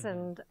attacks,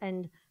 and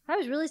I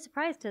was really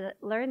surprised to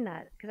learn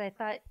that, because I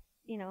thought,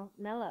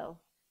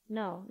 mellow.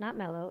 No, not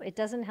mellow. It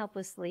doesn't help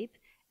with sleep.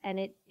 And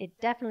it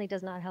definitely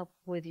does not help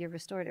with your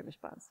restorative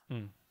response. Yeah,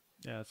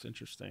 that's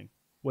interesting.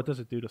 What does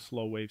it do to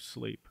slow wave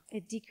sleep?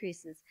 It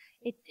decreases.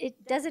 It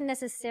doesn't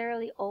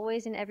necessarily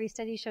always in every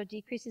study show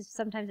decreases.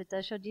 Sometimes it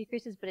does show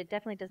decreases, but it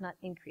definitely does not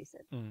increase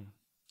it.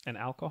 And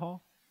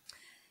alcohol?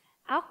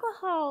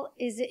 Alcohol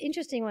is an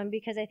interesting one,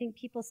 because I think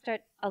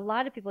a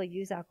lot of people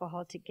use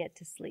alcohol to get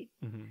to sleep.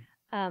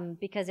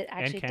 Because it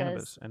actually and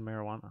cannabis and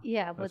marijuana.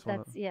 Yeah, but one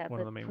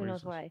of the main who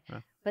knows why?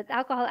 Yeah. But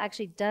alcohol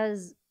actually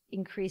does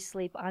increase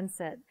sleep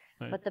onset.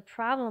 Right. But the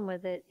problem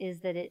with it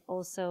is that it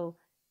also,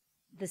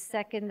 the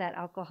second that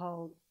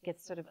alcohol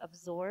gets sort of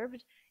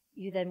absorbed,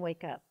 you then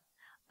wake up.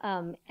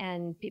 And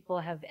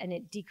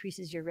it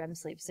decreases your REM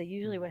sleep. So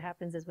usually what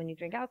happens is when you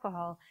drink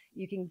alcohol,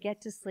 you can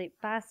get to sleep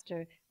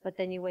faster, but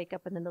then you wake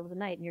up in the middle of the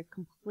night and you're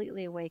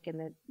completely awake and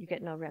then you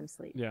get no REM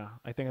sleep. Yeah,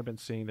 I think I've been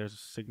seeing there's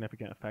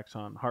significant effects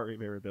on heart rate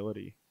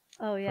variability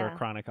for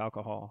chronic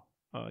alcohol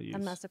use.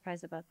 I'm not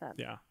surprised about that.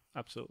 Yeah,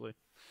 absolutely.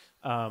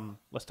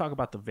 Let's talk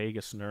about the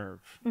vagus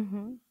nerve,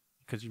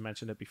 because you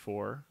mentioned it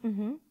before.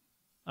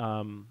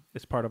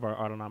 It's part of our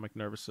autonomic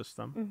nervous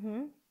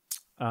system.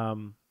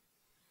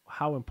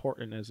 How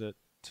important is it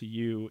to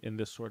you in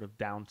this sort of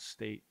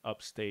downstate,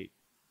 upstate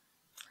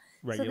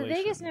regulation? So the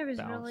vagus nerve is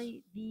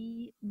really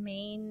the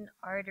main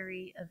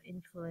artery of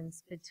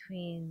influence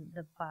between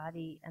the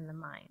body and the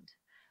mind.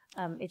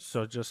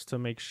 So just to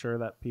make sure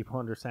that people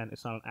understand,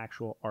 it's not an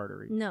actual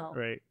artery. No,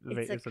 right?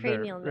 It's a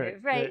cranial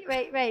nerve.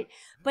 Right.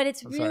 But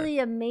it's really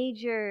a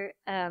major.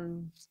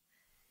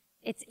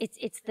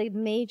 It's the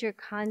major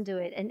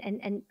conduit,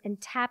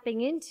 and tapping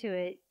into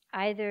it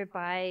either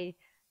by,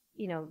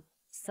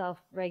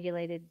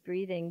 self-regulated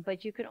breathing,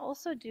 but you can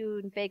also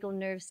do vagal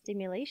nerve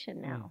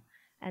stimulation now,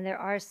 and there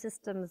are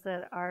systems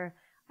that are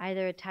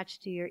either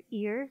attached to your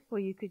ear where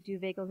you could do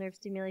vagal nerve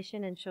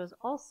stimulation and shows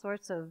all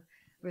sorts of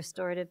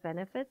restorative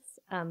benefits,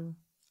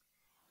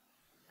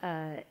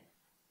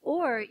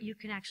 or you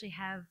can actually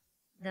have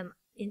them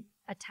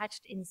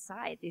attached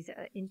inside these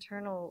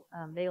internal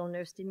vagal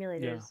nerve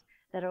stimulators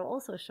that are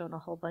also shown a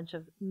whole bunch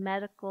of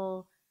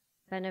medical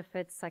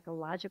benefits,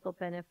 psychological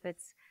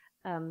benefits.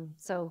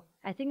 So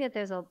I think that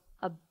there's a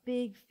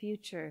big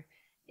future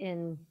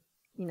in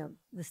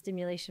the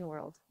stimulation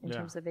world in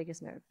terms of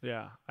vagus nerve.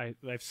 Yeah,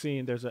 I've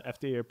seen there's an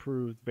FDA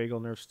approved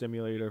vagal nerve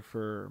stimulator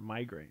for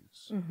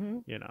migraines.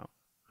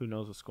 Who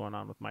knows what's going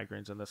on with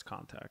migraines in this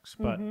context,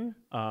 but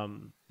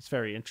it's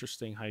very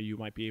interesting how you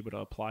might be able to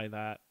apply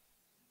that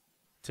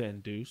to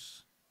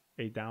induce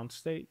a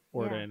downstate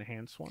or to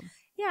enhance one.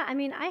 Yeah, I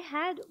mean, I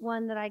had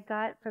one that I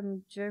got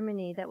from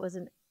Germany that was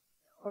an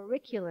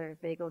auricular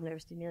vagal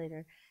nerve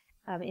stimulator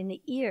in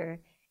the ear,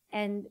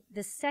 and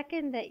the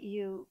second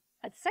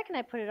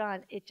I put it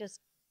on,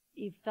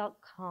 you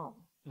felt calm.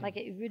 Like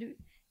it really.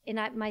 And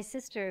my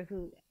sister,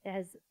 who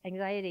has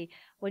anxiety,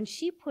 when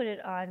she put it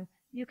on,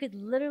 you could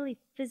literally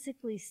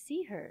physically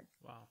see her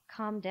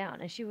calm down,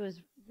 and she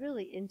was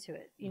really into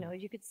it.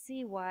 You could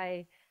see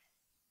why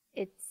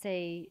it's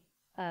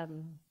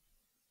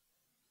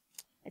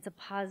it's a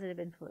positive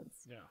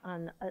influence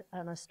on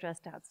a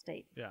stressed out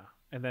state. Yeah.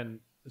 And then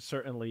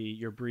certainly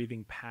your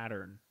breathing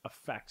pattern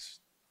affects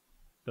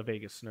the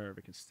vagus nerve.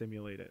 It can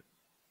stimulate it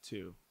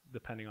too,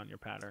 depending on your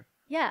pattern.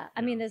 Yeah.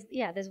 I mean,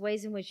 there's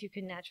ways in which you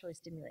can naturally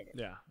stimulate it.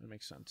 Yeah, that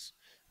makes sense.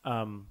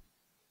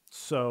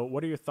 So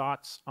what are your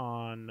thoughts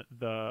on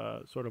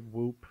the sort of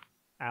Whoop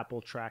Apple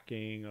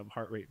tracking of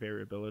heart rate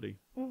variability?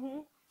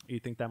 Mm-hmm. You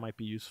think that might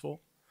be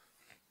useful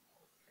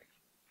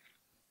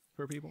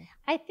for people?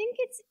 I think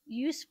it's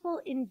useful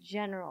in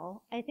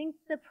general. I think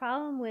the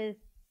problem with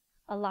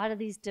a lot of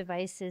these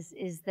devices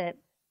is that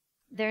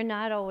they're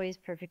not always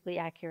perfectly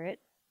accurate.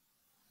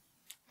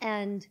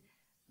 And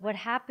what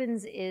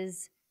happens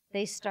is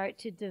they start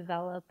to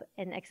develop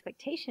an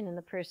expectation in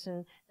the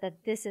person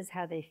that this is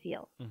how they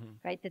feel,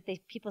 right? That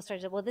people start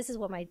to say, well, this is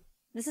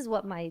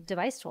what my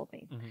device told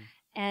me.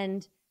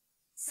 And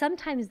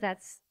sometimes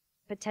that's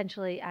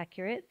potentially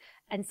accurate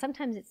and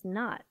sometimes it's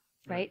not,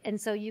 right? And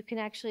so you can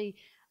actually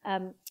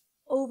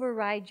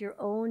override your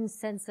own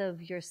sense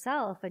of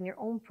yourself and your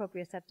own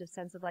proprioceptive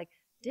sense of like,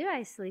 did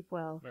I sleep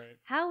well? Right.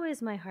 How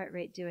is my heart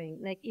rate doing?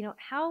 Like,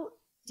 how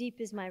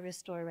deep is my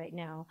restore right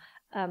now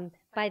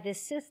by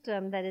this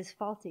system that is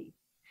faulty?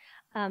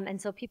 And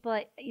so people,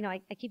 I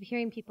keep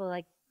hearing people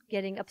like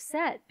getting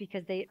upset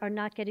because they are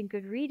not getting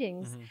good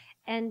readings.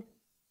 And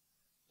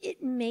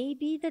it may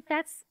be that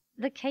that's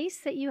the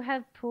case, that you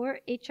have poor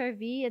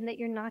HRV and that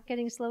you're not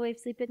getting slow wave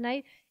sleep at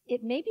night.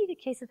 It may be the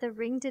case that the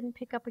ring didn't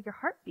pick up your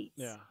heartbeats.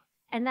 Yeah.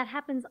 And that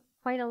happens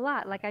quite a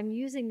lot. Like I'm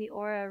using the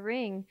Aura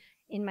ring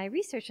in my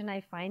research and I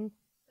find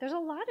there's a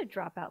lot of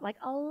dropout,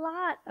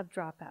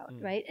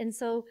 right? And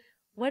so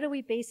what are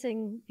we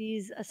basing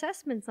these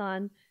assessments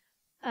on?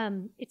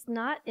 It's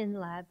not in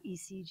lab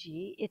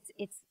ECG.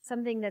 It's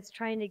something that's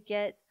trying to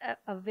get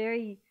a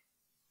very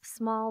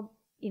small,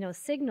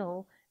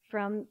 signal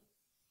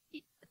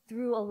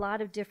through a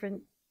lot of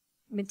different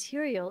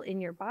material in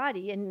your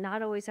body, and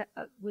not always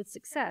with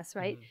success,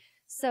 right?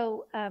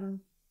 So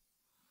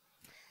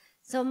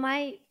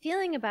my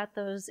feeling about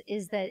those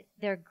is that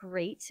they're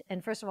great.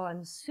 And first of all,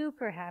 I'm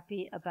super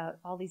happy about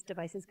all these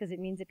devices because it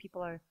means that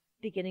people are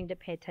beginning to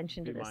pay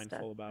attention to this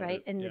stuff,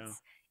 right? And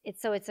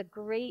it's a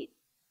great,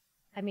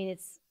 I mean,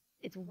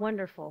 it's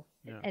wonderful,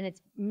 and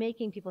it's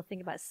making people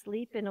think about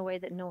sleep in a way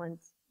that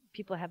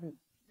people haven't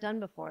done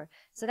before.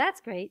 So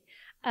that's great.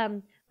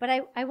 But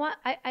I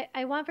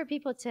want for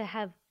people to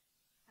have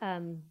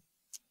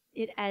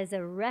it as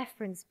a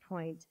reference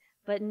point,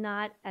 but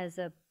not as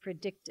a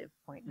predictive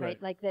point,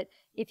 right? Like that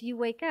if you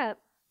wake up,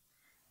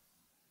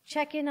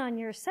 check in on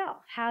yourself.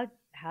 How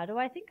do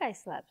I think I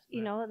slept?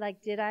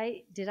 Like do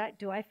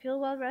I feel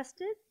well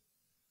rested?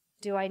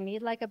 Do I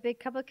need like a big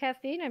cup of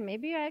caffeine? Or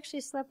maybe I actually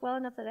slept well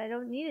enough that I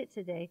don't need it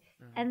today.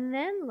 And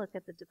then look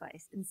at the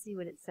device and see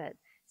what it said.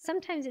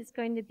 Sometimes it's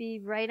going to be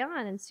right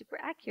on and super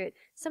accurate.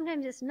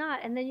 Sometimes it's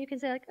not. And then you can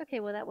say like, okay,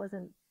 well, that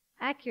wasn't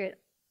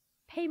accurate.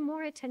 Pay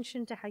more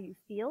attention to how you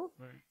feel.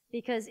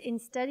 Because in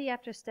study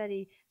after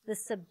study, the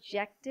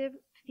subjective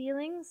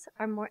feelings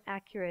are more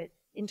accurate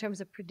in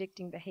terms of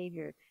predicting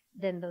behavior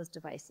than those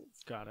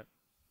devices. Got it.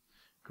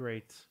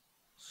 Great.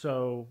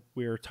 So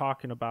we're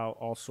talking about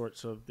all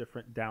sorts of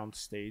different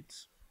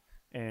downstates,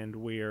 and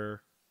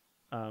we're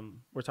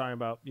talking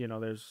about,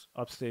 there's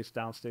upstates,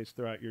 downstates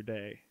throughout your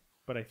day.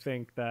 But I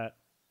think that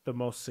the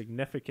most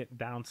significant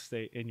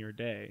downstate in your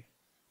day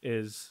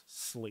is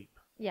sleep.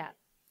 Yeah.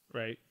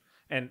 Right.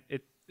 And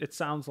it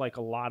sounds like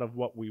a lot of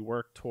what we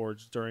work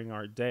towards during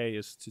our day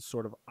is to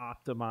sort of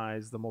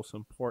optimize the most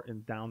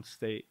important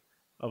downstate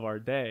of our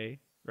day,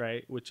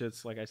 right? Which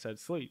is, like I said,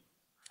 sleep.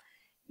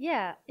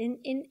 Yeah.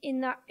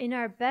 In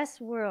our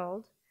best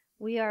world,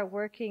 we are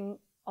working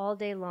all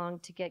day long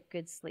to get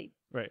good sleep.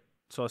 Right.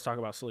 So let's talk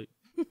about sleep.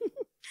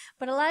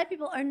 But a lot of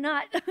people are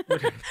not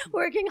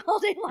working all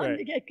day long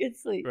to get good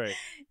sleep. Right.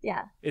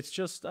 Yeah. It's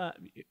just a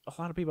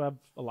lot of people have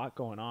a lot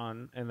going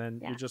on, and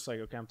then you're just like,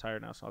 okay, I'm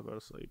tired now, so I'll go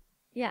to sleep.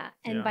 Yeah.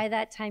 And by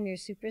that time, you're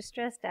super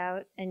stressed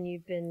out, and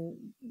you've been,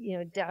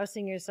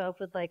 dousing yourself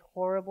with like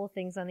horrible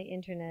things on the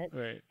internet.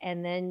 Right.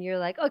 And then you're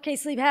like, okay,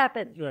 sleep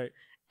happens. Right.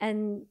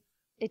 And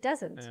it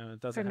doesn't. Yeah,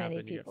 it doesn't for happen.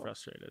 Many people. You get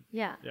frustrated.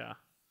 Yeah. Yeah.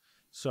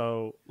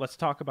 So let's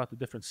talk about the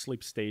different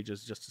sleep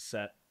stages just to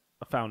set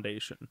a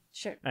foundation.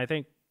 Sure. And I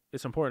think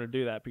it's important to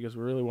do that because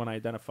we really want to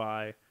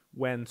identify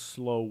when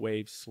slow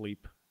wave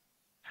sleep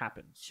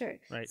happens. Sure.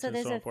 Right. So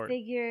there's a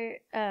figure.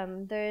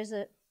 There's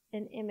an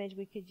image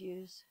we could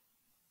use.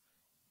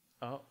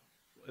 Oh,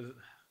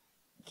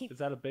 is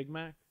that a Big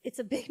Mac? It's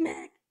a Big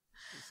Mac.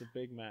 It's a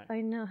Big Mac.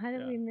 I know. How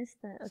did we miss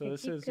that? Okay, so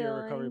this is going.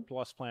 Your Recovery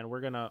Plus plan.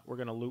 We're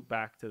gonna loop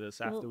back to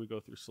this after we go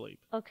through sleep.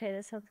 Okay,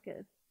 that sounds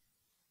good.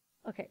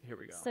 Okay. Here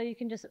we go. So you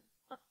can just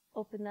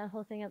open that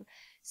whole thing up.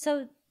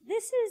 So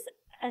this is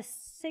a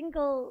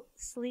single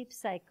sleep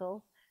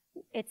cycle.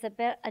 It's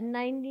about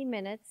 90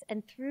 minutes,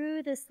 and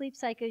through the sleep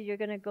cycle, you're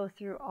going to go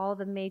through all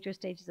the major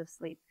stages of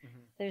sleep.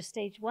 There's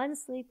stage 1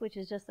 sleep, which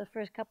is just the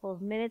first couple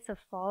of minutes of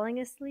falling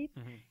asleep,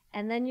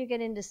 and then you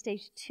get into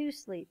stage 2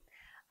 sleep.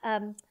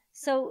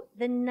 So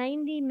the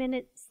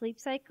 90-minute sleep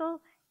cycle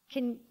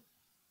can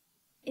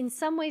in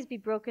some ways be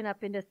broken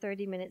up into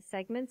 30-minute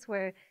segments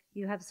where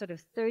you have sort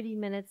of 30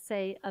 minutes,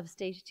 say, of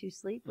stage 2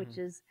 sleep, which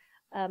is,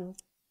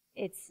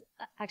 it's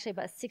actually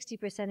about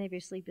 60% of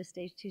your sleep is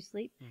stage 2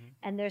 sleep.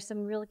 And there's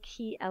some real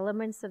key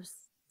elements of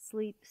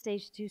sleep,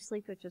 stage 2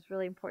 sleep, which is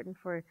really important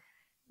for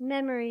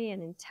memory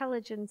and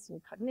intelligence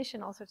and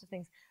cognition, all sorts of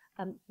things.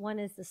 One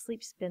is the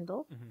sleep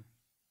spindle.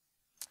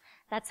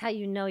 That's how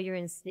you know you're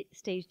in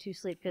stage 2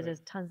 sleep, because there's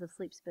tons of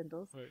sleep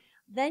spindles.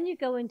 Then you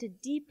go into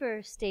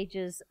deeper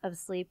stages of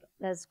sleep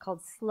that's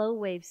called slow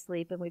wave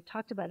sleep, and we've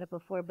talked about it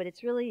before, but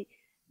it's really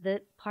the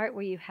part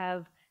where you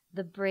have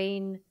the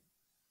brain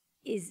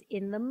is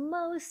in the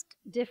most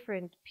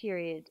different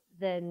period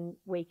than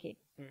waking.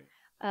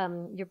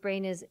 Your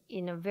brain is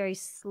in a very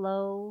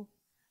slow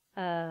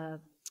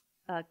neural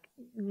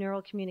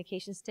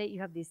communication state. You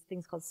have these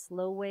things called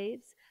slow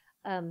waves.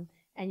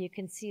 And you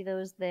can see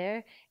those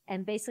there.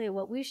 And basically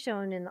what we've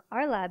shown in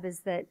our lab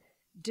is that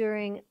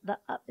during the,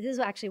 this is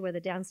actually where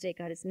the downstate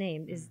got its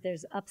name, is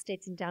there's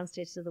upstates and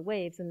downstates of the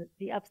waves. And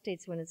the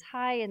upstates when it's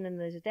high, and then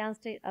there's a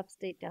downstate,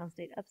 upstate,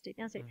 downstate, upstate,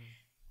 downstate.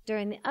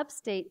 During the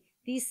upstate,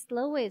 these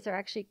slow waves are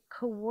actually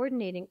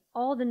coordinating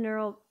all the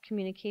neural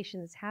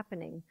communications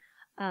happening.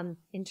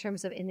 In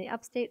terms of in the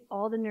upstate,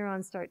 all the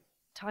neurons start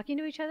talking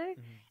to each other.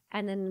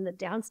 And then in the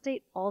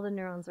downstate, all the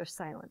neurons are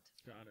silent.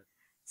 Got it.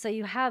 So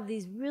you have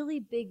these really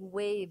big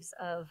waves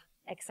of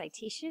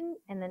excitation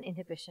and then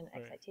inhibition,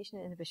 excitation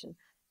and inhibition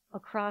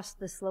across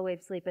the slow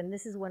wave sleep. And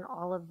this is when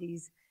all of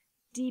these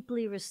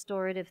deeply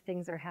restorative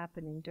things are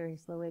happening during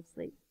slow wave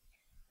sleep.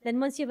 Then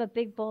once you have a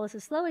big bolus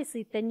of slow wave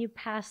sleep, then you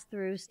pass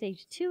through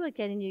stage 2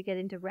 again, and you get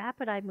into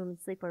rapid eye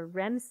movement sleep, or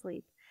REM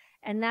sleep.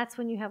 And that's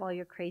when you have all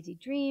your crazy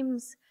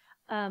dreams.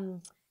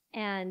 And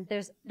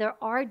there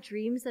are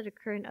dreams that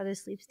occur in other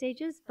sleep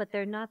stages, but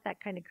they're not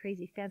that kind of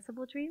crazy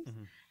fanciful dreams.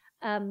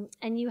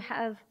 And you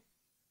have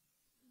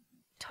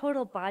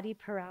total body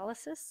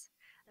paralysis.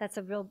 That's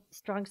a real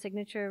strong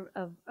signature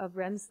of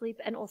REM sleep,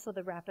 and also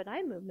the rapid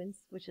eye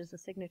movements, which is a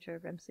signature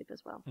of REM sleep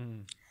as well.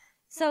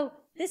 So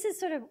this is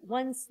sort of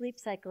one sleep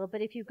cycle,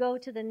 but if you go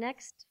to the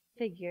next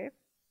figure,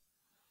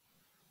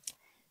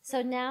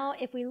 so now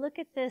if we look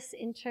at this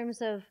in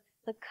terms of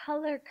the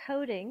color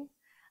coding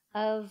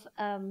of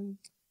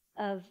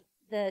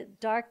the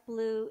dark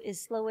blue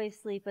is slow wave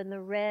sleep, and the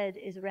red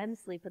is REM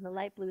sleep, and the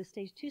light blue is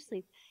stage 2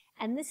 sleep.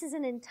 And this is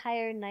an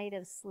entire night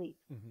of sleep.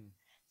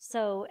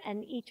 So,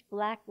 and each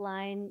black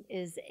line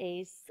is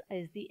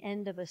the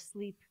end of a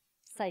sleep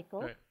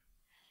cycle.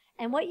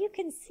 And what you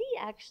can see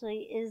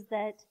actually is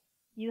that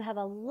you have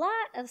a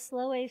lot of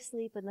slow wave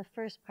sleep in the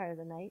first part of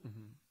the night.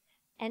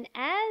 And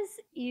as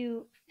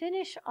you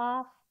finish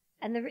off,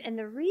 and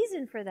the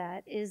reason for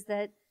that is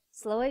that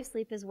slow wave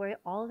sleep is where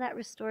all that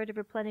restorative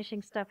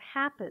replenishing stuff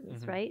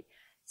happens, right?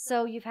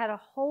 So you've had a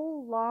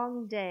whole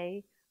long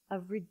day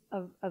of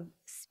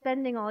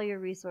spending all your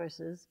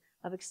resources,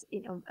 of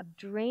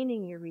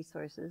draining your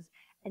resources.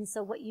 And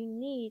so what you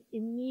need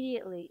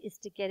immediately is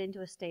to get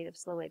into a state of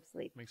slow wave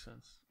sleep. Makes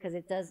sense. Because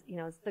it does,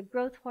 it's the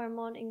growth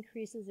hormone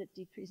increases, it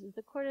decreases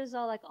the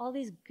cortisol, like all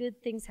these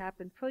good things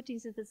happen. Protein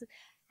synthesis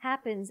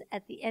happens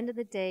at the end of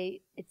the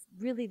day. It's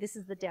really, this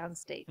is the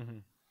downstate.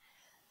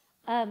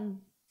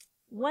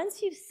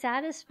 Once you've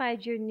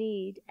satisfied your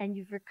need and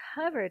you've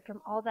recovered from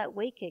all that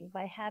waking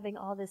by having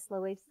all this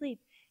slow wave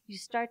sleep, you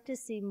start to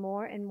see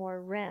more and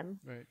more REM.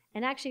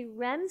 And actually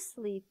REM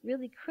sleep,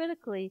 really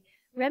critically,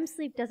 REM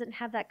sleep doesn't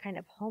have that kind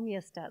of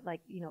homeostat,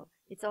 like,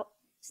 it's all,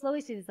 slow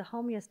wave sleep is a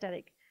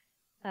homeostatic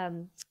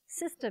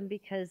system,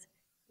 because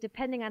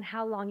depending on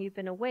how long you've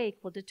been awake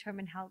will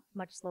determine how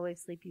much slow wave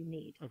sleep you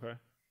need.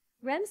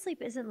 REM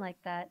sleep isn't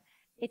like that.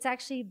 It's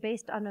actually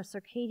based on a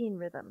circadian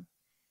rhythm.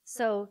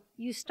 So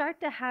you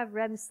start to have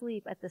REM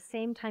sleep at the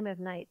same time of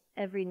night,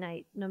 every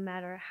night, no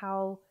matter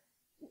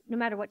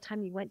what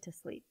time you went to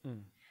sleep.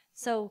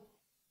 So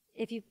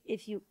if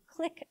you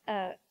click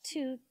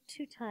two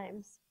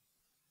times,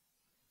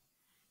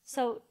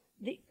 so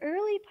the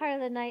early part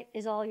of the night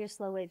is all your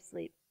slow wave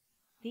sleep.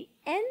 The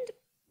end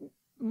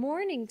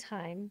morning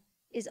time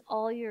is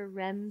all your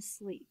REM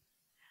sleep.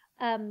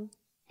 And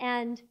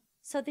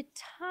so the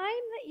time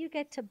that you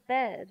get to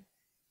bed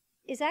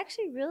is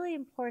actually really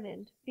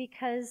important,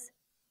 because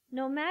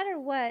no matter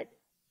what,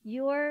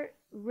 your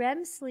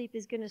REM sleep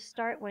is going to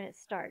start when it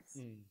starts.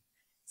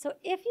 So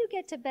if you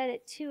get to bed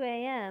at 2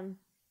 a.m.,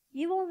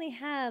 you only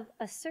have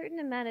a certain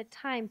amount of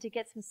time to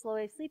get some slow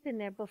wave sleep in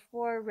there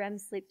before REM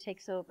sleep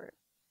takes over.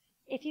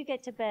 If you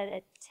get to bed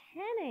at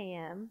 10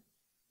 a.m.,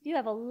 you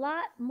have a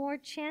lot more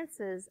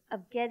chances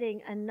of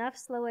getting enough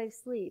slow wave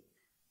sleep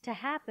to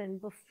happen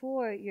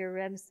before your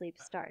REM sleep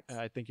starts.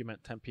 I think you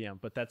meant 10 p.m.,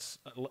 but that's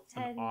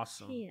an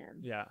awesome. 10 p.m.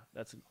 Yeah,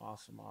 that's an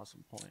awesome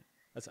point.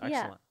 That's excellent.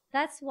 Yeah,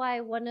 that's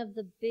why one of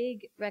the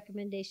big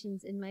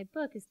recommendations in my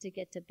book is to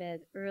get to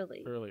bed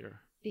earlier.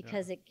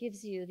 Because it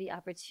gives you the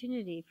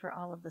opportunity for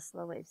all of the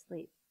slow wave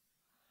sleep.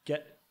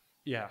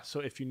 So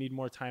if you need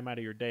more time out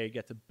of your day,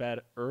 get to bed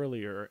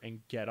earlier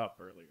and get up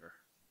earlier,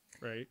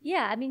 right?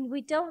 Yeah, I mean,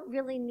 we don't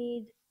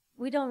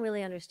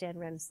really understand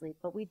REM sleep,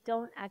 but we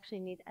don't actually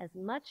need as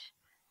much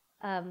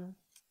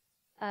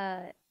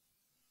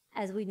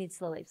as we need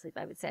slow wave sleep,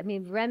 I would say. I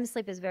mean, REM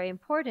sleep is very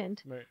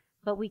important, Right.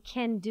 but we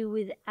can do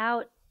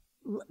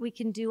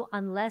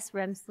on less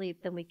REM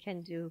sleep than we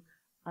can do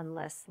on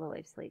less slow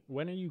wave sleep.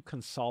 When are you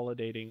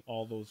consolidating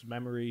all those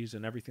memories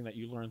and everything that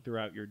you learned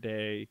throughout your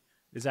day?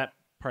 Is that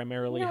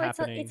primarily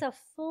happening? It's a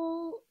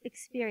full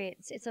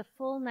experience. It's a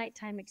full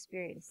nighttime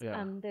experience.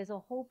 Yeah. There's a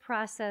whole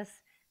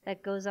process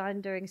that goes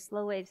on during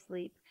slow wave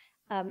sleep.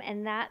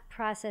 And that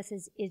process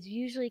is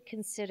usually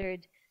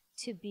considered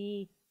to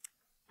be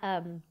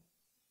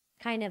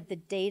kind of the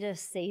data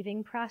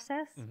saving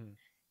process,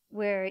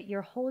 where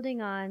you're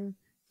holding on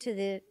to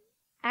the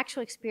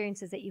actual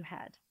experiences that you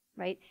had,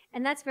 right?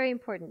 And that's very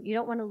important. You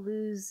don't want to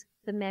lose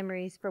the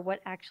memories for what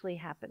actually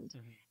happened.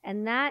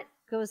 And that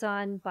goes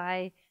on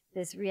by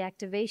this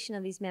reactivation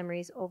of these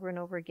memories over and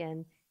over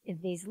again in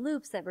these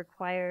loops that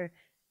require,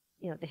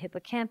 the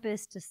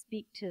hippocampus to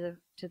speak to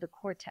the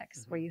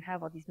cortex, where you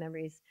have all these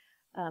memories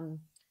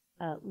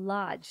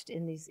lodged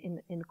in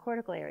the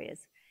cortical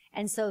areas.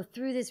 And so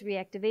through this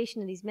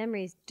reactivation of these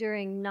memories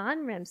during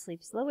non-REM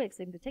sleep, slow wave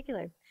sleep in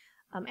particular,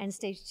 and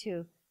stage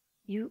 2,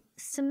 you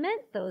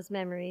cement those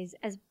memories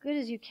as good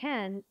as you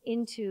can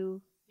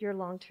into your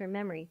long-term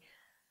memory.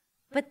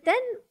 But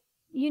then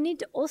you need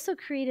to also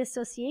create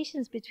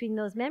associations between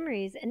those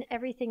memories and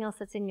everything else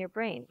that's in your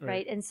brain,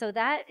 right? And so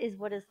that is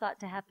what is thought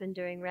to happen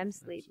during REM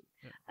sleep,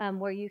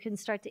 where you can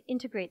start to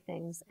integrate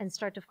things and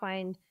start to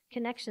find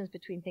connections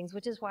between things,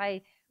 which is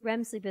why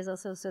REM sleep is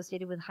also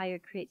associated with higher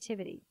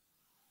creativity,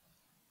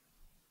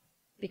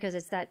 because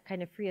it's that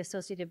kind of free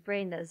associative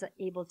brain that is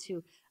able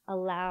to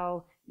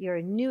allow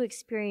your new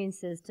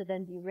experiences to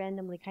then be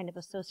randomly kind of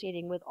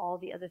associating with all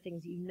the other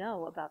things you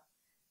know about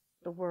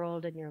the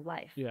world and your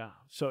life. Yeah.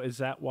 So is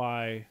that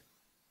why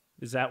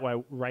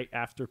right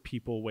after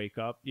people wake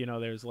up,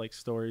 there's like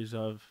stories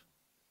of,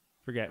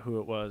 forget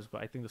who it was,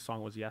 but I think the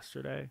song was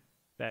Yesterday,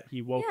 that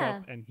he woke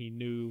up and he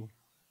knew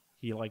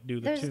the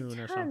tune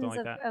or something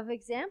like that. Of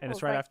examples. And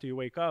it's right after you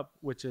wake up,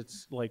 which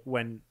it's like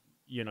when,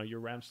 your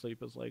REM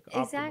sleep is like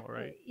optimal,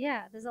 right?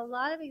 Yeah. There's a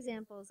lot of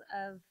examples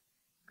of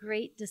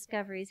great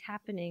discoveries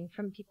happening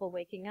from people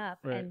waking up.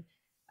 Right. And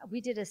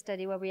we did a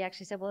study where we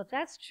actually said, well, if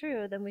that's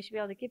true, then we should be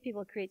able to give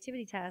people a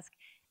creativity task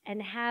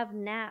and have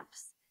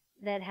naps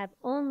that have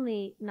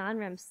only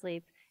non-REM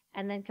sleep,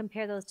 and then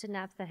compare those to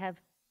naps that have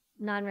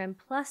non-REM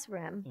plus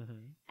REM.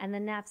 And the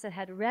naps that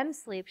had REM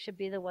sleep should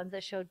be the ones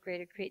that showed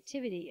greater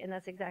creativity. And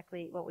that's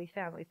exactly what we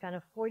found. We found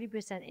a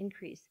 40%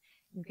 increase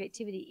in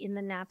creativity in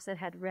the naps that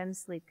had REM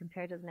sleep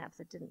compared to the naps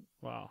that didn't.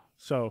 Wow.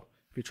 So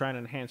if you're trying to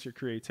enhance your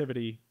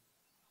creativity,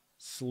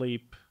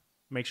 sleep,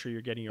 make sure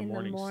you're getting your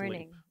morning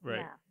sleep.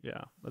 Right.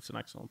 Yeah. That's an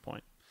excellent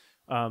point.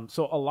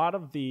 So a lot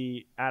of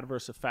the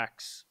adverse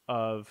effects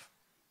of,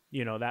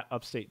 that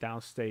upstate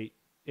downstate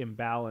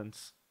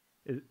imbalance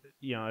is,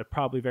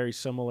 probably very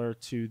similar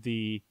to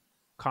the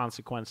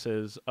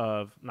consequences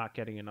of not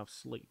getting enough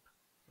sleep,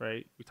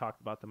 right? We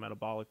talked about the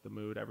metabolic, the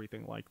mood,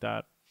 everything like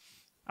that.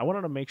 I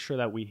wanted to make sure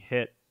that we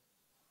hit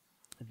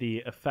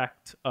the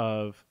effect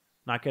of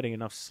not getting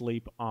enough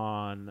sleep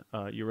on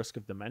your risk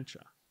of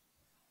dementia,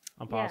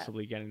 on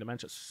possibly getting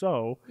dementia.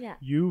 So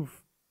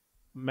you've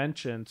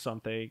mentioned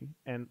something,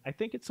 and I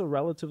think it's a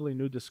relatively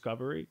new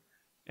discovery,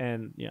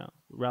 and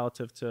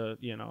relative to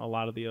a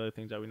lot of the other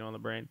things that we know in the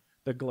brain,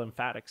 the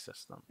glymphatic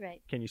system.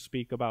 Right. Can you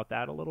speak about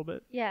that a little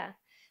bit? Yeah.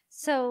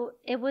 So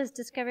it was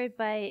discovered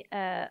by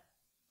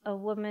a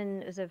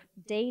woman, it was a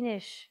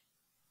Danish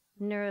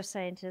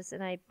neuroscientist,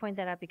 and I point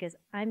that out because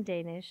I'm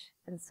Danish,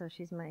 and so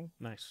she's my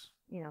nice,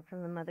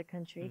 from the mother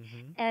country.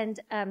 And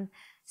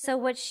so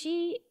what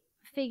she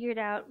figured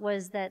out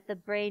was that the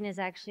brain is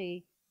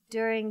actually,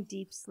 during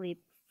deep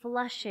sleep,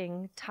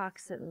 flushing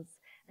toxins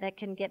that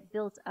can get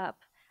built up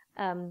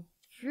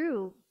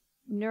through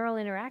neural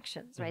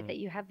interactions, right? That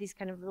you have these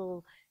kind of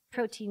little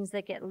proteins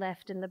that get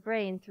left in the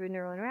brain through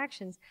neural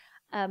interactions.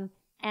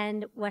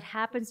 And what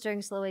happens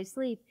during slow wave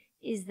sleep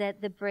is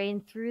that the brain,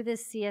 through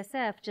this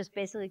CSF, just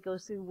basically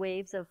goes through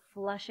waves of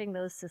flushing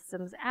those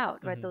systems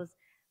out, right? Those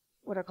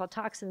what are called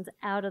toxins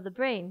out of the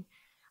brain.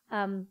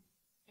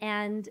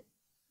 And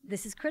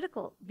this is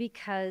critical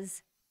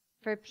because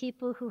for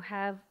people who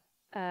have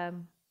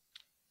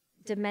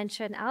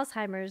dementia and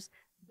Alzheimer's,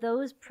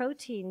 those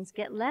proteins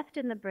get left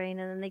in the brain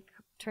and then they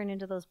turn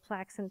into those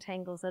plaques and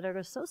tangles that are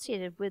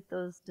associated with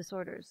those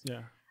disorders.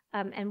 Yeah.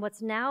 And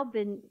what's now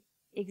been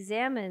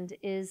examined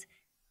is,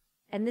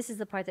 and this is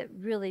the part that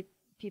really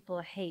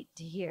people hate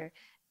to hear,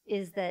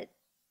 is that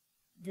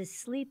the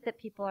sleep that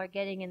people are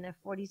getting in their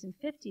 40s and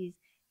 50s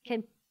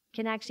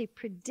can actually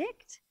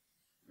predict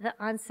the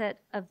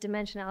onset of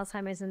dementia and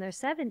Alzheimer's in their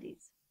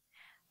 70s.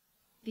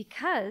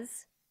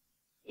 Because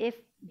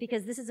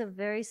this is a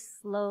very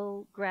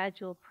slow,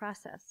 gradual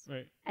process.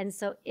 Right. And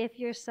so if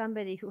you're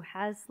somebody who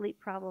has sleep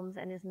problems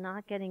and is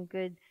not getting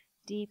good,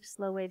 deep,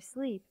 slow wave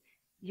sleep,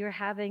 you're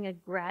having a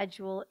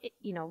gradual,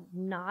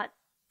 not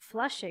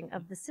flushing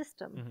of the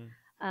system,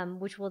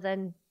 which will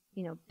then,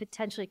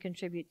 potentially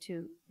contribute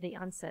to the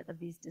onset of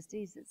these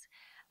diseases.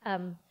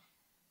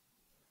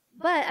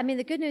 But I mean,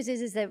 the good news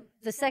is that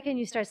the second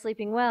you start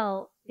sleeping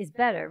well is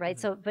better, right?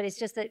 So, but it's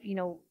just that,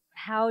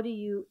 how do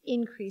you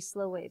increase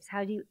slow waves?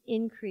 How do you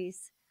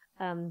increase,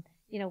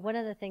 one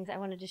of the things I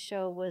wanted to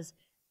show was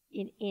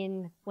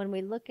in when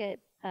we look at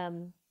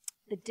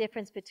the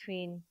difference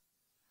between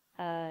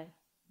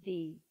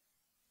the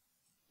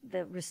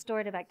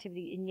restorative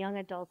activity in young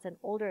adults and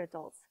older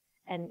adults.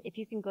 And if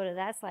you can go to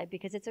that slide,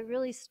 because it's a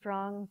really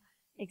strong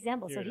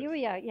example. So here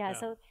we are. Yeah.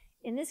 So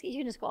in this, you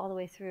can just go all the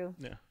way through.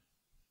 Yeah.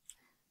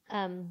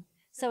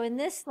 So in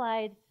this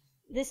slide,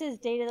 this is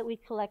data that we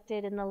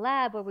collected in the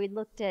lab where we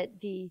looked at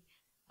the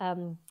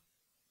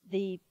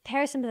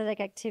parasympathetic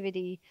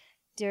activity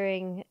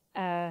during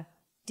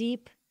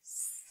deep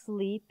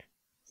sleep,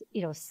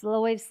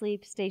 slow wave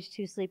sleep, stage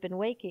 2 sleep, and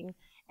waking.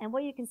 And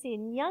what you can see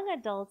in young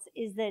adults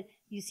is that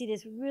you see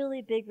this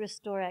really big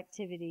restore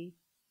activity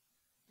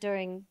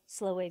during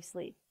slow wave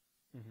sleep.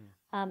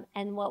 Mm-hmm.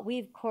 And what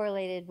we've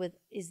correlated with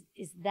is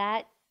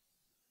that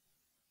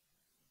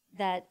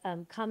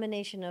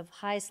combination of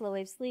high slow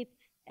wave sleep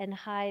and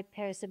high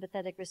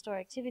parasympathetic restore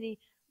activity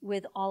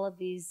with all of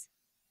these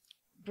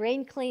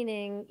brain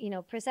cleaning,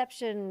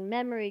 perception,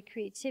 memory,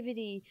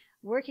 creativity,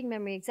 working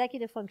memory,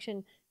 executive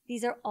function.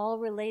 These are all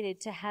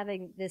related to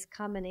having this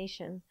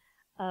combination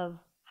of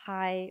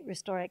high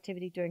restore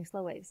activity during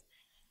slow waves.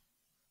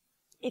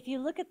 If you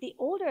look at the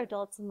older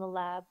adults in the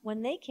lab,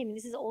 when they came in,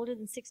 this is older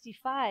than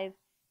 65,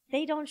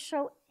 they don't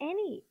show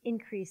any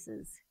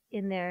increases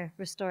in their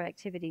restore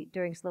activity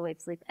during slow wave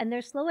sleep. And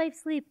their slow wave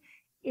sleep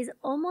is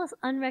almost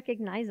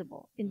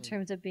unrecognizable in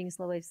terms of being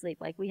slow wave sleep.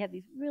 Like we have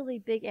these really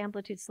big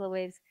amplitude slow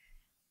waves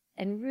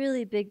and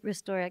really big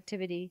restore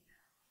activity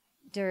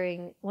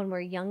when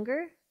we're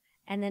younger.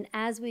 And then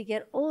as we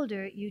get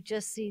older, you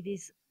just see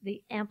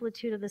the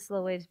amplitude of the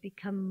slow waves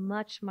become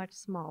much, much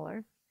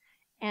smaller,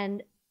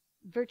 and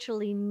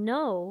virtually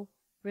no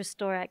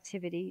restore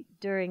activity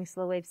during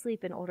slow wave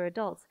sleep in older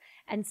adults.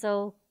 And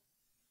so,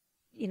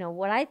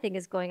 what I think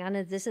is going on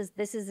is this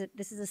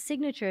is a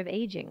signature of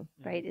aging,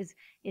 right?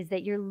 Is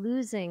that you're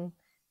losing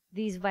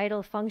these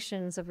vital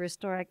functions of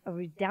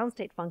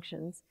downstate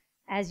functions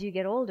as you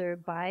get older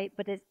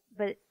but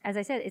as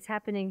I said, it's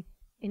happening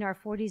in our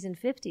 40s and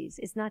 50s.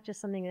 It's not just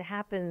something that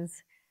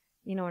happens,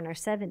 in our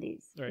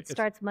 70s. Right. It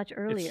starts much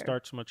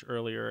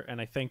earlier.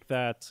 And I think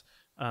that,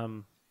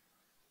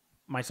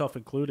 myself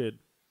included,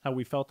 how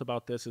we felt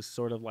about this is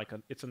sort of like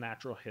it's a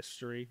natural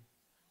history,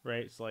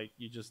 right? It's like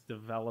you just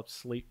develop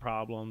sleep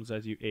problems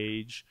as you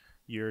age.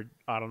 Your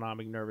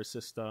autonomic nervous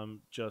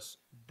system just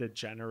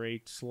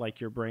degenerates like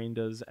your brain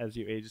does as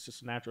you age. It's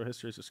just a natural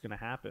history. It's just going to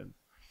happen.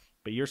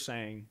 But you're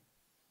saying,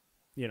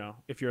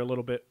 if you're a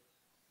little bit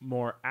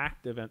more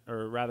active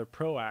or rather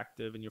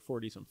proactive in your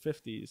 40s and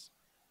 50s,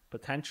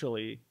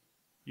 potentially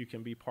you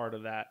can be part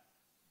of that,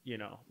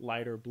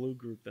 lighter blue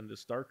group than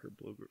this darker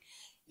blue group.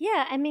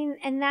 Yeah, I mean,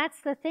 and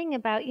that's the thing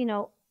about,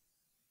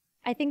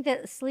 I think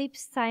that sleep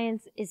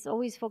science is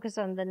always focused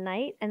on the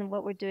night and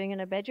what we're doing in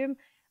our bedroom.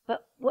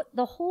 But what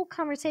the whole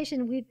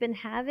conversation we've been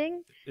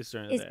having has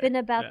been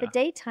about the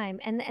daytime,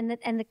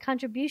 and the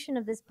contribution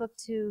of this book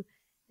to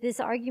this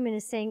argument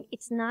is saying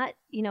it's not,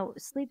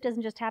 sleep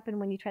doesn't just happen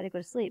when you try to go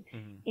to sleep.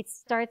 Mm-hmm. It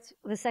starts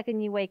the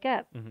second you wake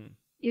up. Mm-hmm.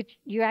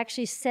 You're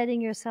actually setting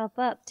yourself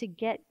up to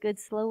get good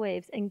slow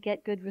waves and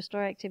get good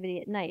restore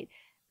activity at night.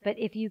 But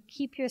if you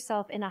keep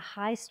yourself in a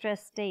high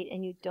stress state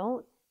and you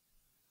don't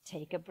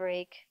take a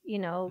break,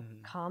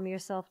 calm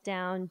yourself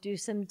down, do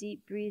some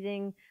deep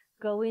breathing,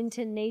 go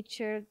into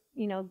nature,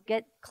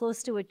 get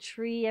close to a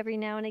tree every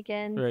now and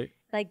again, right.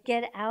 Like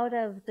get out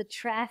of the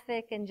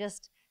traffic and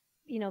just,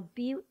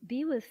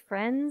 be with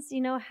friends,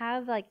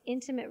 have like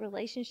intimate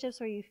relationships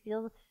where you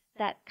feel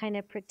that kind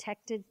of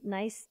protected,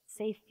 nice,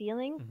 safe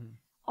feeling. Mm-hmm.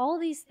 All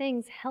these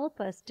things help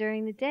us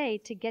during the day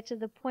to get to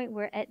the point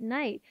where at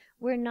night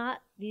we're not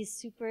these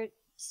super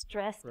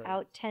stressed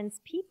out, tense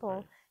people.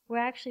 Right. We're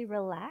actually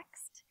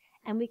relaxed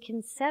and we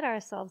can set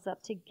ourselves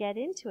up to get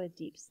into a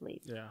deep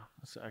sleep. Yeah,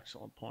 that's an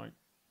excellent point.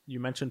 You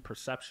mentioned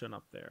perception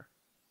up there.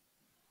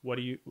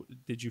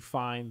 Did you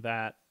find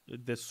that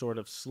this sort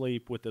of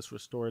sleep with this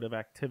restorative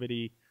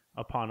activity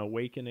upon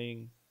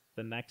awakening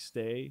the next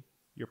day,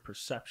 your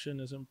perception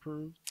is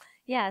improved?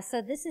 Yeah,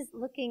 so this is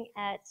looking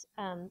at,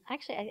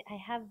 actually, I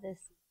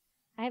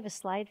have a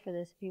slide for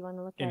this if you want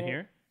to look at it. In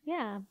here?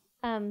 Yeah.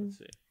 Let's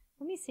see.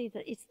 Let me see.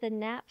 It's the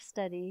NAP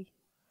study.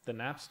 The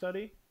NAP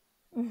study?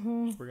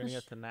 Mm-hmm. We're going to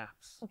get to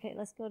naps. Okay,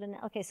 let's go to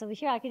NAP. Okay, so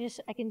here I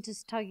can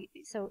just tell you.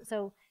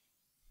 So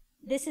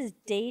this is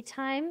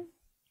daytime.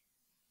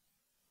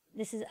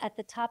 This is at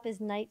the top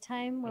is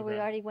nighttime, where we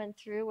already went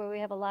through, where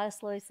we have a lot of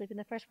slow sleep in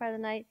the first part of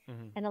the night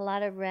and a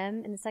lot of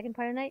REM in the second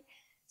part of the night.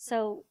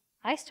 So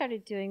I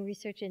started doing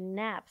research in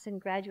naps in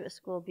graduate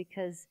school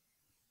because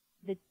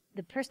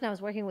the person I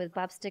was working with,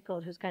 Bob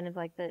Stickold, who's kind of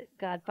like the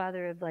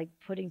godfather of like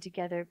putting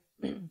together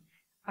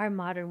our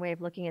modern way of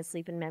looking at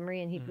sleep and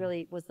memory, and he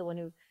really was the one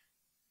who,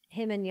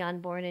 him and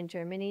Jan Born in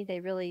Germany,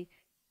 they really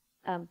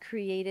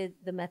created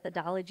the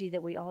methodology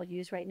that we all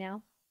use right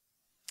now.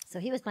 So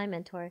he was my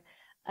mentor,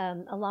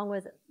 along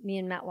with me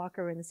and Matt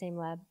Walker were in the same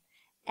lab.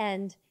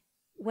 And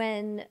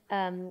when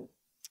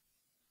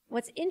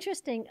what's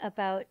interesting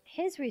about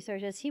his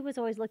research is he was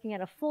always looking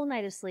at a full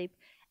night of sleep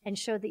and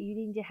showed that you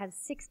need to have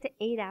 6 to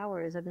 8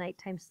 hours of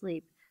nighttime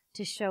sleep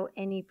to show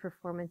any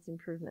performance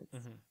improvements.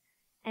 Mm-hmm.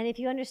 And if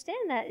you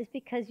understand that, it's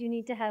because you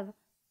need to have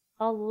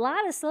a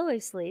lot of slow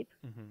wave sleep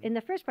in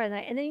the first part of the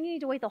night, and then you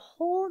need to wait the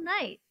whole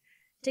night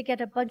to get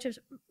a bunch of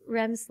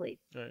REM sleep,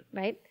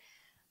 right?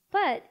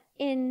 But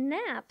in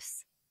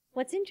naps,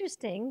 what's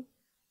interesting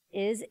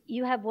is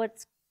you have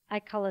what's I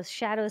call a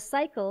shadow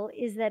cycle,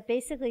 is that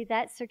basically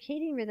that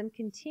circadian rhythm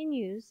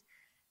continues.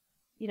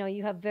 You know,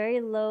 you have very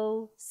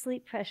low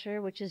sleep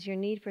pressure, which is your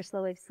need for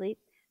slow wave sleep.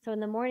 So in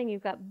the morning,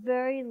 you've got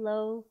very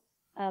low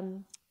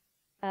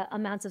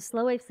amounts of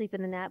slow wave sleep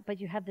in the nap, but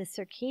you have this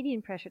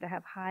circadian pressure to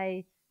have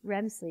high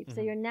REM sleep.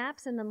 So your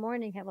naps in the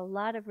morning have a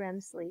lot of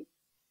REM sleep.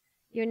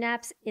 Your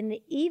naps in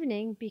the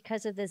evening,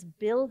 because of this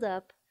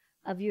buildup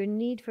of your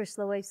need for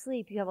slow wave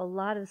sleep, you have a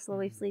lot of slow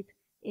wave sleep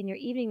in your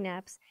evening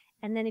naps.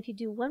 And then if you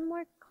do one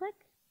more click,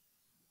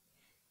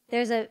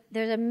 there's a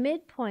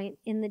midpoint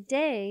in the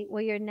day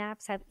where your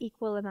naps have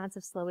equal amounts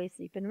of slow wave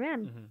sleep and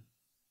REM.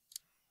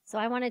 So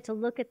I wanted to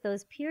look at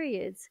those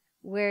periods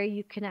where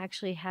you can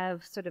actually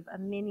have sort of a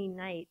mini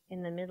night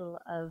in the middle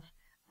of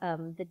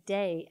the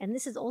day. And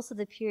this is also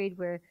the period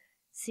where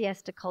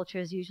siesta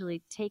cultures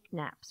usually take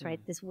naps, right?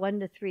 This 1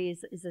 to 3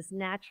 is this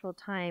natural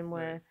time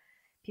where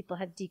people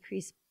have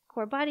decreased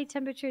core body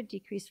temperature,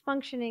 decreased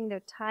functioning,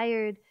 they're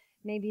tired.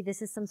 Maybe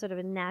this is some sort of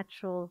a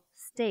natural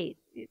state,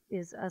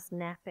 is us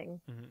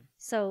napping.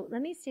 So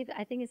let me see,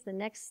 I think it's the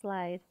next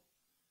slide.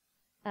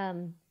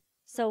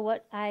 So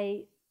what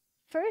I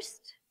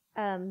first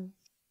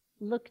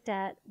looked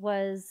at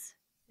was,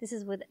 this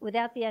is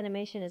without the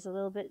animation, is a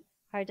little bit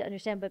hard to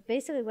understand, but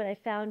basically what I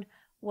found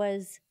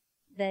was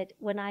that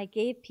when I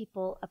gave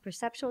people a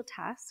perceptual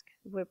task,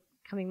 we're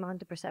coming on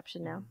to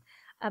perception now,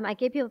 I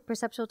gave people a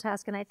perceptual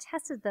task and I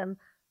tested them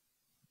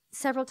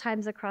several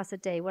times across a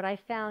day. What I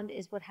found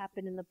is what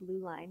happened in the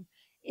blue line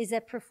is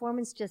that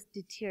performance just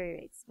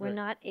deteriorates. We're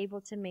not able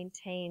to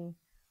maintain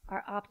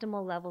our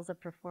optimal levels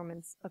of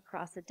performance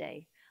across a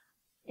day.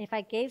 If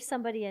I gave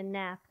somebody a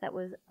nap that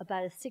was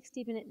about a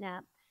 60-minute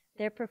nap,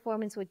 their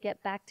performance would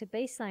get back to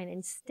baseline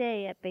and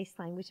stay at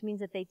baseline, which means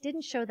that they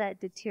didn't show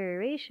that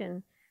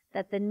deterioration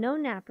that the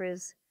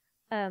no-nappers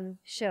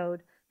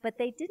showed, but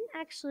they didn't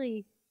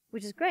actually,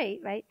 which is great,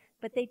 right?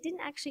 But they didn't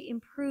actually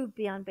improve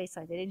beyond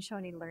baseline. They didn't show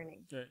any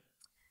learning.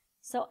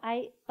 So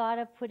I thought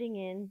of putting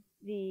in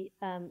the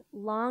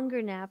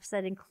longer naps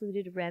that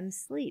included REM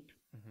sleep.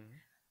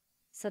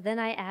 So then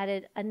I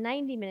added a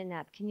 90-minute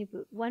nap. Can you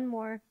put one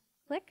more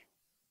click?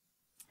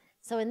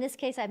 So in this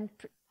case,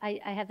 I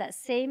have that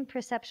same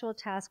perceptual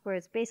task where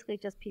it's basically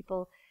just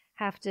people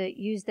have to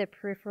use their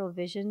peripheral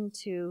vision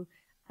to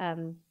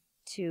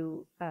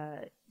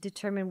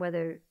determine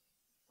whether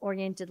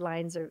oriented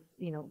lines are,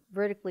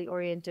 vertically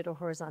oriented or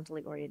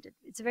horizontally oriented.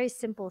 It's a very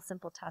simple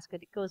task,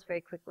 but it goes very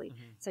quickly.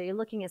 So you're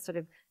looking at sort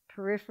of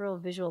peripheral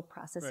visual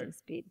processing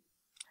speed.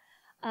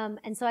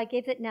 And so I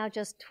gave it now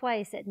just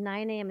twice at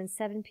 9 a.m. and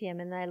 7 p.m.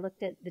 And then I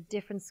looked at the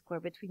difference score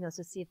between those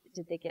to see if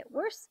did they get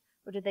worse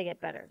or did they get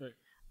better.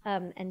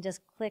 And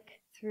just click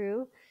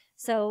through.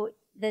 So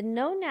the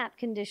no nap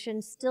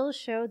condition still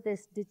showed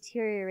this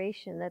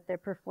deterioration, that their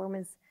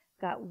performance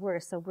got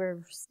worse. So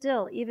we're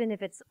still, even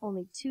if it's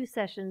only 2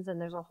 sessions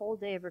and there's a whole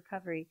day of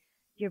recovery,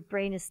 your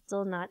brain is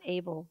still not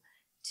able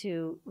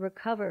to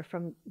recover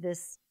from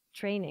this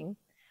training.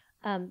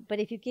 But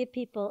if you give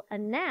people a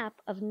nap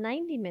of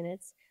 90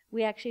 minutes,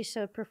 we actually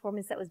showed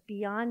performance that was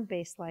beyond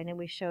baseline, and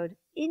we showed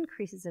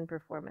increases in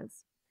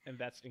performance. And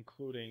that's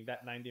including,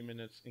 that 90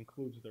 minutes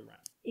includes the REM.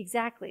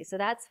 Exactly. So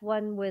that's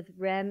one with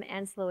REM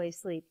and slow wave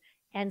sleep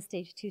and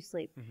stage 2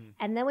 sleep.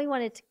 And then we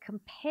wanted to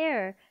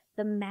compare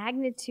the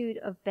magnitude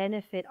of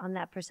benefit on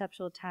that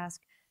perceptual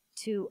task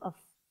to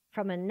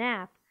from a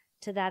nap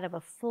to that of a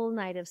full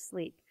night of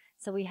sleep.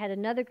 So we had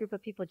another group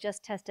of people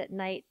just test at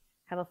night,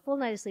 have a full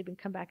night of sleep, and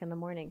come back in the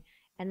morning.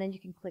 And then you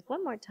can click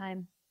one more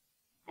time.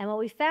 And what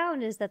we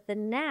found is that the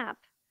nap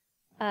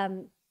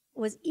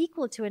was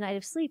equal to a night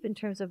of sleep in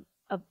terms of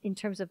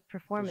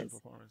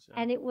performance.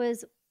 And it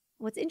was,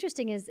 what's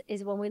interesting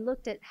is when we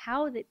looked at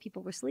how that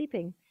people were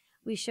sleeping,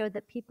 we showed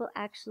that people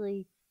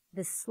actually,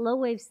 the slow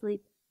wave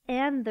sleep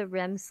and the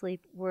REM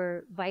sleep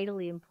were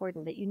vitally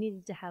important, that you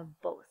needed to have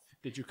both.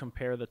 Did you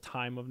compare the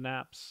time of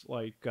naps?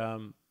 Like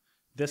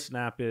this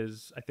nap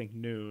is, I think,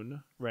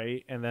 noon,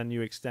 right? And then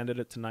you extended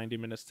it to 90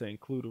 minutes to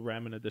include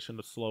REM in addition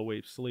to slow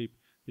wave sleep.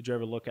 Did you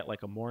ever look at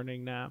like a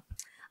morning nap?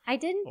 I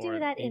didn't do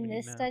that in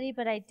this study,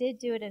 but I did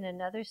do it in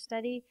another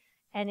study.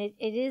 And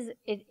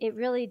it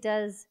really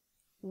does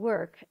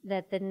work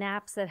that the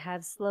naps that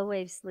have slow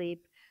wave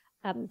sleep,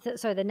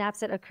 the naps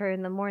that occur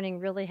in the morning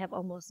really have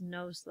almost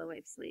no slow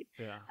wave sleep.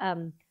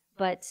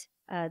 But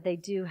they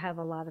do have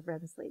a lot of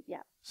REM sleep.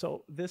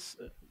 So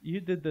you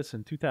did this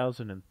in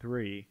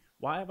 2003.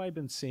 Why have I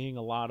been seeing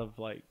a lot of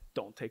like,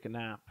 don't take a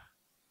nap,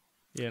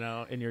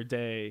 in your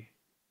day?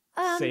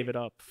 Save it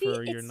up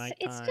for your nighttime.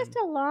 It's just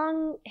a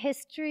long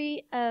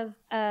history of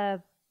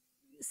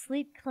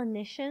sleep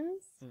clinicians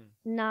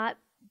not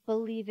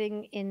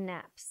believing in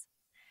naps.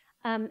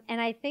 And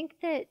I think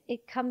that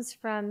it comes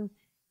from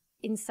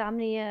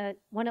insomnia.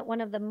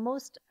 One of the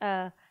most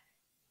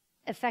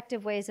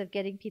effective ways of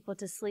getting people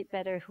to sleep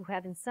better who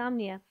have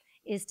insomnia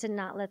is to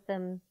not let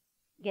them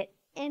get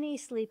any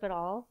sleep at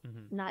all,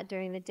 not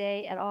during the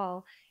day at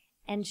all,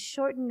 and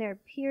shorten their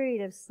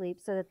period of sleep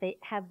so that they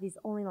have these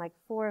only like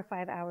 4 or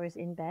 5 hours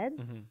in bed.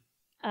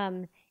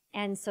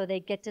 And so they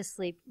get to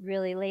sleep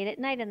really late at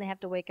night and they have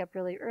to wake up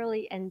really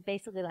early, and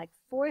basically like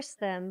force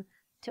them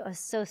to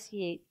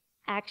associate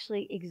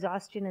actually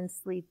exhaustion and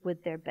sleep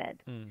with their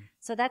bed.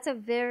 So that's a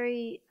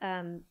very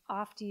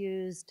oft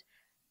used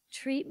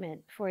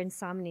treatment for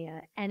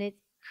insomnia, and it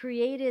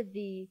created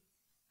the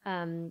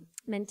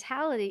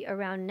mentality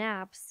around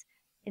naps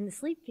in the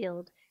sleep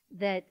field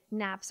that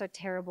naps are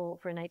terrible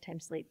for nighttime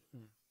sleep.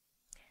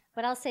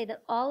 But I'll say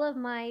that all of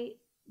my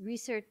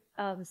research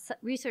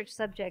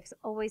subjects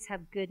always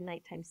have good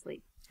nighttime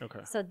sleep. Okay.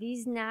 So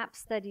these nap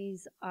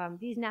studies,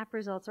 these nap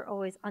results are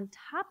always on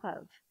top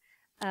of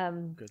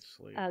good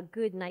sleep,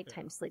 good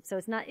nighttime sleep. So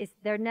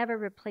they're never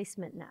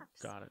replacement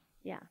naps. Got it.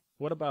 Yeah.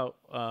 What about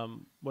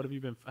what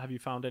have you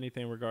found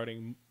anything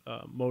regarding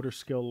motor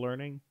skill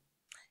learning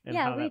and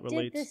how that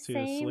relates to the sleep?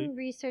 We did the same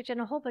research,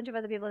 and a whole bunch of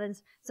other people.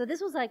 So this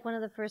was like one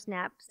of the first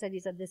nap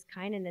studies of this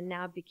kind, and then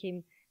now it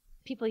became,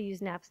 people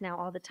use naps now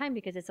all the time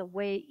because it's a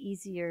way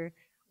easier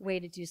way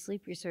to do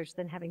sleep research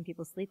than having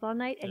people sleep all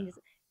night,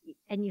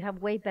 and you have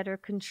way better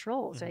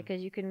controls, right?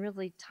 Because you can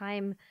really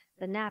time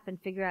the nap and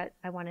figure out,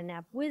 I want to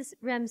nap with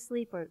REM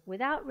sleep or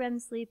without REM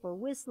sleep, or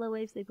with slow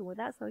wave sleep or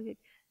without slow wave sleep.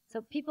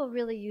 So people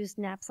really use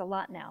naps a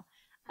lot now.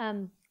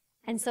 And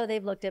so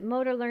they've looked at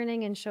motor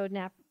learning and showed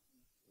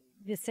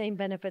the same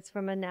benefits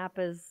from a nap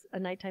as a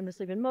nighttime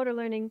sleep in motor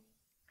learning,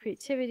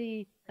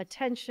 creativity,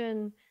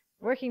 attention,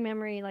 working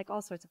memory, like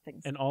all sorts of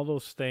things. And all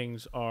those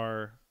things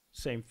are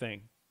same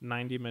thing,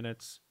 90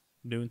 minutes,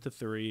 noon to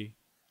 3,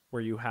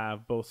 where you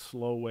have both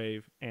slow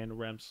wave and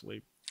REM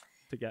sleep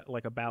to get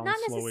like a balanced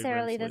slow wave. Not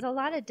necessarily. There's a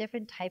lot of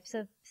different types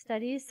of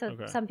studies. So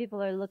some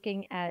people are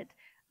looking at,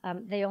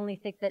 they only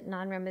think that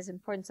non-REM is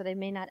important, so they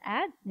may not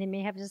add. They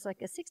may have just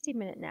like a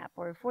 60-minute nap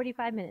or a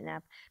 45-minute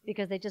nap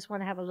because they just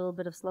want to have a little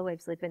bit of slow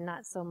wave sleep and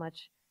not so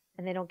much,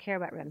 and they don't care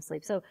about REM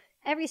sleep. So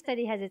every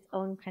study has its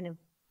own kind of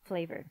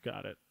flavor.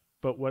 Got it.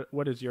 But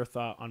what is your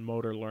thought on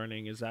motor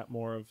learning? Is that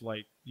more of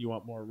like, you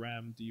want more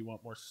REM? Do you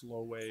want more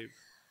slow wave?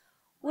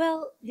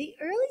 Well, the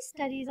early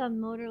studies on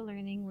motor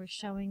learning were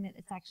showing that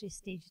it's actually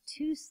stage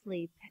 2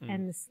 sleep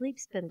and the sleep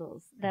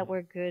spindles that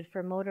were good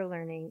for motor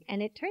learning.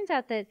 And it turns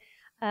out that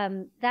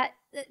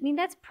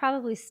that's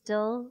probably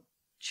still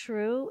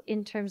true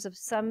in terms of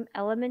some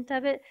element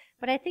of it,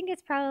 but I think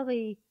it's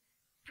probably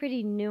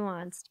pretty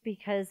nuanced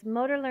because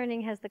motor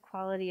learning has the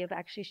quality of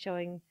actually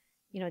showing,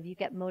 you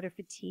get motor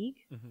fatigue.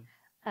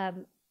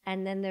 And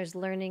then there's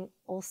learning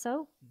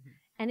also.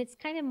 And it's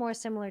kind of more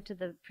similar to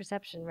the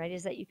perception, right?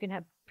 Is that you can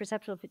have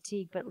perceptual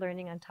fatigue, but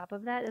learning on top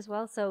of that as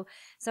well. So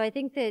I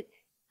think that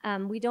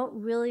we don't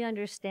really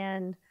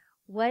understand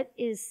what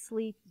is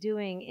sleep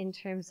doing in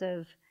terms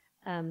of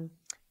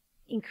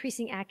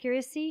increasing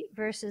accuracy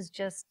versus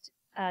just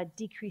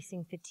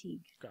decreasing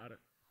fatigue. Got it.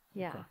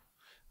 Yeah. Okay.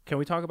 Can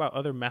we talk about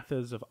other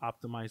methods of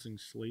optimizing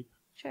sleep?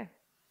 Sure.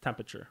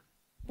 Temperature.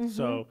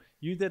 So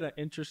you did an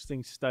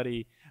interesting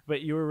study,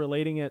 but you were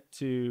relating it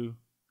to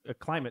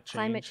climate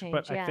change.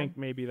 But I think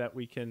maybe that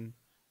we can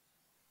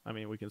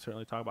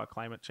certainly talk about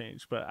climate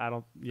change, but I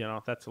don't,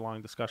 that's a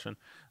long discussion.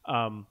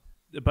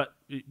 But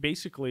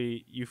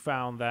basically you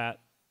found that,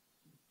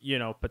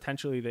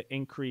 potentially the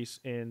increase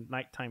in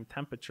nighttime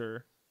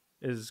temperature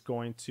is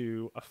going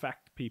to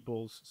affect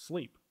people's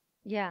sleep.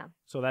 Yeah.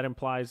 So that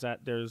implies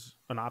that there's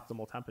an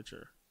optimal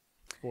temperature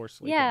for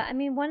sleeping. Yeah,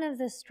 one of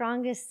the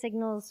strongest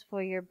signals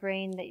for your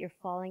brain that you're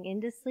falling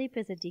into sleep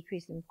is a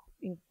decrease in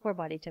core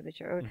body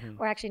temperature,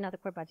 or actually not the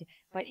core body,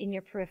 but in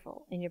your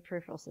peripheral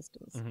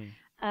systems.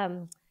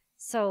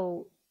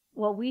 So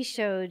what we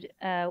showed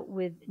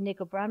with Nick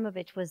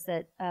Obramovich was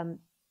that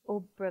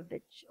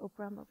Obravich,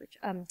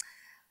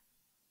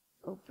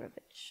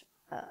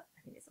 I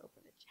think it's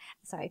Obravich.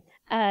 Sorry,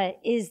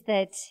 is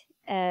that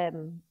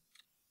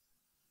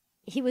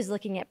he was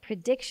looking at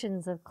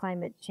predictions of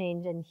climate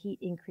change and heat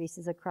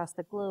increases across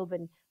the globe,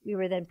 and we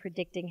were then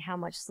predicting how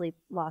much sleep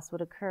loss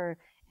would occur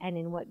and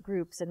in what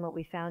groups. And what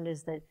we found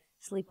is that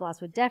sleep loss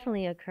would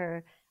definitely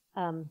occur,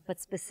 but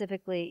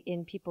specifically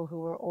in people who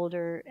were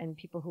older and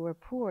people who were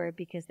poor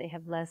because they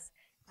have less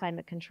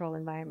climate control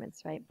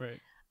environments, right? Right.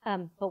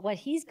 But what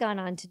he's gone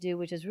on to do,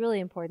 which is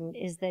really important,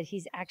 is that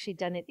he's actually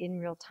done it in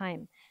real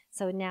time.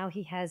 So now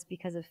he has,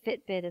 because of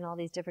Fitbit and all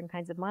these different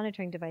kinds of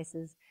monitoring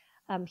devices,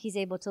 he's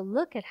able to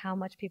look at how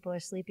much people are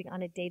sleeping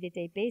on a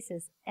day-to-day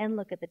basis and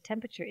look at the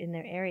temperature in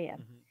their area.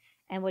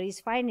 And what he's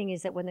finding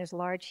is that when there's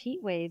large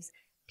heat waves,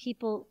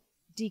 people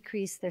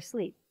decrease their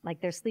sleep. Like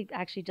their sleep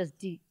actually just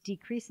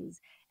decreases.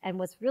 And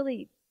what's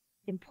really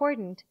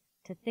important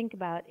to think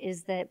about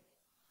is that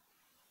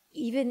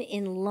even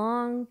in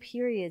long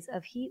periods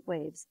of heat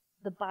waves,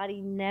 the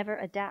body never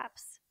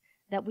adapts.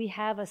 that we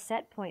have a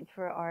set point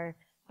for our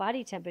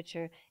body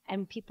temperature,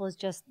 and people's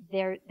just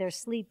their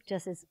sleep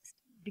just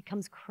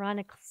becomes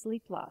chronic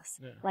sleep loss.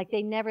 Yeah. Like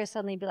they never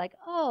suddenly be like,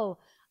 oh,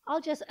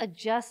 I'll just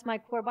adjust my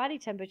core body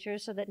temperature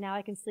so that now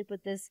I can sleep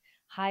with this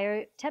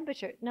higher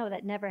temperature. No,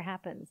 that never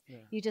happens. Yeah.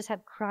 You just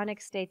have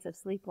chronic states of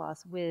sleep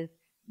loss with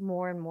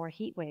more and more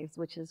heat waves,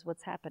 which is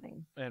what's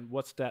happening. And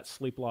what's that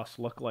sleep loss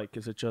look like?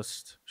 Is it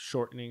just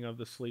shortening of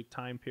the sleep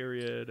time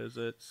period? Is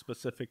it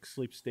specific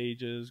sleep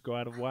stages go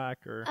out of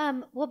whack? Or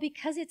well,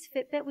 because it's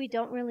Fitbit, we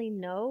don't really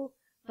know.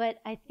 But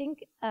I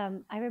think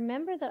I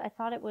remember that I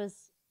thought it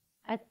was.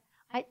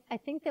 I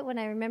think that when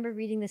I remember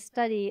reading the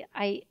study,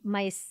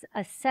 my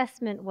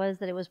assessment was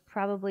that it was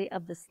probably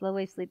of the slow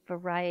wave sleep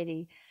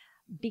variety,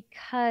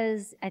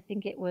 because I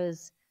think it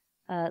was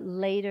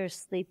later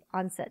sleep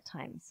onset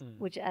times,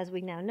 which, as we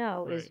now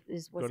know,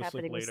 is what's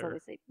happening with slow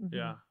wave sleep. Mm-hmm.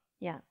 Yeah.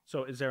 Yeah.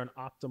 So is there an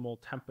optimal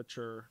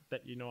temperature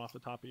that you know off the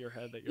top of your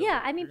head that you're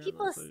Yeah, I mean,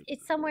 people,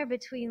 it's somewhere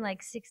between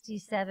like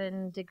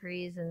 67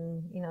 degrees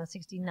and,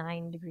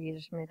 69 degrees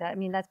or something like that. I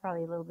mean, that's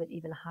probably a little bit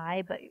even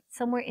high, but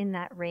somewhere in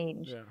that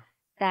range. Yeah.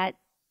 That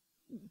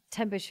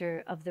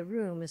temperature of the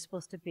room is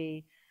supposed to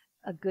be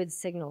a good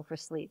signal for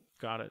sleep.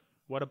 Got it.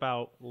 What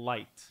about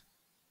light?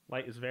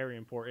 Light is very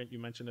important. You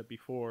mentioned it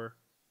before.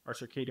 Our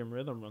circadian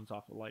rhythm runs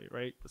off of light,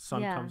 right? The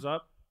sun comes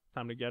up,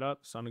 time to get up.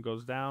 Sun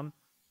goes down,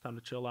 time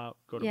to chill out,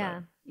 go to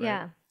bed.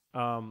 Right?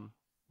 Yeah.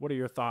 What are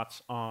your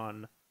thoughts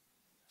on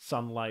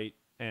sunlight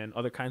and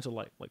other kinds of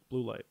light, like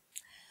blue light?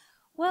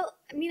 Well,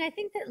 I mean, I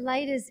think that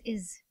light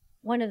is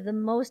one of the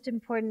most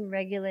important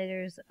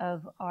regulators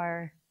of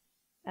our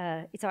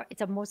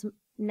it's a most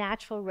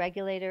natural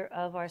regulator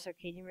of our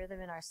circadian rhythm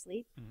and our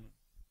sleep.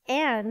 Mm-hmm.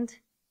 And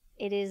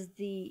it is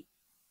the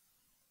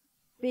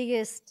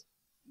biggest,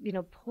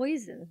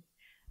 poison,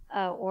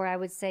 or I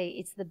would say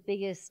it's the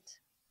biggest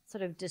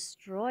sort of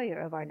destroyer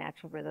of our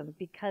natural rhythm,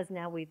 because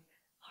now we've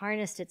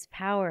harnessed its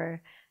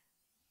power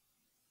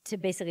to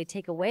basically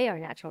take away our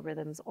natural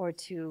rhythms, or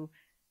to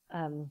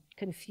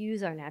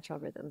confuse our natural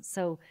rhythms.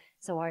 So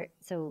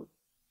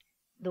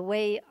the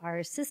way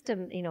our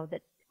system,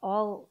 that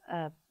all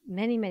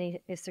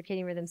many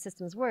circadian rhythm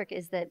systems work,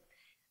 is that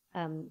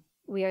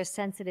we are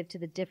sensitive to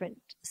the different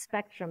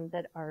spectrum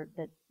that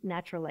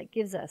natural light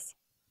gives us.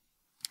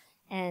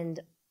 And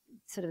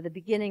sort of the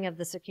beginning of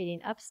the circadian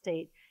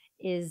upstate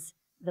is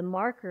the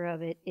marker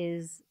of it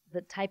is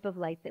the type of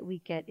light that we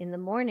get in the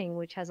morning,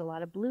 which has a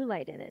lot of blue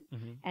light in it.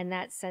 Mm-hmm. And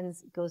that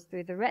goes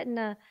through the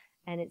retina,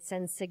 and it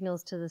sends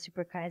signals to the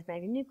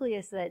suprachiasmatic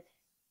nucleus that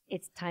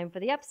it's time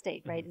for the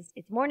upstate, right? Mm-hmm.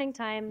 It's morning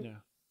time. Yeah.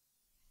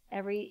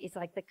 It's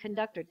like the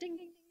conductor, ding, ding,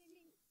 ding, ding,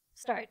 ding,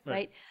 start,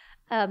 right?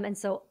 And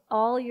so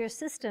all your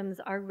systems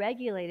are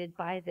regulated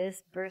by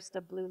this burst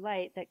of blue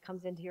light that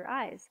comes into your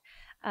eyes.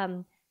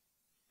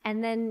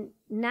 And then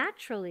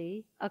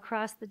naturally,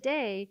 across the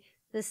day,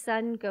 the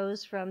sun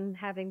goes from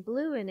having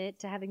blue in it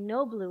to having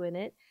no blue in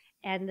it,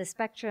 and the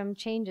spectrum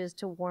changes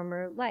to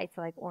warmer lights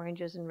like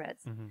oranges and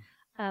reds.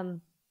 Mm-hmm.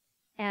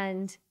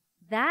 And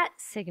that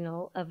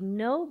signal of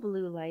no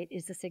blue light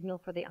is the signal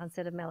for the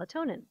onset of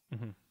melatonin.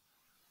 Mm-hmm.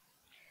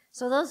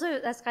 So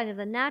that's kind of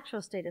the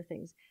natural state of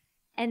things.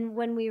 And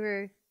when we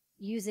were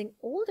using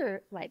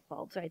older light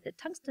bulbs, right, the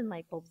tungsten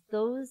light bulbs,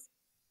 those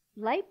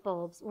light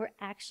bulbs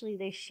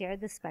they shared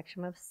the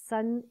spectrum of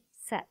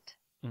sunset.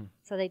 Mm.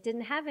 So they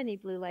didn't have any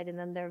blue light in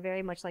them. They're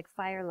very much like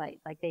firelight,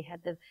 like they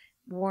had the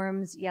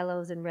warms,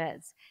 yellows, and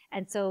reds.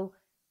 And so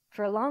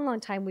for a long, long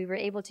time, we were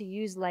able to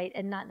use light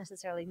and not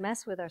necessarily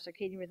mess with our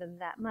circadian rhythm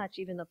that much,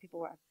 even though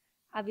people were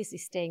obviously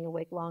staying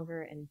awake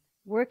longer and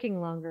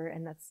working longer.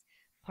 And that's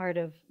part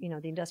of,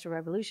 the Industrial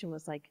Revolution,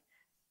 was like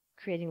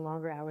creating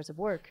longer hours of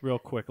work. Real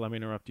quick, let me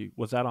interrupt you.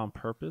 Was that on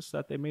purpose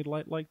that they made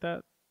light like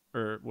that?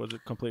 Or was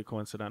it completely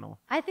coincidental?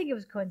 I think it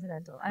was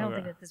coincidental. I don't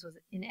think that this was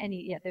in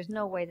any, there's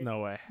no way.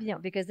 No way.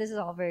 Because this is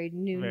all very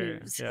new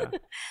news. Yeah.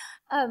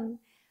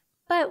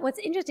 But what's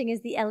interesting is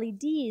the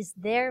LEDs,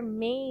 their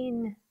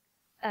main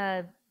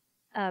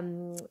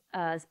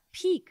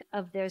peak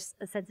of their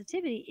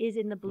sensitivity is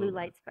in the blue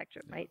light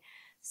spectrum, right?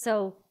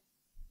 So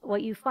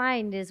what you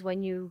find is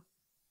when you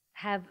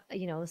have,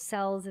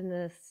 cells in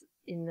the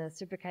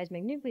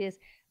suprachiasmatic nucleus,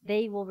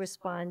 they will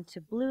respond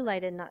to blue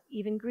light and not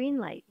even green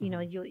light.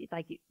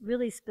 Mm-hmm.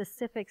 Really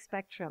specific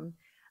spectrum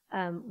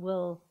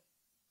will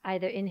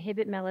either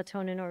inhibit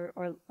melatonin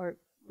or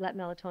let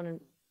melatonin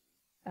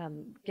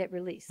get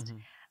released.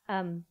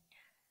 Mm-hmm.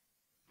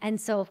 And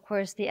so, of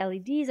course, the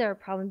LEDs are a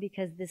problem,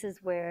 because this is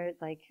where,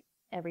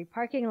 every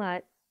parking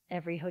lot,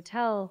 every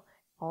hotel,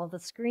 all the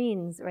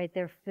screens, right,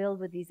 they're filled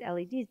with these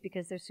LEDs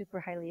because they're super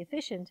highly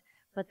efficient,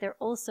 but they're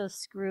also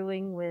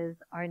screwing with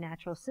our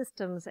natural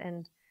systems.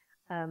 And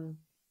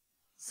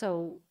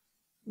so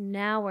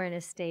now we're in a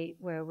state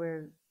where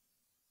we're,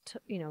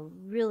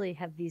 really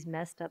have these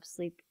messed up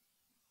sleep,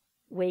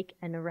 wake,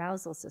 and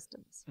arousal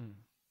systems. Mm.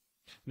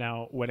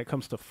 Now, when it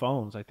comes to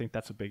phones, I think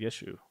that's a big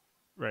issue,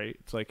 right?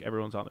 It's like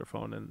everyone's on their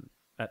phone, and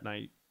at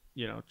night,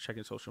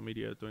 checking social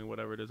media, doing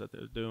whatever it is that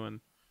they're doing.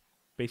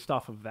 Based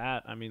off of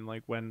that, I mean,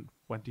 when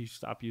do you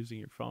stop using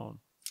your phone?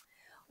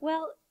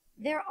 Well,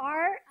 There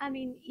are, I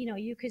mean,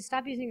 you could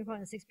stop using your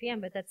phone at 6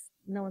 p.m., but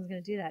no one's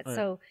going to do that.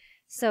 Right.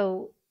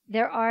 So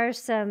there are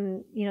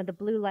some, the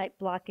blue light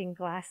blocking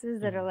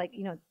glasses that are like,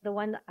 the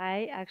one that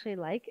I actually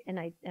like, and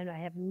I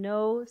have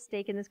no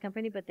stake in this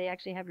company, but they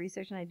actually have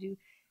research, and I do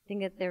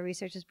think that their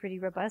research is pretty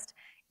robust,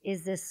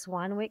 is this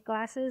Swanwick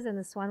glasses. And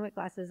the Swanwick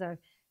glasses are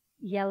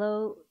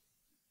yellow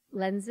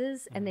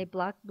lenses, and they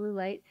block blue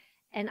light.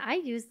 And I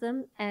use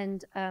them,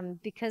 and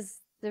because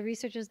the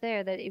research is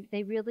there that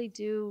they really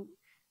do,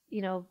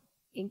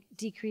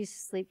 decrease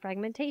sleep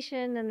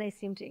fragmentation, and they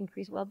seem to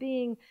increase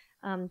well-being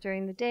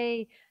during the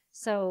day.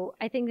 So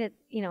I think that,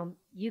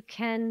 you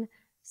can,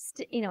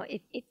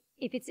 if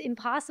it's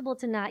impossible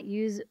to not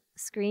use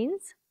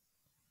screens,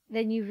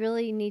 then you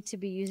really need to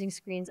be using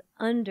screens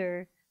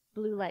under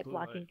blue light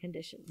blocking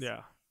conditions.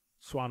 Yeah.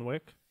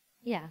 Swanwick?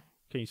 Yeah.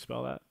 Can you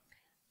spell that?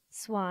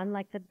 Swan,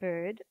 like the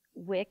bird,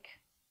 wick,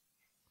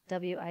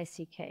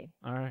 W-I-C-K.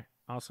 All right.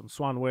 Awesome.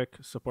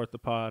 Swanwick, support the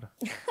pod.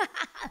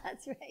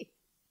 That's right.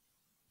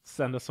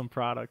 Send us some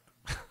product.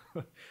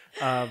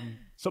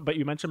 But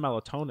you mentioned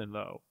melatonin,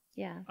 though.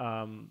 Yeah.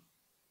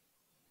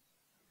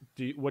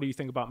 What do you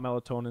think about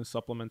melatonin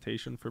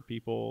supplementation for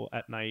people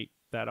at night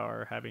that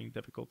are having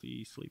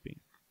difficulty sleeping?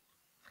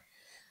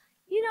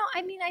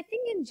 I mean, I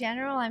think in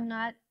general, I'm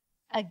not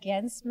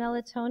against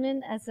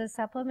melatonin as a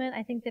supplement.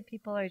 I think that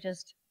people are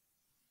just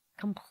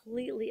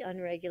completely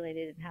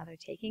unregulated in how they're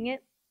taking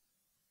it.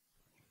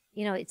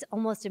 It's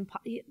almost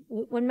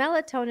when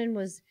melatonin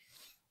was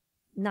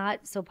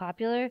not so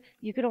popular,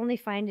 you could only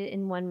find it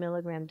in 1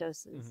 milligram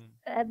doses,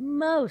 at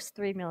most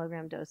 3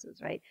 milligram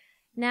doses, right?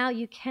 Now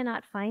you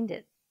cannot find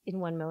it in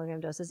 1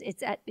 milligram doses.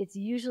 It's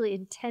usually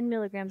in 10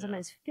 milligrams,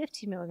 sometimes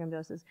 15 milligram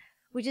doses,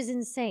 which is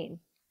insane.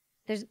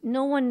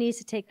 No one needs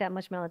to take that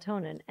much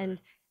melatonin. And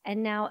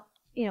now,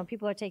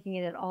 people are taking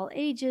it at all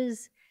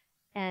ages.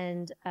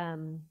 And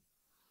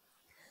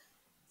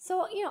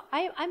so,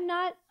 I'm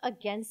not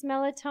against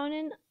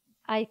melatonin.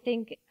 I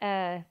think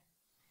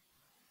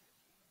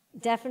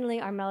definitely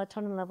our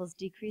melatonin levels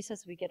decrease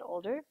as we get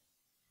older.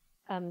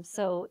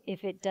 So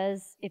if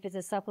it's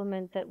a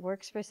supplement that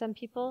works for some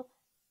people,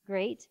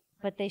 great,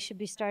 but they should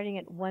be starting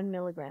at 1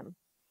 milligram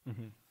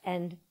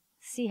and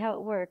see how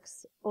it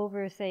works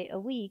over, say, a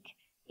week.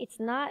 It's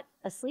not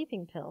a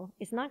sleeping pill.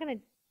 It's not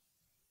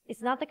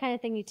the kind of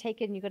thing you take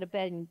it and you go to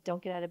bed and you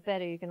don't get out of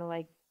bed, or you're going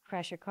to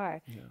crash your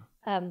car.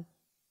 Yeah.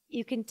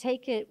 You can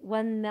take it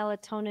when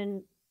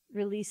melatonin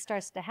release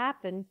starts to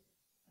happen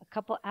a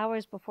couple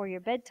hours before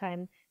your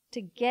bedtime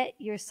to get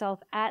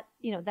yourself at,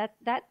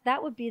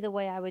 that would be the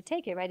way I would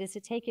take it, right? Is to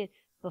take it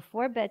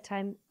before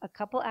bedtime, a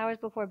couple hours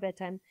before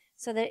bedtime,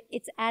 so that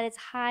it's at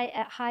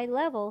high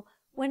level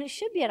when it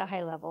should be at a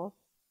high level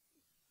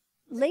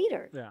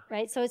later,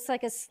 right? So it's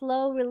like a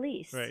slow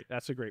release. Right.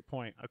 That's a great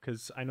point,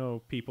 because I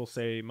know people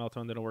say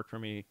melatonin didn't work for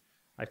me.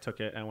 I took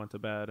it and went to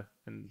bed,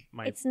 and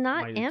my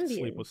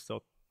sleep was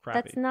still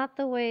crappy. That's not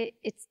the way.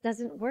 It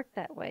doesn't work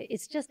that way.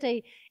 It's just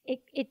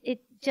it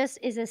just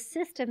is a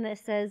system that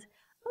says,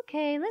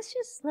 okay, let's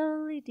just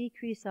slowly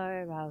decrease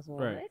our arousal.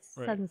 It's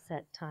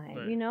sunset time,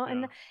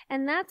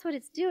 and that's what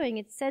it's doing.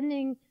 It's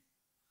sending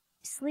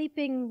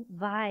sleeping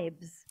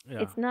vibes. Yeah.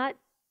 It's not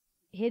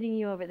hitting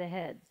you over the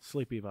head.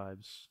 Sleepy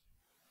vibes.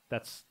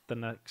 That's the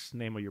next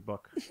name of your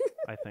book,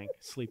 I think.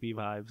 Sleepy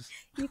Vibes.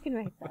 You can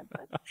write that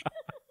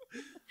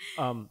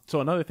book. So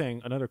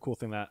another cool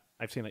thing that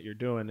I've seen that you're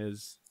doing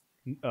is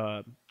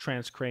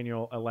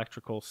transcranial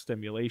electrical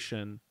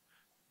stimulation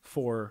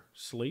for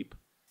sleep.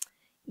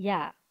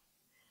 Yeah.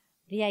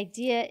 The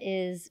idea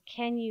is,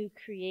 can you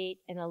create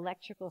an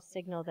electrical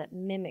signal that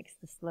mimics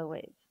the slow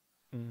wave?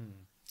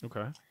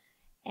 Okay.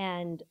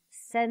 And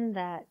send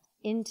that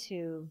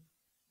into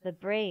the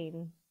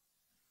brain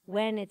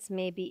when it's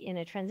maybe in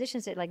a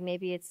transition state, like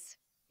maybe it's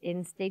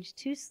in stage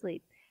 2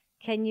 sleep.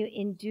 Can you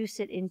induce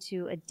it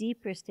into a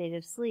deeper state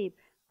of sleep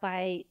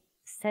by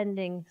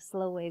sending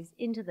slow waves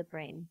into the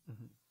brain?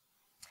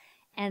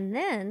 And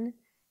then,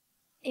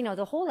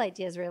 the whole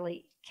idea is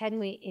really, can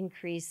we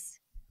increase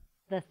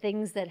the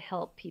things that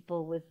help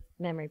people with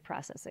memory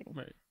processing?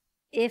 Right.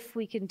 If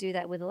we can do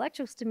that with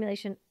electrical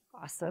stimulation,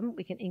 awesome.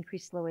 We can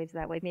increase slow waves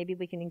that way. Maybe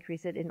we can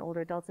increase it in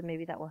older adults, and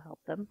maybe that will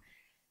help them.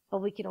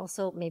 But we can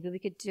also, maybe we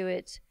could do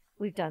it,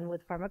 we've done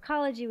with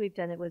pharmacology, we've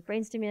done it with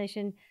brain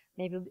stimulation.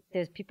 Maybe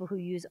there's people who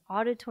use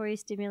auditory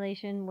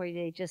stimulation, where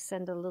they just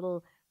send a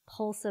little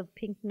pulse of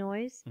pink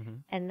noise,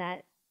 and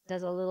that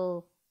does a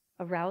little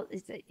arousal.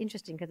 It's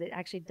interesting because it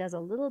actually does a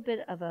little bit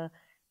of a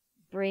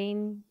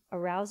brain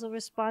arousal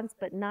response,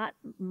 but not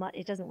much.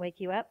 It doesn't wake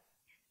you up,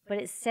 but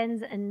it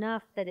sends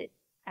enough that it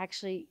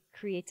actually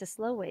creates a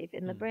slow wave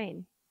in the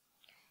brain.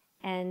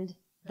 And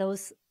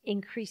those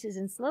increases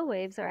in slow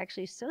waves are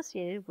actually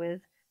associated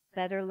with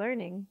better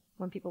learning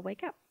when people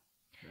wake up.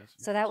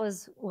 So that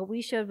was what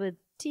we showed with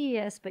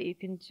TES, but you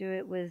can do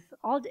it with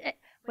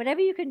whatever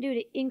you can do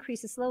to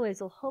increase the slow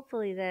waves will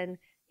hopefully then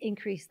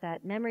increase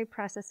that memory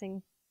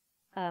processing.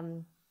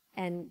 And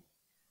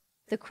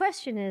the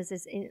question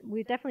is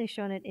we've definitely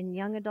shown it in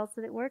young adults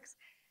that it works.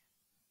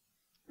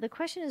 the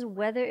question is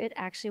whether it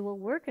actually will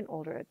work in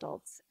older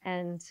adults,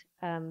 and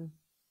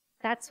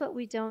that's what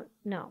we don't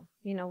know.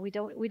 You know, we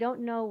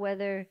don't know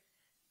whether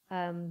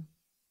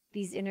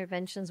these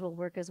interventions will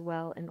work as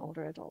well in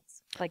older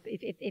adults. Like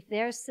if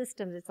there are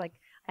systems, it's like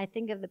I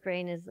think of the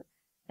brain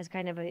as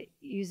kind of a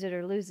use it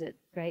or lose it,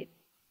 right?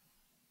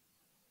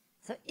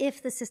 So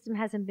if the system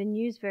hasn't been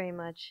used very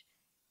much,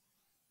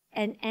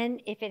 and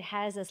if it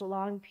has this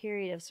long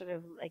period of sort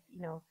of like,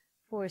 you know,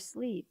 poor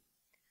sleep,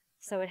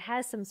 so it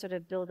has some sort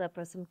of buildup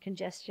or some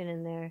congestion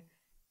in there,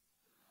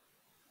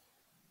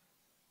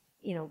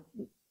 you know,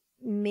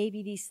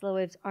 maybe these slow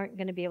waves aren't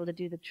going to be able to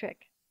do the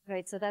trick,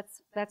 right? So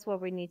that's where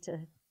we need to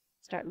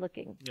start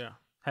looking. Yeah.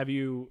 Have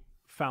you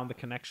found the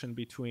connection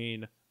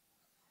between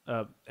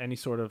any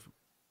sort of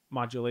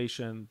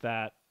modulation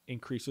that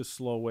increases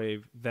slow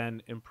wave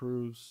then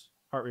improves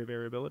heart rate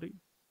variability,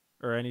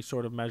 or any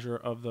sort of measure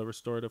of the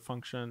restorative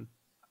function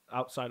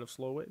outside of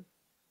slow wave?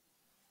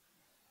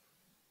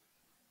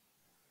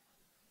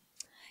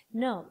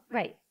 No,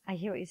 right. I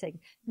hear what you're saying.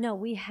 No,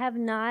 we have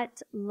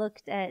not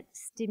looked at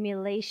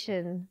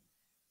stimulation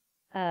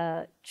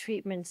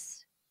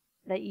treatments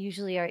that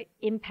usually are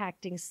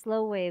impacting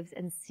slow waves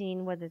and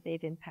seen whether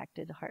they've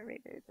impacted heart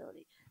rate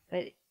variability.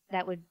 But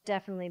that would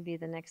definitely be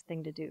the next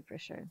thing to do for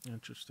sure.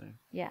 Interesting.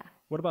 Yeah.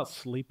 What about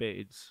sleep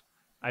aids?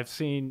 I've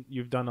seen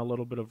you've done a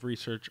little bit of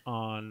research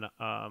on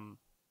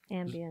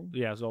Ambien.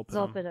 Yeah,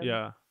 Zolpidem.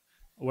 Yeah.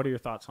 What are your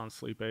thoughts on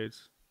sleep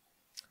aids?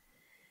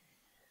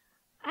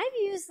 I've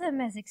used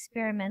them as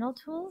experimental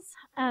tools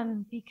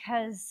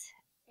because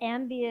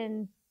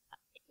Ambien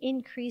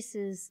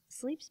increases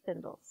sleep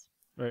spindles.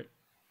 Right.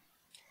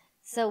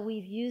 So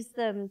we've used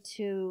them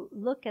to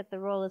look at the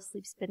role of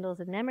sleep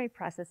spindles in memory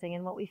processing,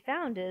 and what we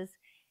found is,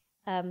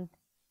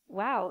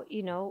 wow,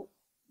 you know,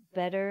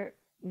 better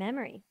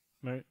memory.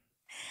 Right.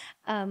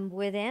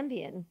 With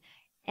Ambien,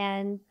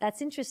 and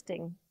that's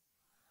interesting.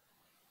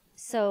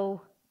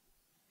 So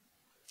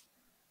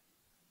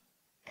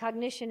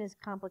cognition is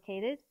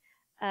complicated.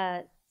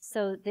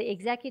 So the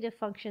executive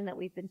function that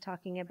we've been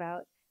talking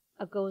about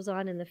goes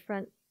on in the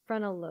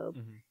frontal lobe,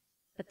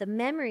 but the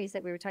memories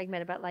that we were talking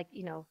about like,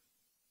 you know,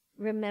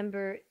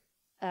 remember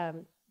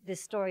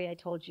this story I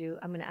told you,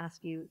 I'm going to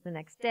ask you the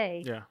next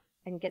day,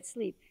 and get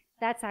sleep.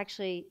 That's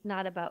actually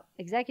not about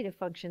executive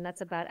function.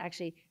 That's about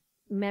actually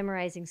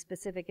memorizing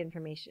specific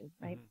information,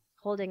 right?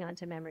 Holding on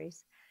to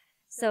memories.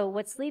 So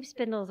what sleep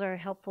spindles are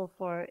helpful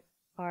for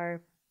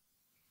are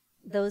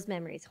those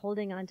memories,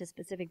 holding on to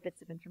specific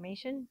bits of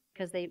information,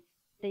 because they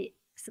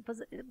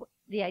suppose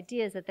the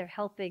idea is that they're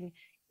helping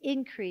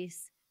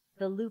increase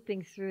the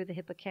looping through the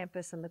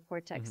hippocampus and the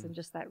cortex and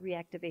just that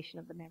reactivation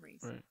of the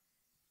memories. Right.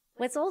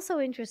 What's also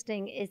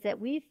interesting is that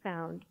we've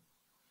found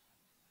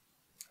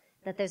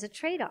that there's a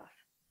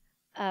trade-off,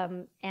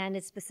 and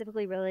it's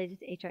specifically related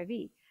to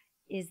HRV,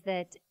 is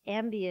that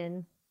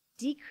Ambien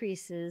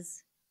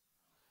decreases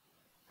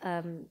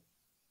HRV,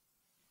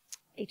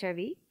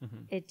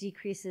 it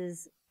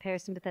decreases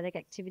parasympathetic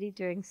activity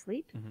during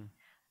sleep,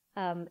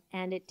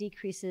 and it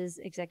decreases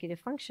executive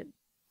function.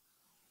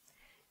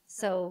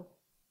 So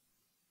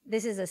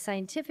this is a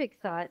scientific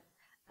thought,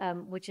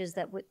 which is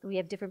that we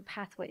have different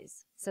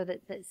pathways. So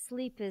that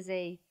sleep is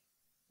a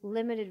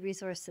limited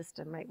resource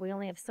system, right? We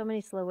only have so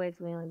many slow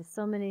waves, we only have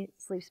so many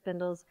sleep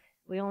spindles,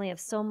 we only have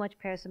so much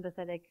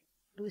parasympathetic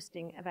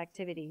boosting of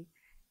activity.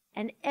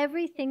 And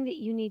everything that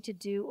you need to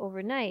do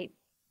overnight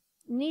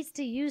needs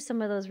to use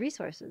some of those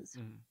resources.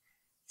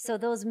 So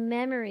those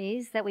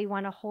memories that we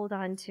want to hold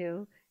on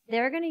to,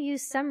 they're going to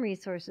use some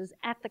resources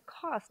at the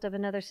cost of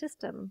another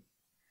system.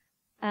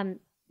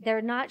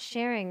 They're not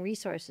sharing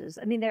resources.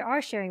 I mean, there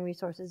are sharing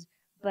resources,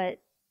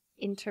 but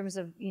in terms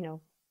of, you know,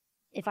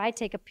 if I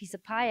take a piece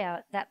of pie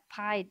out, that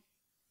pie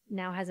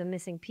now has a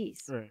missing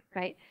piece,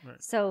 right?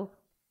 So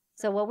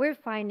what we're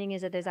finding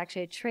is that there's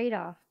actually a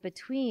trade-off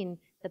between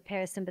the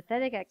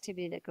parasympathetic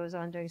activity that goes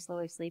on during slow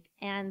wave sleep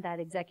and that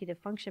executive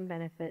function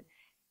benefit,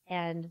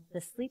 and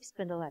the sleep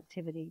spindle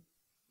activity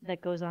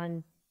that goes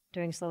on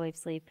during slow wave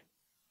sleep,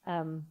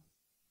 and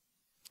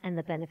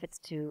the benefits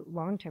to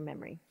long-term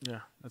memory.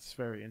 Yeah, that's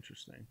very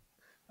interesting.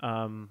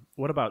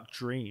 What about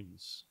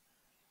dreams?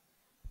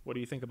 What do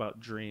you think about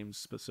dreams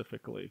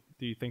specifically?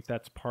 Do you think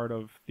that's part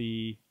of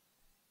the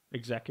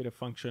executive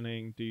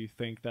functioning? Do you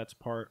think that's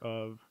part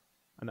of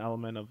an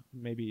element of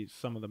maybe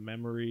some of the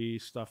memory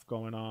stuff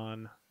going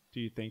on? Do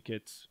you think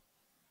it's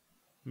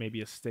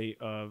maybe a state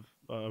of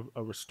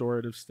a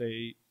restorative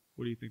state?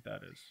 What do you think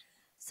that is?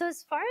 So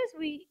as far as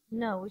we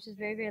know, which is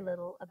very, very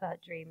little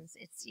about dreams,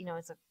 it's, you know,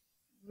 it's a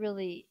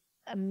really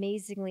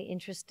amazingly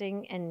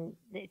interesting, and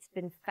it's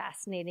been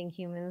fascinating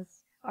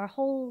humans. Our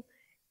whole,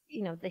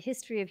 you know, the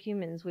history of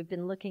humans, we've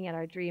been looking at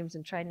our dreams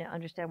and trying to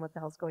understand what the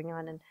hell's going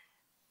on. And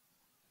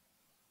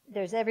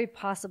there's every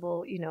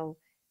possible, you know,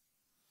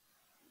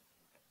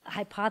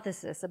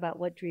 hypothesis about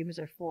what dreams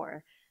are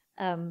for.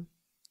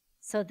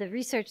 So the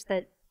research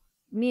that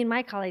me and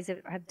my colleagues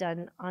have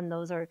done on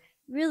those are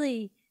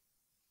really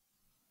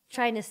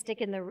trying to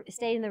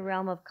stay in the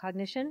realm of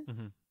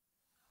cognition.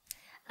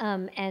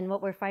 And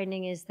what we're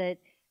finding is that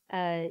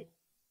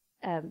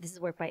this is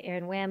work by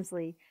Aaron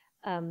Wamsley,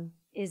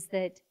 is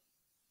that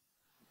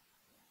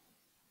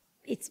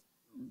it's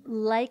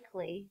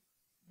likely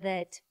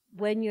that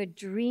when you're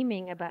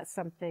dreaming about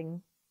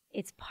something,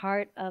 it's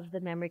part of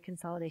the memory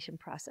consolidation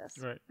process,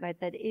 right?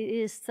 That it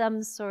is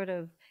some sort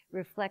of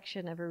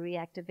reflection of a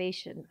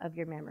reactivation of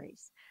your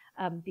memories.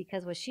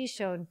 Because what she's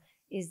shown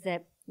is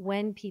that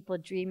when people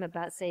dream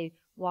about, say,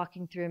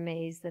 walking through a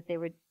maze, that they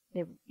were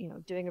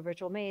doing a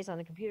virtual maze on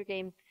a computer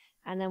game,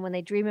 and then when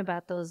they dream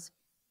about those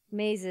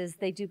mazes,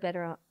 they do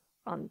better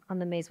on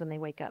the maze when they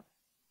wake up.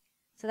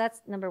 So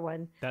that's number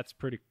one. That's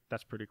pretty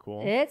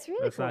cool. It's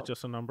really That's cool. not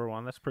just a number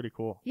one. That's pretty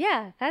cool.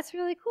 Yeah, that's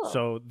really cool.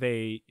 So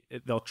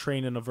they'll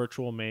train in a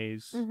virtual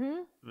maze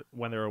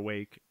when they're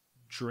awake,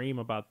 dream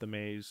about the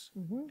maze,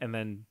 and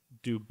then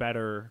do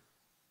better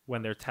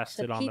when they're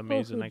tested on the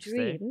maze the next day. The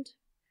people who dreamed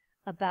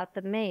about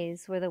the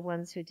maze were the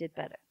ones who did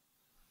better.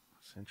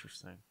 That's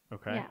interesting.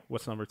 Okay. Yeah.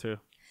 What's number two?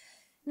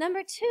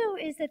 Number two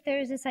is that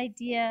there's this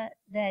idea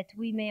that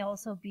we may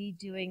also be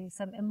doing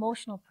some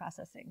emotional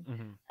processing,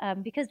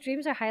 because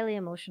dreams are highly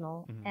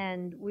emotional,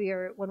 and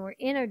when we're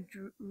in a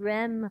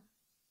REM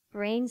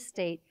brain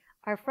state,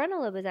 our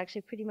frontal lobe is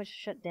actually pretty much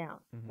shut down,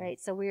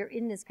 right? So we're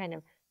in this kind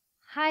of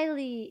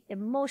highly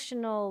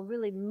emotional,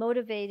 really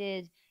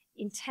motivated,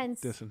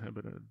 intense,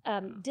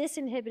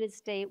 disinhibited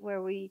state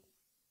where we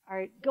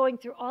are going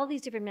through all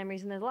these different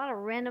memories, and there's a lot of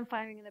random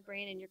firing in the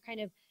brain, and you're kind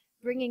of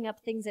bringing up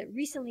things that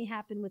recently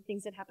happened with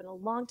things that happened a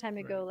long time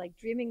ago, like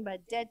dreaming about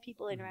dead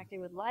people interacting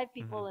with live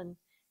people, and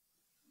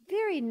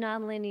very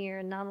nonlinear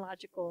and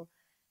non-logical.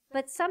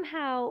 But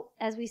somehow,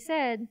 as we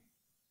said,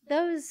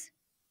 those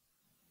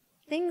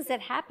things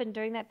that happened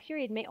during that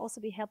period may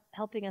also be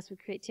helping us with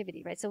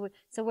creativity, right? So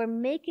we're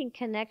making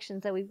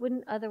connections that we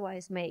wouldn't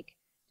otherwise make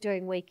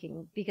during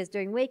waking, because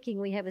during waking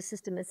we have a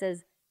system that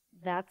says,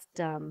 that's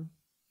dumb.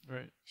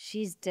 Right.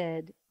 She's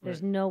dead.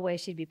 There's no way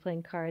she'd be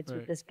playing cards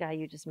with this guy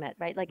you just met,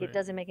 right? Like it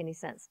doesn't make any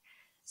sense.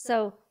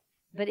 So,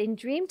 but in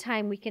dream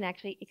time, we can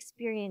actually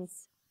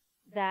experience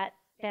that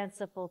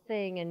fanciful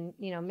thing. And,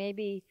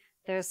 maybe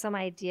there's some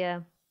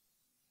idea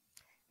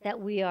that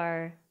we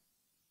are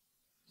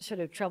sort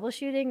of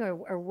troubleshooting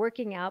or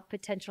working out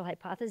potential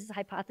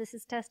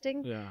hypothesis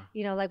testing.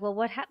 Yeah. Like, well,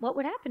 what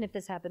would happen if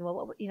this happened?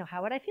 Well,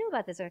 how would I feel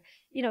about this? Or,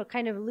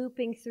 kind of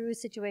looping through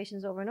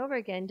situations over and over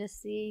again to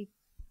see,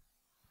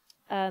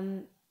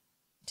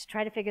 to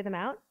try to figure them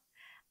out.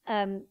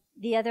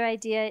 The other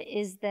idea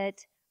is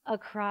that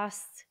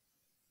across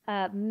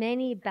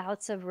many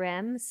bouts of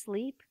REM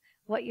sleep,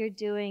 what you're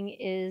doing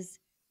is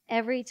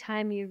every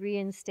time you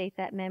reinstate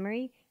that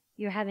memory,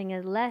 you're having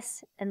a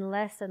less and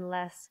less and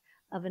less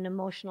of an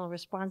emotional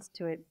response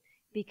to it,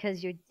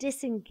 because you're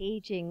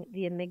disengaging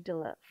the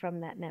amygdala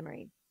from that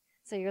memory.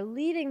 So you're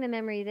leaving the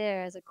memory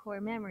there as a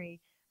core memory,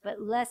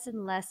 but less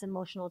and less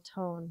emotional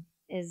tone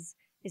is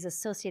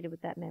associated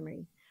with that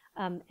memory.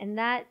 And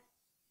that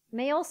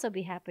may also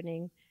be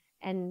happening.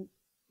 And,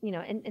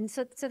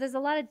 so there's a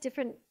lot of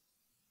different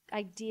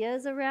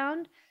ideas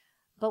around,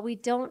 but we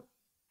don't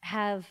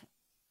have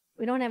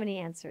any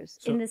answers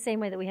in the same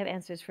way that we have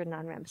answers for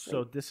non-REM sleep.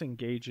 So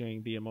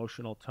disengaging the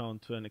emotional tone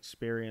to an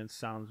experience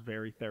sounds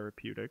very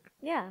therapeutic.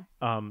 Yeah.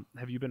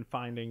 Have you been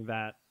finding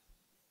that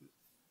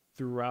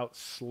throughout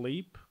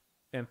sleep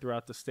and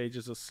throughout the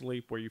stages of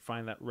sleep where you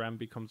find that REM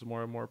becomes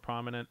more and more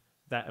prominent,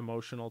 that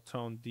emotional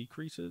tone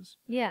decreases?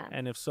 Yeah.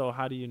 And if so,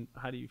 how do you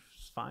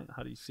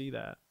see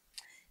that?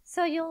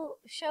 So you'll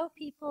show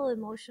people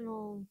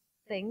emotional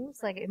things,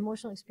 like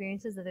emotional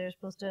experiences that they're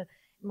supposed to,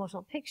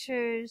 emotional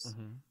pictures,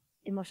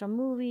 emotional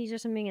movies or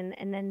something,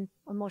 and then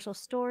emotional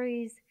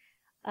stories,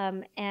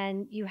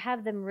 and you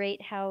have them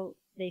rate how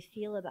they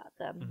feel about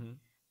them.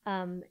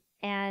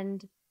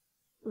 And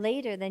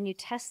later, then you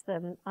test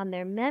them on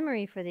their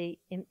memory for the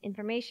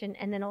information,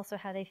 and then also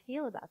how they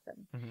feel about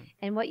them.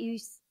 And what you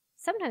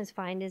sometimes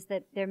find is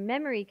that their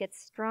memory gets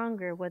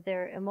stronger where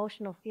their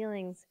emotional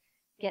feelings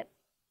get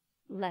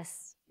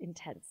less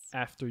intense.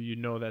 After you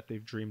know that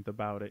they've dreamed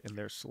about it in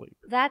their sleep.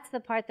 That's the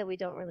part that we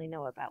don't really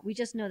know about. We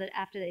just know that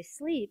after they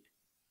sleep,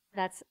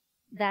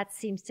 that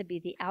seems to be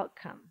the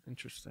outcome.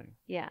 Interesting.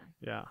 Yeah.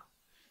 Yeah.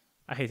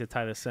 I hate to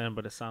tie this in,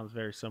 but it sounds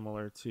very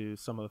similar to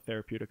some of the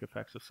therapeutic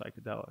effects of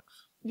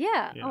psychedelics.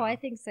 Yeah. Oh, I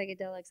think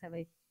psychedelics have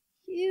a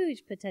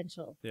huge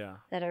potential. Yeah.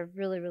 That are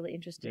really, really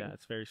interesting. Yeah,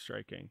 it's very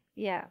striking.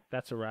 Yeah.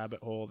 That's a rabbit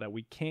hole that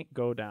we can't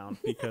go down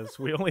because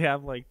we only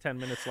have like 10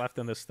 minutes left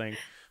in this thing.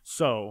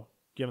 So,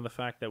 given the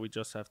fact that we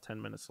just have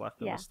 10 minutes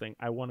left in this thing,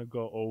 I want to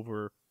go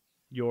over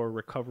your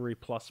Recovery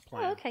Plus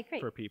plan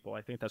for people.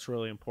 I think that's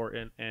really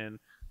important and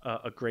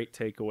a great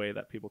takeaway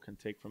that people can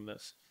take from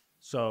this.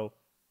 So,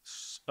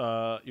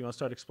 you want to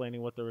start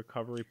explaining what the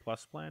Recovery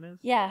Plus plan is?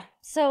 Yeah.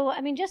 So,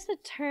 I mean, just the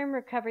term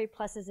Recovery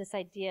Plus is this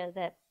idea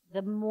that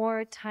the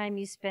more time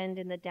you spend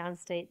in the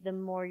downstate, the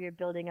more you're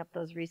building up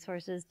those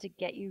resources to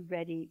get you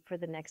ready for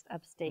the next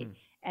upstate.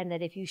 And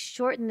that if you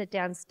shorten the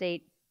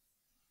downstate,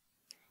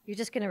 you're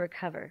just going to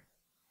recover.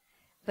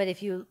 But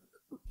if you,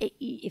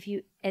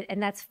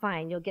 and that's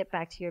fine, you'll get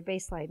back to your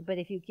baseline. But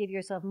if you give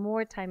yourself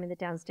more time in the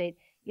downstate,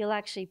 you'll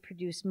actually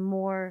produce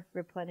more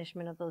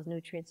replenishment of those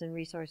nutrients and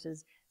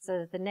resources, so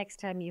that the next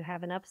time you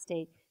have an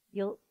upstate,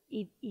 you'll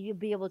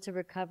be able to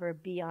recover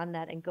beyond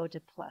that and go to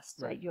plus,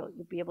 right? You'll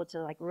be able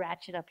to like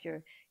ratchet up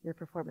your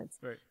performance.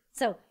 Right.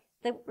 So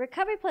the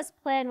Recovery Plus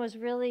plan was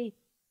really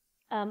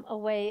a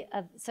way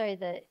of,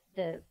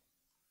 the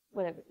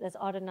whatever, that's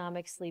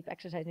autonomic sleep,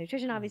 exercise,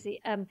 nutrition,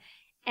 obviously.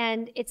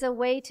 And it's a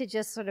way to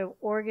just sort of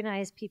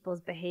organize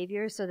people's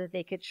behavior so that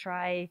they could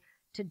try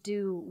to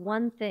do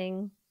one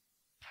thing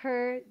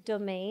per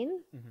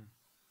domain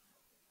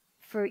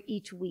for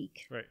each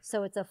week. Right.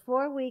 So it's a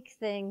 4-week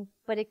thing,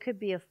 but it could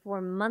be a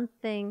 4-month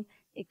thing.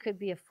 It could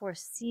be a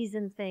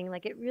 4-season thing.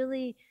 Like, it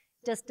really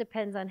just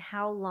depends on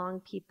how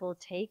long people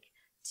take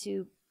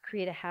to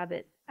create a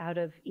habit out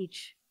of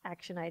each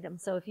action item.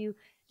 So if you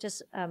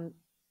just,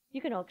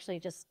 you can actually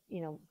just,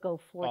 go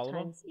 4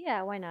 times.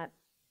 Yeah, why not?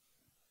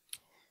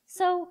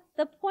 So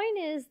the point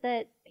is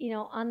that,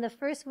 on the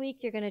first week,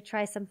 you're going to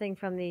try something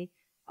from the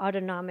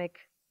autonomic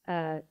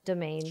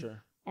domain.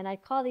 Sure. And I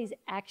call these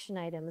action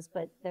items,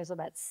 but there's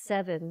about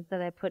 7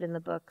 that I put in the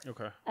book.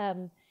 Okay.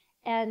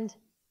 And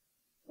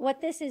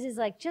what this is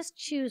like, just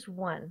choose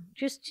one.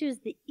 Just choose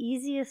the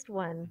easiest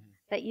one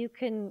that you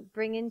can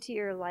bring into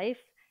your life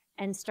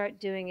and start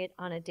doing it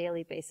on a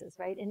daily basis,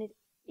 right? And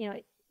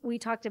we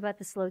talked about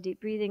the slow, deep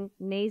breathing.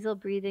 Nasal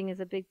breathing is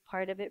a big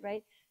part of it,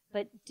 right?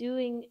 But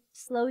doing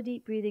slow,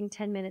 deep breathing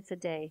 10 minutes a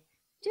day,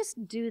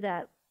 just do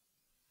that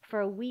for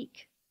a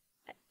week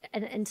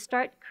and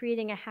start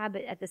creating a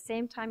habit at the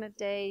same time of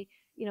day.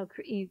 You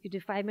could do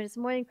 5 minutes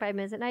in the morning, 5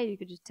 minutes at night. You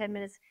could do 10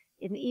 minutes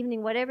in the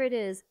evening, whatever it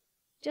is.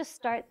 Just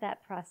start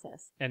that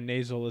process. And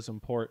nasal is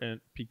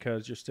important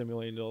because you're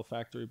stimulating the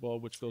olfactory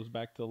bulb, which goes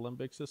back to the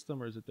limbic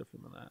system, or is it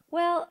different than that?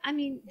 Well, I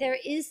mean, there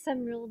is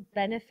some real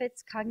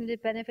benefits,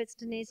 cognitive benefits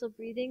to nasal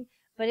breathing,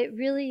 but it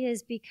really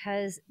is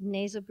because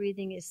nasal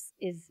breathing is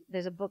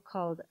there's a book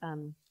called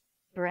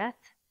Breath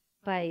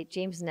by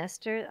James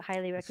Nestor.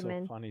 Highly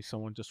recommend. It's so funny.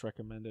 Someone just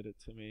recommended it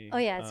to me. Oh,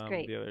 yeah, it's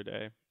great. The other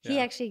day. He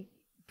actually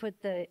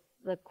put the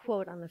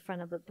quote on the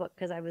front of the book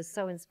because I was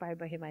so inspired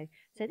by him. I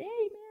said, hey,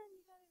 man.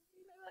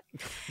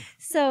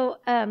 So,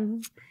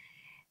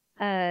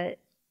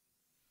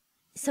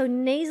 so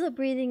nasal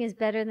breathing is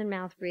better than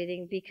mouth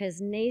breathing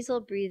because nasal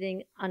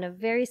breathing, on a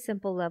very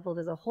simple level,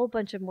 there's a whole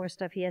bunch of more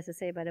stuff he has to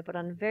say about it, but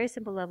on a very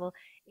simple level,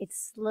 it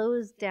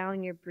slows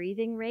down your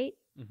breathing rate.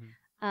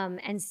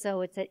 And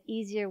so it's an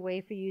easier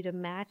way for you to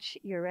match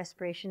your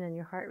respiration and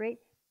your heart rate.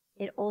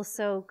 It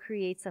also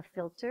creates a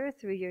filter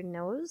through your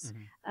nose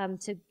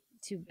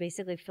to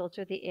basically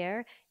filter the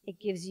air. It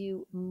gives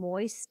you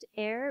moist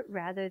air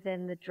rather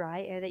than the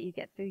dry air that you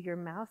get through your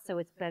mouth, so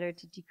it's better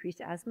to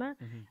decrease asthma.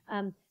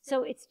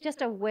 So it's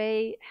just a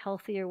way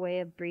healthier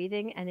way of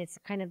breathing, and it's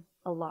kind of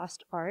a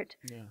lost art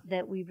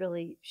that we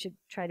really should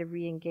try to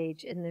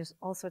re-engage. And there's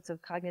all sorts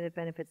of cognitive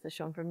benefits that are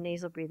shown from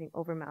nasal breathing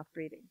over mouth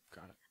breathing.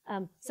 Got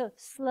it. So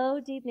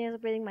slow, deep nasal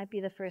breathing might be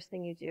the first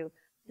thing you do.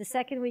 The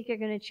second week, you're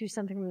going to choose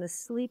something from the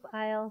sleep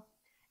aisle.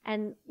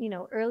 And,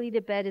 early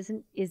to bed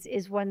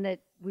is one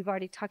that we've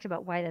already talked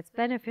about why that's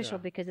beneficial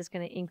because it's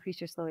going to increase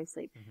your slow wave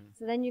sleep.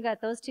 So then you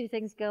got those 2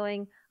 things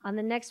going. On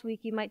the next week,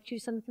 you might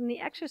choose something from the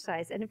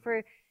exercise.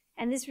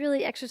 And this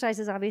really, exercise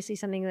is obviously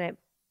something that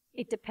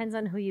it depends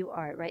on who you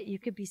are, right? You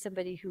could be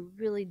somebody who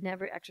really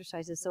never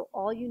exercises. So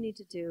all you need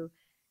to do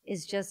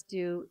is just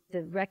do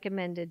the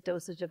recommended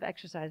dosage of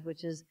exercise,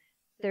 which is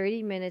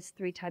 30 minutes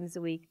 3 times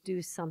a week,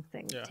 do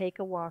something. Take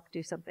a walk,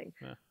 do something.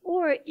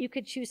 Or you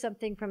could choose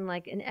something from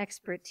like an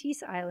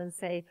expertise aisle and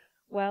say,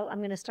 well, I'm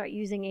going to start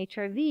using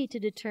HRV to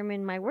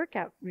determine my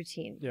workout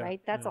routine,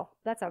 right? That's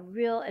a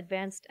real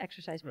advanced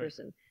exercise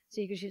person.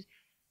 So you could choose.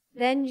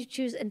 Then you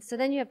choose, and so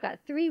then you have got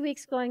 3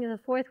 weeks going. In the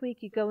 4th week,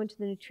 you go into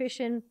the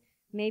nutrition.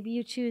 Maybe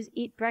you choose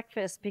eat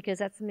breakfast because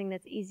that's something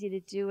that's easy to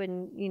do,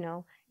 and you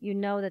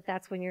know that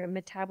that's when your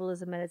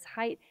metabolism at its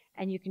height,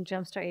 and you can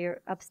jumpstart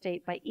your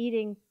upstate by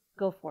eating.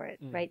 Go for it,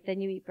 right?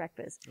 Then you eat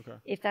breakfast. Okay.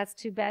 If that's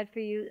too bad for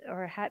you,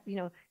 or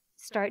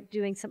start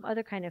doing some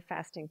other kind of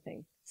fasting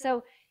thing.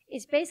 So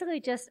it's basically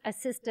just a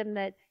system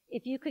that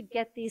if you could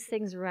get these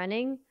things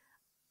running,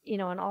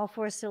 on all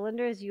 4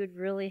 cylinders, you would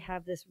really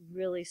have this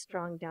really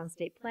strong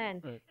downstate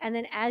plan. Right. And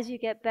then as you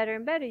get better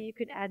and better, you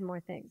could add more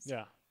things.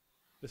 Yeah,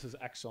 this is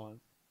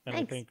excellent. And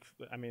Thanks. I think,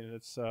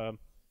 it's,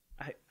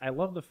 I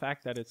love the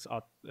fact that it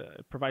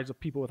provides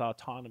people with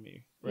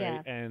autonomy,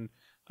 right? Yeah.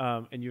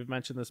 And you've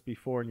mentioned this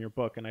before in your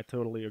book, and I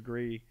totally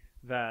agree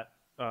that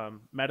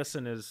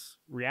medicine is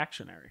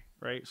reactionary,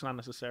 right? It's not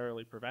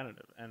necessarily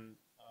preventative. And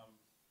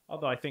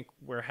although I think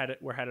we're headed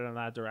in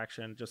that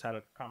direction. Just had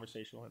a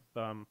conversation with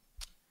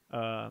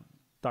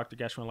Dr.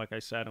 Geschwin, like I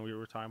said, and we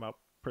were talking about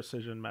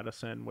precision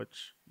medicine,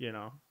 which is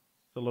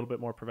a little bit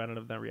more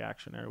preventative than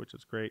reactionary, which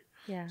is great.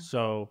 Yeah.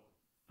 So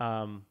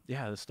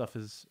this stuff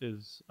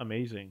is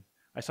amazing.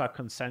 I saw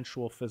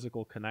consensual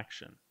physical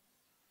connection.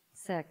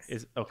 Sex.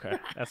 Okay.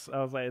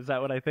 I was like, is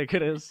that what I think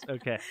it is?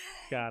 Okay.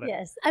 Got it.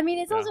 Yes. I mean,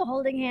 it's also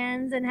holding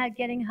hands and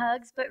getting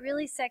hugs, but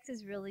really sex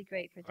is really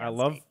great for downstate. I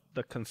love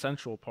the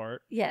consensual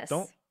part. Yes.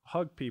 Don't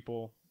hug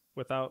people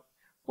without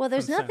Well,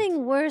 there's consent.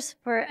 nothing worse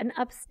for an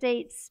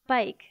upstate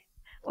spike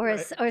or a,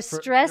 Right. or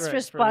For- stress right, for the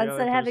response other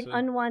than having person.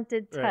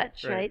 unwanted Right,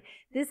 touch, right. right?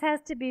 This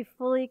has to be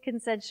fully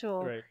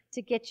consensual Right.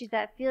 to get you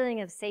that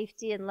feeling of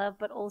safety and love,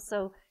 but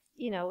also,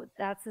 you know,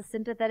 that's the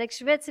sympathetic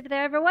schwitz if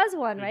there ever was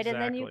one, right?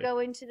 And then you Exactly. go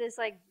into this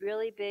like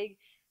really big,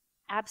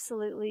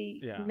 absolutely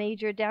Yeah.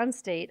 major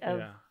downstate of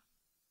Yeah.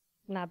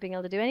 not being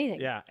able to do anything.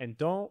 Yeah. And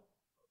don't,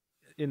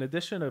 in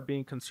addition to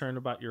being concerned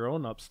about your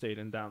own upstate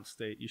and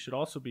downstate, you should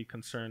also be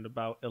concerned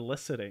about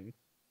eliciting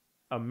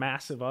a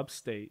massive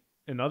upstate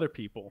in other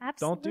people.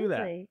 Absolutely. Don't do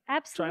that.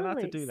 Absolutely. Try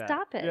not to do that.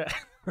 Stop it. Yeah.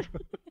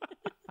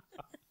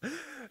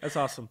 That's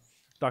awesome.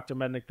 Dr.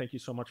 Mednick, thank you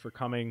so much for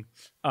coming.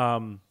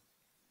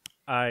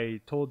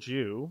 I told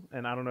you,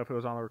 and I don't know if it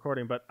was on the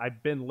recording, but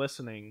I've been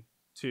listening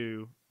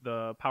to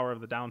The Power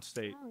of the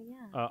Downstate Oh,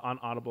 yeah. on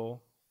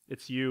Audible.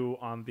 It's you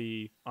on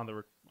the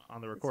recording. It's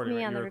me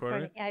right? on You the recorded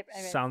recording. it? I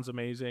read. Sounds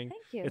amazing.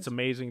 Thank you. It's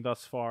amazing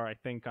thus far. I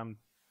think I'm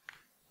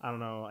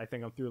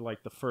through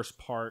like the first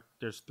part.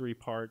 There's 3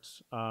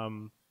 parts.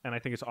 And I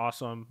think it's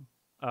awesome.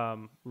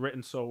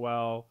 Written so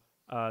well,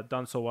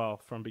 done so well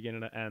from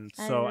beginning to end.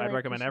 I So really I'd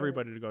recommend appreciate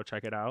everybody to go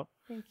check it out.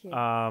 Thank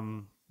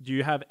you. Do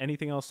you have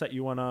anything else that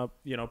you want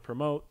to,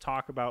 promote,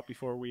 talk about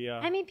before we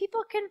I mean,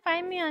 people can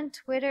find me on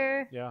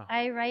Twitter. Yeah.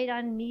 I write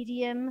on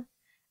Medium.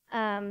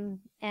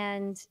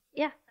 And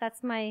yeah,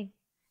 that's my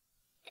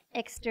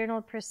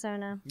external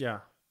persona. Yeah.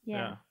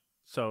 Yeah.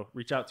 So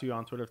reach out to you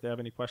on Twitter if they have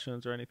any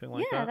questions or anything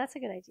like Yeah, that. that's a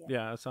good idea.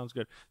 Yeah, that sounds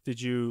good.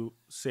 Did you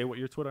say what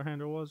your Twitter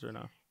handle was or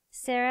no?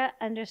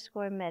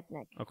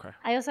 Sara_Mednick. Okay.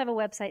 I also have a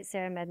website,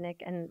 Sara Mednick,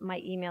 and my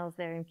email's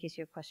there in case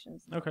you have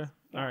questions. Okay.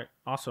 Yeah. All right.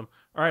 Awesome.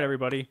 All right,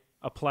 everybody.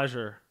 A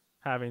pleasure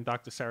having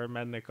Dr. Sara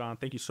Mednick on.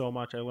 Thank you so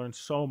much. I learned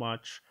so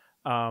much.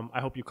 I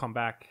hope you come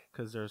back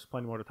because there's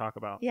plenty more to talk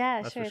about.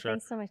 Yeah, That's sure. for sure.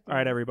 Thanks so much. All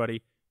right,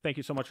 everybody. Thank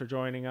you so much for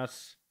joining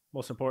us.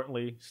 Most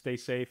importantly, stay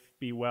safe,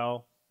 be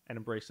well, and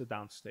embrace the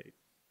downstate.